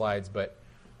couple slides, but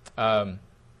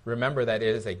remember that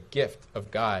it is a gift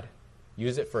of God.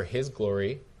 Use it for his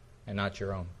glory and not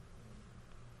your own.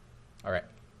 All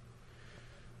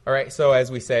right, so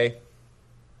as we say,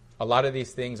 a lot of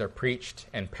these things are preached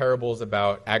in parables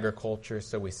about agriculture,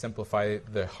 so we simplify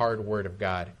the hard word of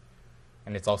God.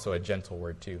 And it's also a gentle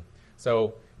word too.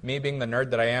 So me being the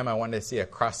nerd that I am, I wanted to see a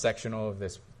cross-sectional of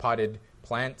this potted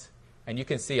plant. And you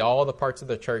can see all the parts of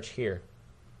the church here.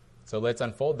 So let's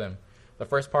unfold them. The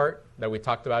first part that we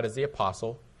talked about is the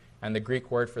apostle. And the Greek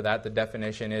word for that, the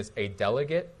definition is a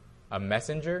delegate, a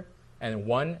messenger, and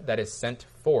one that is sent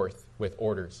forth with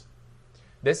orders.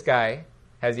 This guy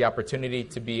has the opportunity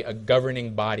to be a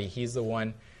governing body. He's the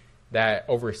one that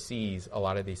oversees a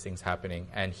lot of these things happening.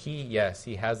 And he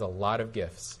has a lot of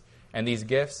gifts. And these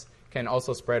gifts can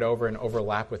also spread over and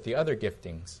overlap with the other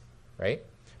giftings, right?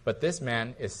 But this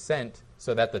man is sent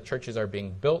so that the churches are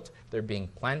being built, they're being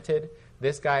planted.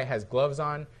 This guy has gloves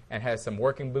on and has some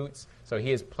working boots. So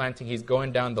he is planting, he's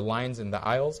going down the lines in the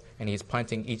aisles, and he's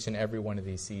planting each and every one of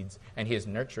these seeds, and he is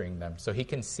nurturing them. So he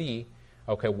can see,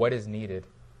 okay, what is needed?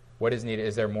 What is needed?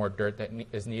 Is there more dirt that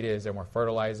is needed? Is there more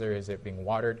fertilizer? Is it being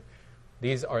watered?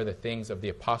 These are the things of the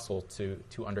apostle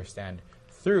to understand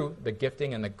through the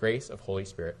gifting and the grace of Holy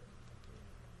Spirit.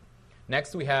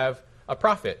 Next, we have a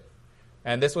prophet.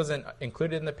 And this wasn't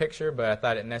included in the picture, but I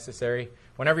thought it necessary.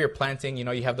 Whenever you're planting,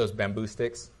 you have those bamboo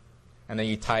sticks, and then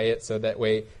you tie it so that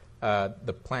way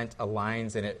the plant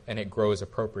aligns and it grows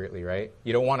appropriately, right?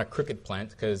 You don't want a crooked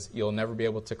plant because you'll never be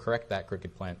able to correct that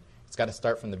crooked plant. It's got to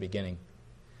start from the beginning.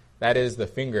 That is the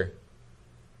finger.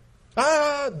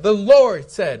 The Lord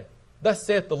said, thus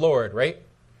saith the Lord, right?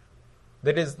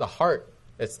 That is the heart.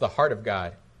 It's the heart of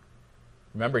God.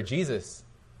 Remember Jesus.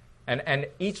 And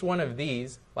each one of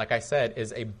these, like I said,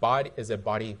 is a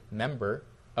body member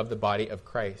of the body of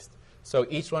Christ. So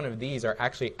each one of these are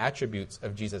actually attributes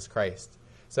of Jesus Christ.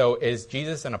 So is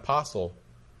Jesus an apostle?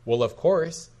 Well, of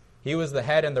course. He was the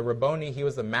head and the Rabboni. He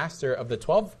was the master of the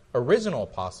 12 original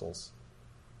apostles,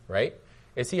 right?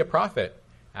 Is he a prophet?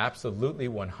 Absolutely,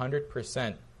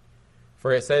 100%.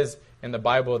 For it says in the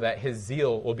Bible that his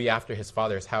zeal will be after his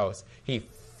father's house. He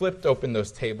flipped open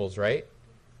those tables, right?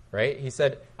 He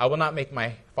said, I will not make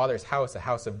my father's house a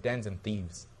house of dens and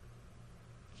thieves.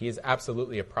 He is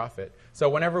absolutely a prophet. So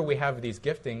whenever we have these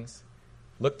giftings,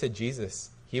 look to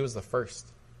Jesus. He was the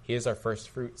first. He is our first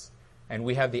fruits. And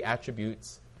we have the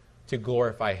attributes to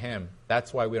glorify him.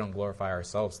 That's why we don't glorify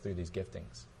ourselves through these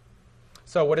giftings.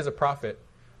 So what is a prophet?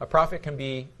 A prophet can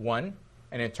be, one,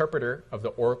 an interpreter of the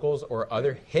oracles or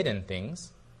other hidden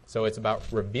things. So it's about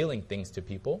revealing things to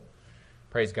people.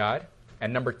 Praise God.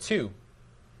 And number two,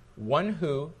 one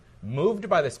who, moved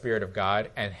by the Spirit of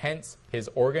God, and hence his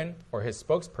organ or his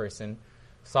spokesperson,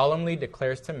 solemnly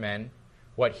declares to men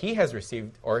what he has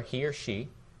received, or he or she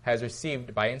has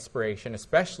received by inspiration,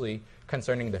 especially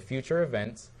concerning the future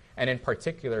events, and in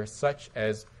particular such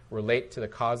as relate to the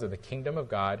cause of the kingdom of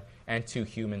God and to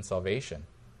human salvation.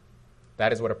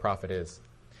 That is what a prophet is.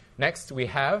 Next we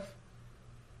have,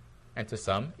 and to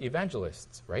some,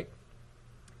 evangelists, right?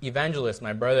 Evangelist,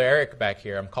 my brother Eric back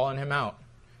here, I'm calling him out.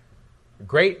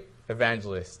 Great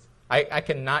evangelist. I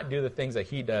cannot do the things that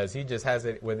he does. He just has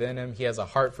it within him. He has a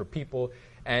heart for people.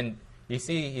 And you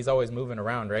see, he's always moving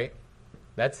around, right?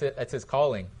 That's it. That's his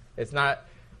calling. It's not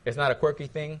a quirky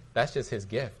thing. That's just his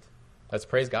gift. Let's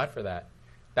praise God for that.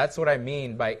 That's what I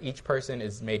mean by each person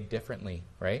is made differently,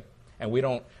 right? And we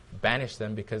don't banish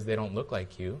them because they don't look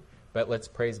like you, but let's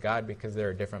praise God because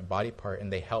they're a different body part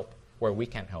and they help where we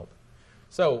can't help.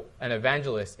 So an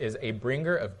evangelist is a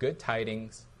bringer of good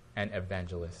tidings and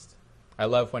evangelist. I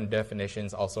love when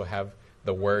definitions also have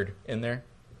the word in there.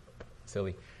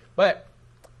 Silly. But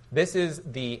this is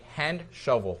the hand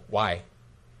shovel. Why?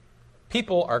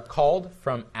 People are called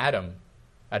from Adam,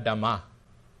 Adamah,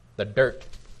 the dirt,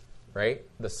 right?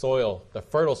 The soil, the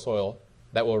fertile soil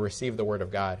that will receive the word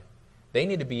of God. They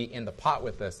need to be in the pot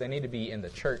with us. They need to be in the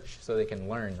church so they can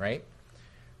learn, right?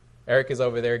 Eric is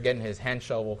over there getting his hand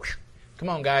shovel. Come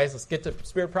on, guys, let's get to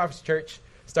Spirit Prophecy Church.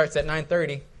 Starts at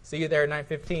 9:30. See you there at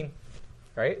 9:15,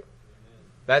 right?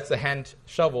 That's the hand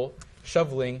shovel,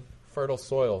 shoveling fertile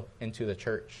soil into the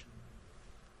church.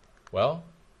 Well,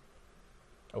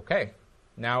 okay.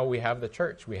 Now we have the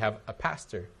church. We have a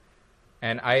pastor.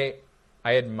 And I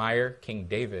admire King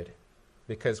David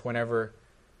because whenever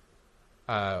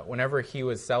he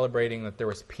was celebrating that there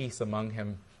was peace among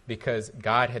him because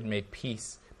God had made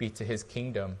peace be to his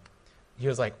kingdom, he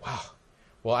was like, wow,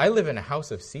 well, I live in a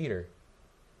house of cedar.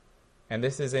 And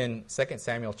this is in 2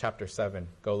 Samuel chapter 7.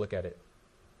 Go look at it.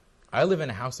 I live in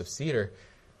a house of cedar,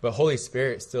 but Holy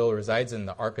Spirit still resides in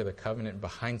the Ark of the Covenant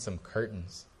behind some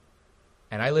curtains.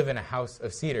 And I live in a house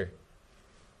of cedar.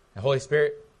 And Holy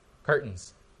Spirit,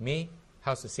 curtains. Me,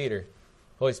 house of cedar.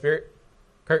 Holy Spirit,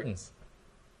 curtains.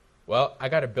 Well, I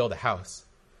got to build a house.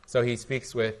 So he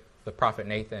speaks with the prophet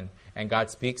Nathan, and God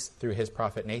speaks through his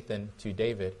prophet Nathan to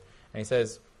David. And he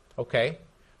says, okay,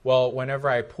 well, whenever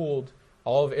I pulled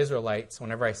all of Israelites,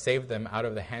 whenever I saved them out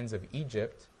of the hands of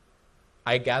Egypt,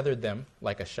 I gathered them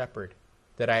like a shepherd.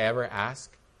 Did I ever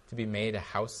ask to be made a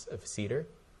house of cedar?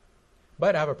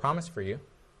 But I have a promise for you.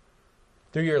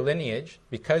 Through your lineage,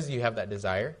 because you have that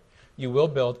desire, you will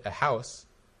build a house.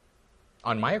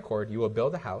 On my accord, you will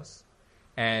build a house.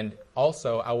 And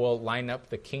also, I will line up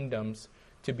the kingdoms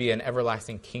to be an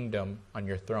everlasting kingdom on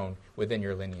your throne within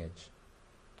your lineage.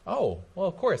 Oh, well,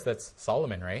 of course, that's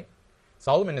Solomon, right?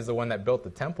 Solomon is the one that built the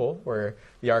temple where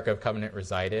the Ark of Covenant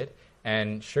resided.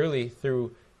 And surely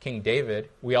through King David,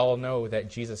 we all know that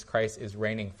Jesus Christ is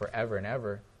reigning forever and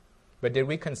ever. But did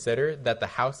we consider that the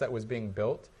house that was being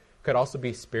built could also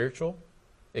be spiritual?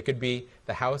 It could be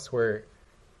the house where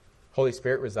Holy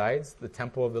Spirit resides, the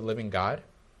temple of the living God.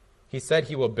 He said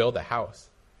he will build a house.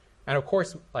 And of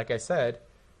course, like I said,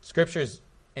 scriptures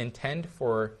intend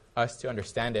for us to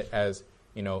understand it as,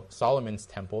 Solomon's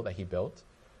temple that he built.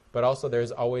 But also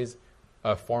there's always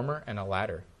a former and a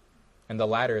latter. And the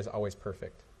latter is always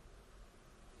perfect.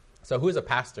 So who's a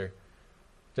pastor?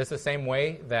 Just the same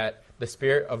way that the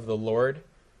Spirit of the Lord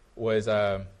was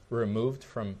removed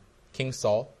from King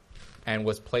Saul and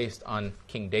was placed on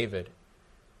King David.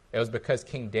 It was because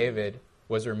King David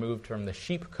was removed from the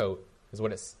sheep coat, is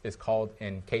what it is called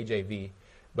in KJV.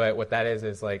 But what that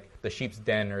is like the sheep's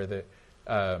den or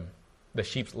the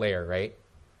sheep's lair, right?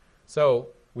 So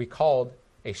we called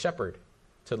a shepherd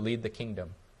to lead the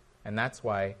kingdom. And that's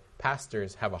why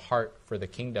pastors have a heart for the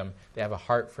kingdom. They have a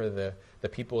heart for the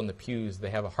people in the pews.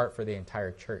 They have a heart for the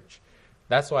entire church.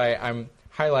 That's why I'm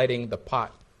highlighting the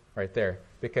pot right there,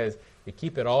 because you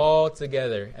keep it all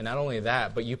together. And not only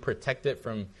that, but you protect it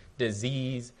from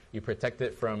disease. You protect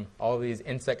it from all these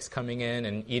insects coming in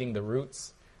and eating the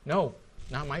roots. No,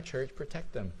 not my church.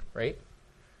 Protect them, right?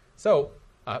 So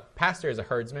a pastor is a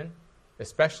herdsman,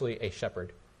 especially a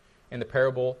shepherd. In the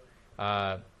parable,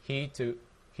 he to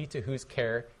whose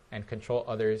care and control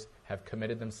others have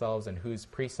committed themselves and whose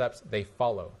precepts they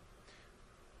follow.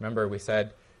 Remember, we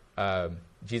said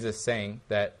Jesus saying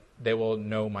that they will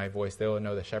know my voice. They will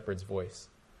know the shepherd's voice.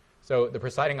 So the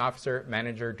presiding officer,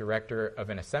 manager, director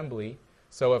of an assembly,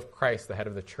 so of Christ, the head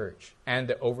of the church, and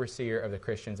the overseer of the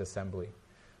Christian's assembly.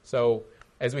 So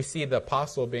as we see the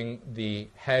apostle being the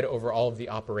head over all of the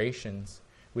operations,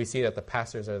 we see that the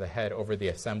pastors are the head over the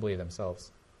assembly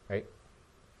themselves, right?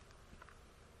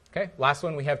 Okay, last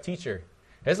one we have teacher.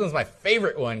 This one's my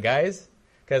favorite one, guys,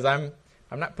 because I'm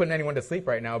not putting anyone to sleep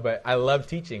right now, but I love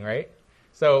teaching, right?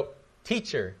 So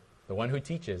teacher, the one who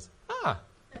teaches.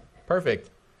 Perfect,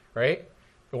 right?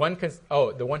 The one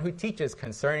who teaches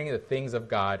concerning the things of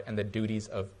God and the duties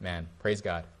of man. Praise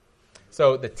God.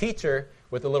 So the teacher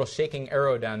with the little shaking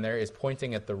arrow down there is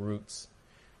pointing at the roots.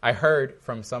 I heard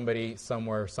from somebody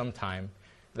somewhere sometime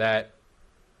that,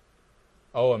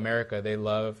 America, they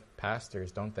love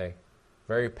pastors, don't they?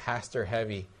 Very pastor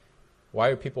heavy. Why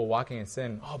are people walking in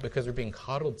sin? Because they're being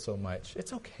coddled so much.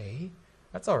 It's okay.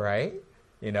 That's all right,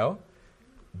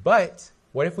 But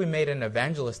what if we made an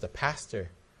evangelist a pastor?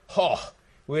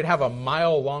 We would have a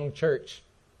mile-long church.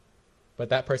 But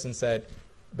that person said,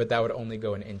 but that would only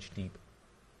go an inch deep.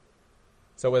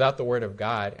 So without the word of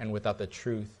God and without the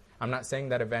truth, I'm not saying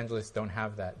that evangelists don't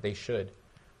have that. They should.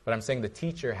 But I'm saying the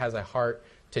teacher has a heart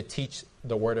to teach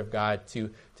the word of God, to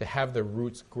have the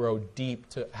roots grow deep,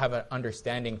 to have an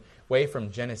understanding way from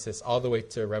Genesis all the way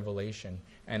to Revelation.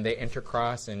 And they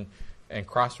intercross and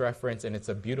cross-reference, and it's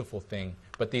a beautiful thing.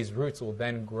 But these roots will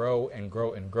then grow and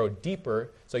grow and grow deeper,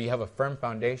 so you have a firm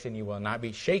foundation. You will not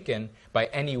be shaken by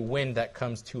any wind that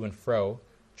comes to and fro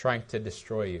trying to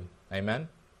destroy you. Amen?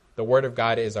 The word of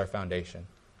God is our foundation.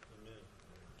 Amen.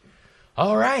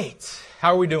 All right.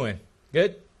 How are we doing?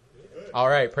 Good? All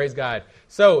right. Praise God.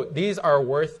 So these are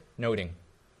worth noting.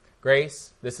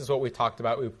 Grace, this is what we talked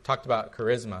about. We talked about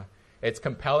charisma. It's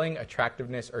compelling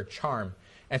attractiveness or charm.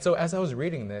 And so as I was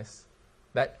reading this,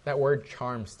 that word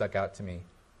charm stuck out to me.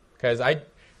 Because I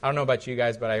don't know about you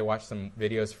guys, but I watched some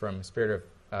videos from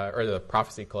or the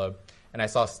Prophecy Club, and I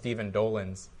saw Stephen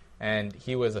Dolan's, and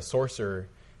he was a sorcerer,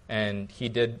 and he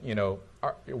did,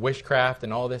 witchcraft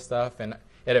and all this stuff, and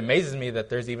it amazes me that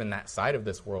there's even that side of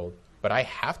this world. But I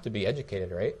have to be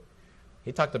educated, right?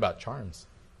 He talked about charms.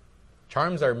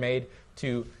 Charms are made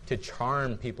to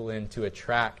charm people in, to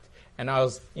attract. And I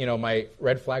was, my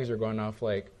red flags are going off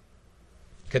like,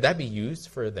 could that be used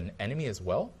for the enemy as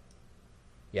well?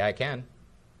 Yeah, it can.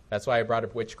 That's why I brought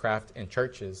up witchcraft in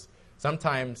churches,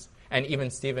 Sometimes, and even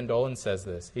Stephen Dolan says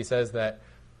this, he says that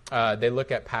they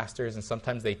look at pastors and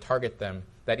sometimes they target them,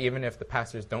 that even if the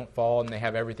pastors don't fall and they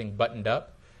have everything buttoned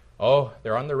up,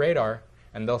 they're on the radar,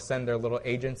 and they'll send their little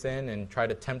agents in and try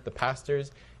to tempt the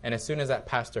pastors. And as soon as that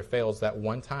pastor fails that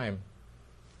one time,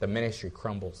 the ministry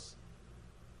crumbles.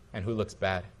 And who looks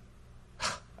bad?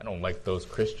 I don't like those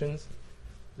Christians.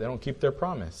 They don't keep their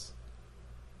promise.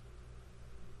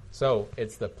 So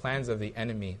it's the plans of the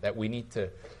enemy that we need to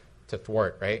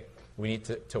thwart, right? We need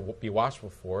to be watchful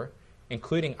for,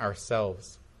 including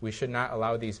ourselves. We should not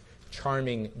allow these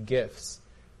charming gifts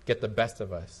get the best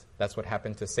of us. That's what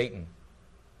happened to Satan.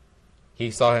 He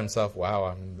saw himself, wow,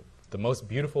 I'm the most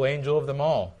beautiful angel of them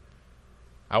all.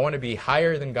 I want to be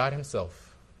higher than God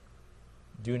himself.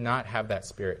 Do not have that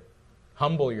spirit.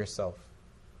 Humble yourself.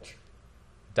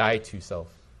 Die to self.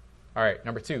 All right,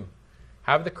 number 2,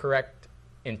 have the correct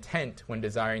intent when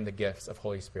desiring the gifts of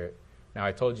Holy Spirit. Now,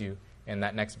 I told you in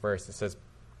that next verse, it says,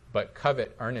 but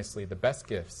covet earnestly the best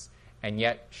gifts, and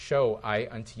yet show I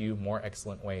unto you more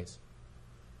excellent ways.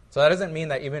 So that doesn't mean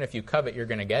that even if you covet, you're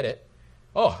going to get it.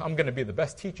 I'm going to be the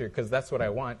best teacher because that's what I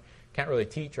want. Can't really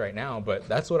teach right now, but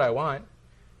that's what I want.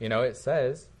 It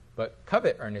says, but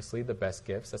covet earnestly the best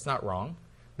gifts. That's not wrong.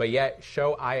 But yet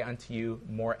show I unto you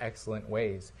more excellent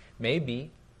ways. Maybe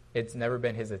it's never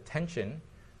been his intention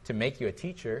to make you a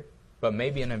teacher, but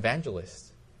maybe an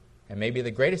evangelist. And maybe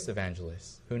the greatest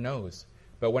evangelist. Who knows?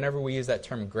 But whenever we use that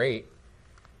term great,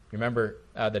 remember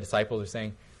the disciples are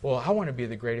saying, well, I want to be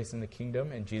the greatest in the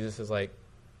kingdom. And Jesus is like,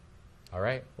 all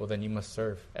right, well then you must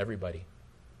serve everybody.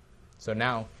 So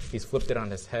now he's flipped it on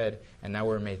his head, and now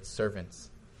we're made servants.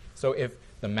 So if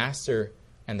the master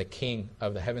and the king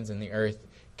of the heavens and the earth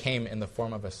came in the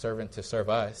form of a servant to serve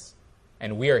us,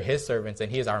 and we are his servants, and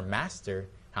he is our master,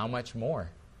 how much more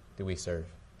do we serve,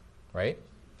 right?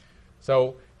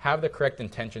 So have the correct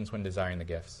intentions when desiring the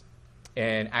gifts.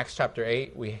 In Acts chapter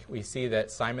 8, we see that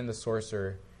Simon the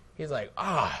sorcerer, he's like,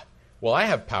 well, I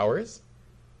have powers,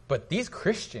 but these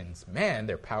Christians, man,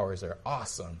 their powers are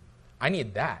awesome. I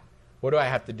need that. What do I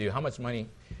have to do? How much money,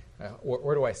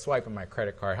 where do I swipe on my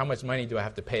credit card? How much money do I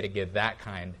have to pay to get that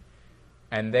kind?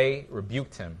 And they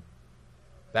rebuked him.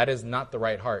 That is not the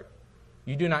right heart.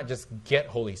 You do not just get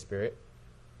Holy Spirit.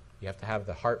 You have to have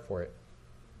the heart for it.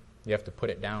 You have to put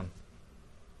it down.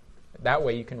 That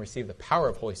way you can receive the power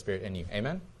of Holy Spirit in you.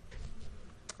 Amen?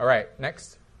 All right,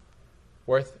 next.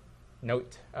 Worth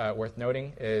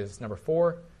noting is number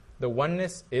 4. The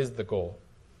oneness is the goal.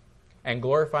 And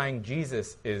glorifying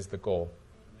Jesus is the goal.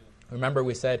 Remember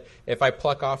we said, if I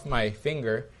pluck off my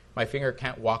finger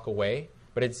can't walk away,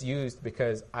 but it's used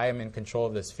because I am in control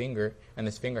of this finger, and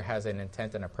this finger has an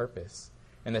intent and a purpose.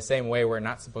 In the same way, we're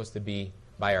not supposed to be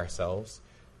by ourselves,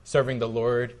 serving the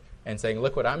Lord and saying,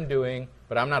 look what I'm doing,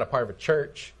 but I'm not a part of a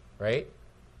church, right?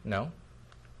 No.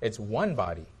 It's one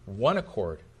body, one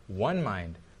accord, one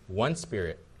mind, one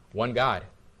spirit, one God.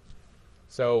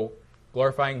 So,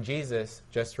 glorifying Jesus,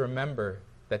 just remember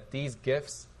that these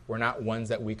gifts were not ones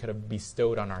that we could have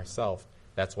bestowed on ourselves.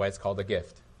 That's why it's called a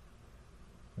gift.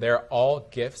 They're all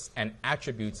gifts and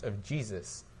attributes of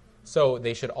Jesus. So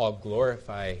they should all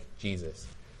glorify Jesus.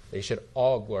 They should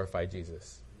all glorify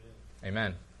Jesus.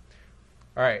 Amen.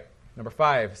 All right, number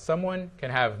 5. Someone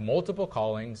can have multiple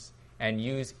callings and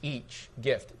use each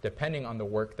gift depending on the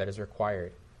work that is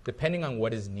required, depending on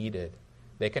what is needed.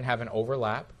 They can have an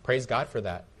overlap. Praise God for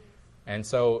that. And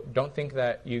so don't think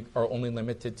that you are only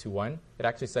limited to one. It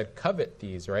actually said covet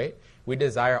these, right? We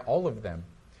desire all of them.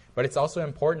 But it's also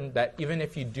important that even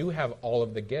if you do have all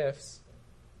of the gifts,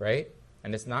 right?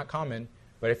 And it's not common,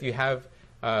 but if you have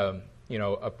a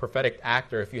prophetic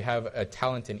act, or if you have a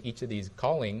talent in each of these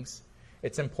callings,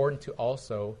 it's important to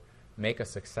also make a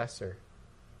successor.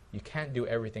 You can't do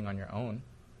everything on your own.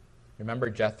 Remember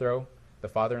Jethro, the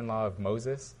father-in-law of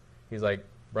Moses? He's like,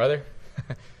 brother,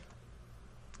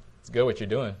 it's good what you're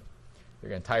doing. You're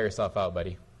going to tire yourself out,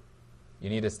 buddy. You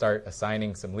need to start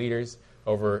assigning some leaders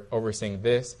overseeing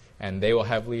this, and they will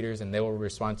have leaders, and they will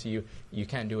respond to you. You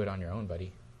can't do it on your own,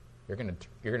 buddy. You're going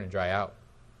to dry out.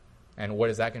 And what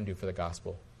is that going to do for the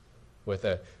gospel with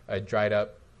a dried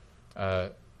up,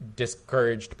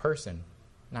 discouraged person?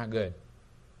 Not good.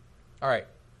 All right,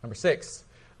 number 6.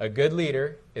 A good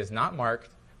leader is not marked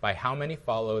by how many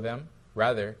follow them,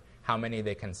 rather how many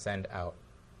they can send out.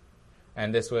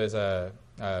 And this was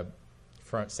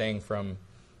saying from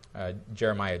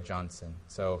Jeremiah Johnson.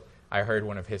 So I heard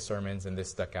one of his sermons, and this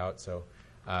stuck out. So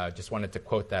just wanted to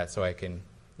quote that so I can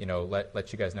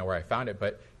let you guys know where I found it.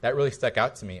 But that really stuck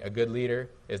out to me. A good leader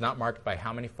is not marked by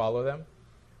how many follow them,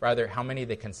 rather how many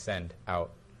they can send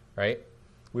out, right?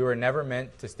 We were never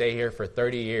meant to stay here for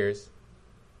 30 years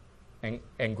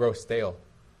and grow stale.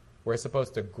 We're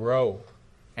supposed to grow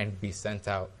and be sent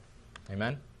out.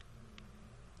 Amen?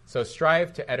 So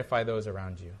strive to edify those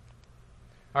around you.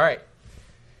 All right.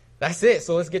 That's it.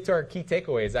 So let's get to our key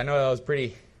takeaways. I know that was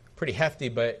pretty hefty,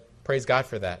 but praise God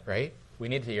for that, right? We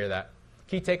need to hear that.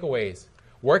 Key takeaways.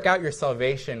 Work out your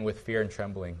salvation with fear and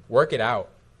trembling. Work it out.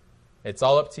 It's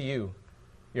all up to you.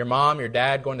 Your mom, your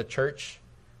dad going to church,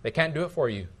 they can't do it for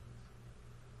you.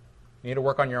 You need to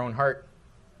work on your own heart.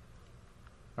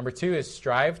 Number 2 is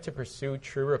strive to pursue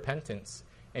true repentance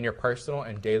in your personal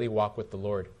and daily walk with the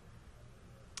Lord.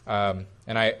 And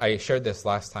I shared this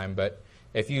last time, but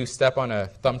if you step on a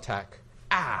thumbtack,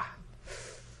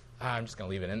 I'm just going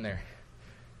to leave it in there.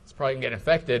 It's probably going to get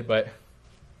infected, but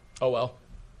oh well.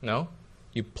 No,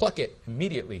 you pluck it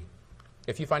immediately.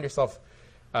 If you find yourself,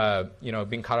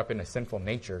 being caught up in a sinful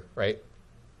nature, right?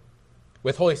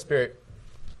 With Holy Spirit,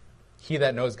 he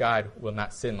that knows God will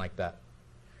not sin like that.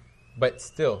 But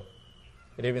still,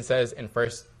 it even says in 1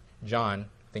 John,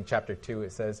 I think chapter 2,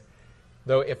 it says,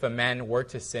 though if a man were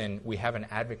to sin, we have an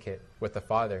advocate with the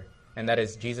Father, and that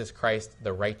is Jesus Christ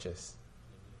the righteous.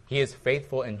 He is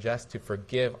faithful and just to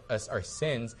forgive us our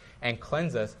sins and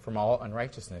cleanse us from all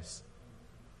unrighteousness.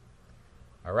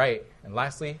 All right, and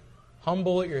lastly,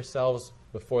 humble yourselves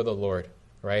before the Lord,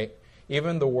 right?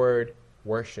 Even the word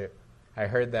worship, I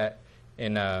heard that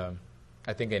in, I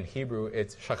think in Hebrew,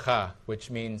 it's shakha, which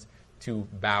means to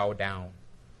bow down.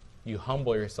 You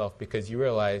humble yourself because you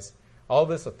realize all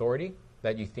this authority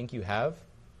that you think you have,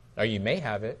 or you may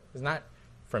have it, is not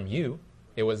from you.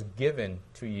 It was given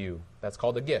to you. That's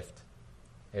called a gift.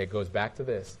 It goes back to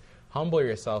this. Humble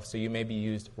yourself so you may be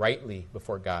used rightly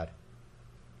before God.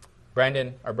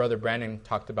 Our brother Brandon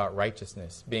talked about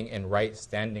righteousness, being in right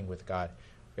standing with God.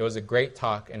 It was a great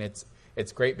talk, and it's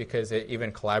great because it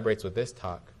even collaborates with this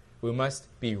talk. We must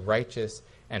be righteous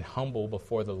and humble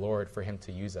before the Lord for him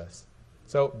to use us.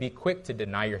 So be quick to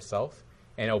deny yourself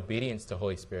in obedience to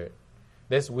Holy Spirit.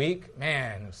 This week,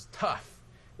 man, it was tough.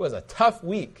 It was a tough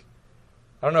week.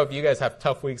 I don't know if you guys have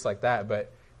tough weeks like that,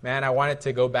 but man, I wanted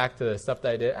to go back to the stuff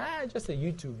that I did. Just a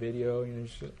YouTube video,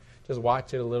 just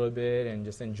watch it a little bit and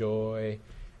just enjoy.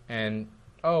 And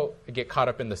I get caught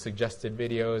up in the suggested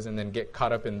videos and then get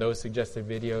caught up in those suggested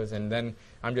videos. And then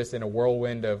I'm just in a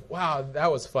whirlwind of, wow, that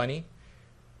was funny.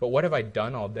 But what have I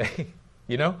done all day?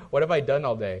 What have I done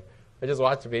all day? I just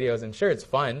watch videos and sure, it's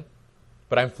fun,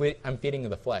 but I'm feeding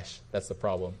the flesh. That's the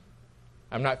problem.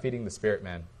 I'm not feeding the spirit,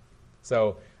 man.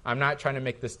 So I'm not trying to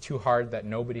make this too hard that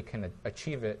nobody can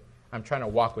achieve it. I'm trying to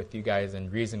walk with you guys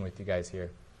and reason with you guys here.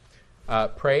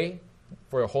 Pray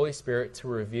for the Holy Spirit to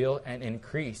reveal and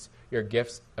increase your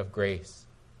gifts of grace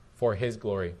for his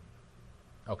glory.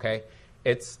 Okay?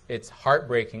 It's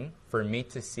heartbreaking for me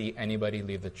to see anybody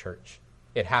leave the church.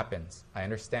 It happens. I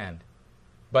understand.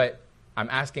 But I'm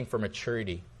asking for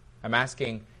maturity. I'm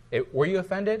asking, were you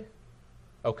offended?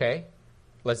 Okay,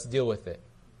 let's deal with it.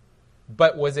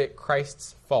 But was it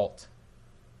Christ's fault?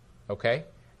 Okay?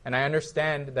 And I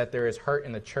understand that there is hurt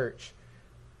in the church,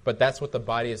 but that's what the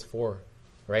body is for,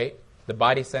 right? The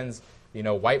body sends,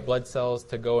 white blood cells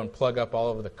to go and plug up all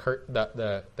over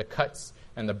the cuts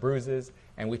and the bruises,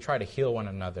 and we try to heal one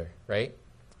another, right?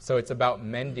 So it's about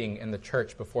mending in the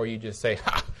church before you just say,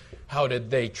 how did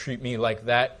they treat me like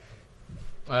that?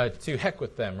 To heck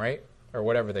with them, right? Or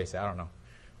whatever they say. I don't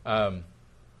know.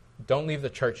 Don't leave the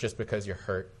church just because you're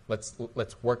hurt. Let's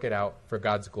work it out for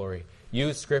God's glory.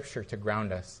 Use Scripture to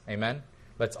ground us. Amen?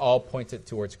 Let's all point it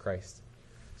towards Christ.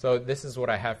 So this is what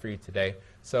I have for you today.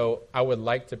 So I would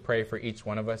like to pray for each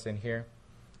one of us in here.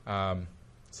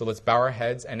 So let's bow our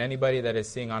heads. And anybody that is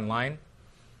seeing online,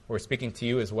 we're speaking to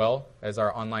you as well as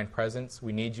our online presence.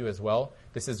 We need you as well.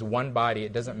 This is one body.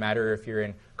 It doesn't matter if you're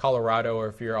in Colorado or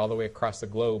if you're all the way across the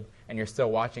globe and you're still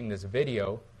watching this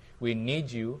video. We need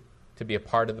you to be a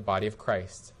part of the body of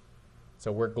Christ.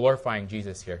 So we're glorifying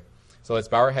Jesus here. So let's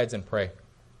bow our heads and pray.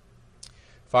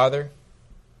 Father,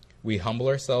 we humble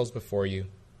ourselves before you,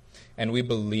 and we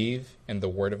believe in the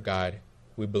Word of God.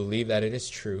 We believe that it is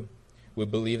true. We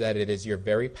believe that it is your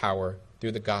very power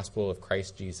through the gospel of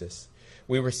Christ Jesus.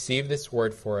 We receive this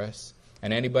word for us,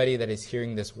 and anybody that is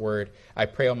hearing this word, I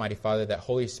pray, Almighty Father, that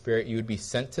Holy Spirit, you would be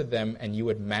sent to them and you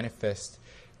would manifest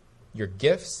your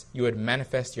gifts, you would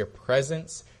manifest your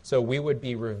presence, so we would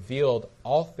be revealed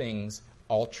all things,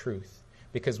 all truth,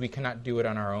 because we cannot do it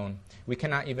on our own. We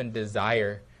cannot even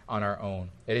desire on our own.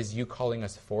 It is you calling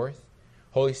us forth.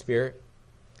 Holy Spirit,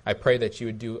 I pray that you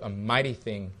would do a mighty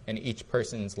thing in each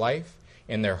person's life,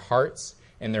 in their hearts,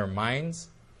 in their minds.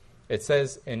 It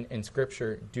says in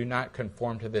Scripture, do not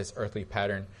conform to this earthly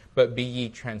pattern, but be ye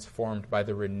transformed by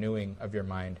the renewing of your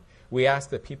mind. We ask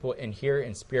the people in here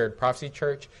in Spirit Prophecy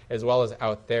Church, as well as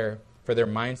out there, for their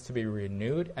minds to be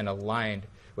renewed and aligned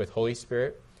with Holy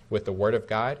Spirit, with the Word of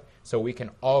God, so we can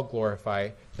all glorify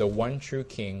the one true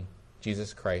King,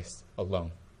 Jesus Christ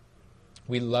alone.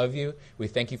 We love you. We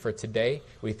thank you for today.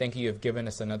 We thank you have given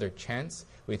us another chance.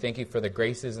 We thank you for the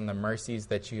graces and the mercies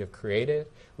that you have created.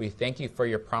 We thank you for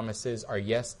your promises are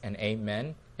yes and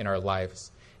amen in our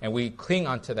lives. And we cling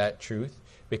onto that truth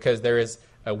because there is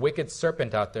a wicked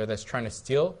serpent out there that's trying to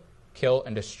steal, kill,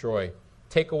 and destroy.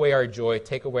 Take away our joy,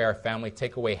 take away our family,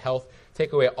 take away health,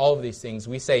 take away all of these things.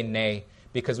 We say nay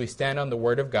because we stand on the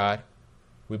Word of God.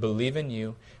 We believe in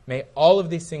you. May all of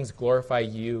these things glorify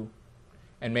you.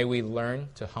 And may we learn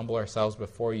to humble ourselves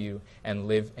before you and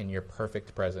live in your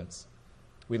perfect presence.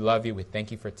 We love you. We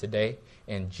thank you for today.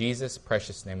 In Jesus'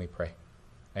 precious name we pray.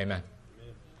 Amen.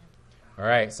 All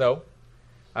right, so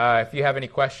if you have any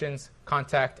questions,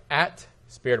 contact at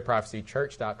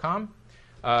spiritofprophecychurch.com.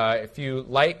 If you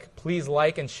please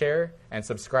like and share and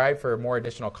subscribe for more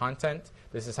additional content.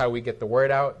 This is how we get the word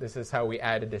out. This is how we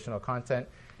add additional content.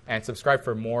 And subscribe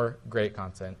for more great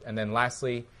content. And then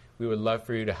lastly, we would love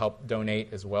for you to help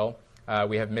donate as well.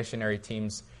 We have missionary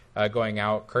teams going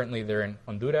out. Currently, they're in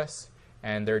Honduras,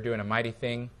 and they're doing a mighty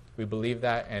thing. We believe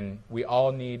that, and we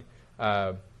all need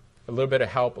a little bit of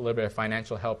help, a little bit of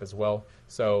financial help as well.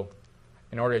 So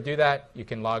in order to do that, you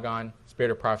can log on,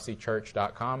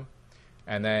 spiritofprophecychurch.com,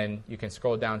 and then you can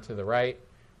scroll down to the right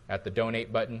at the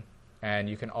donate button, and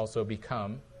you can also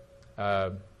become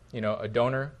a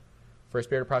donor for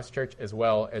Spirit of Prophecy Church, as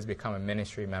well as become a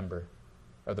ministry member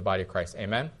of the body of Christ.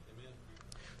 Amen? Amen.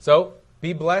 So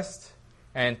be blessed,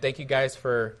 and thank you guys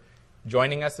for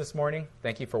joining us this morning.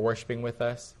 Thank you for worshiping with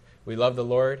us. We love the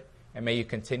Lord, and may He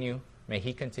continue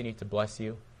to bless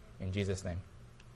you in Jesus' name.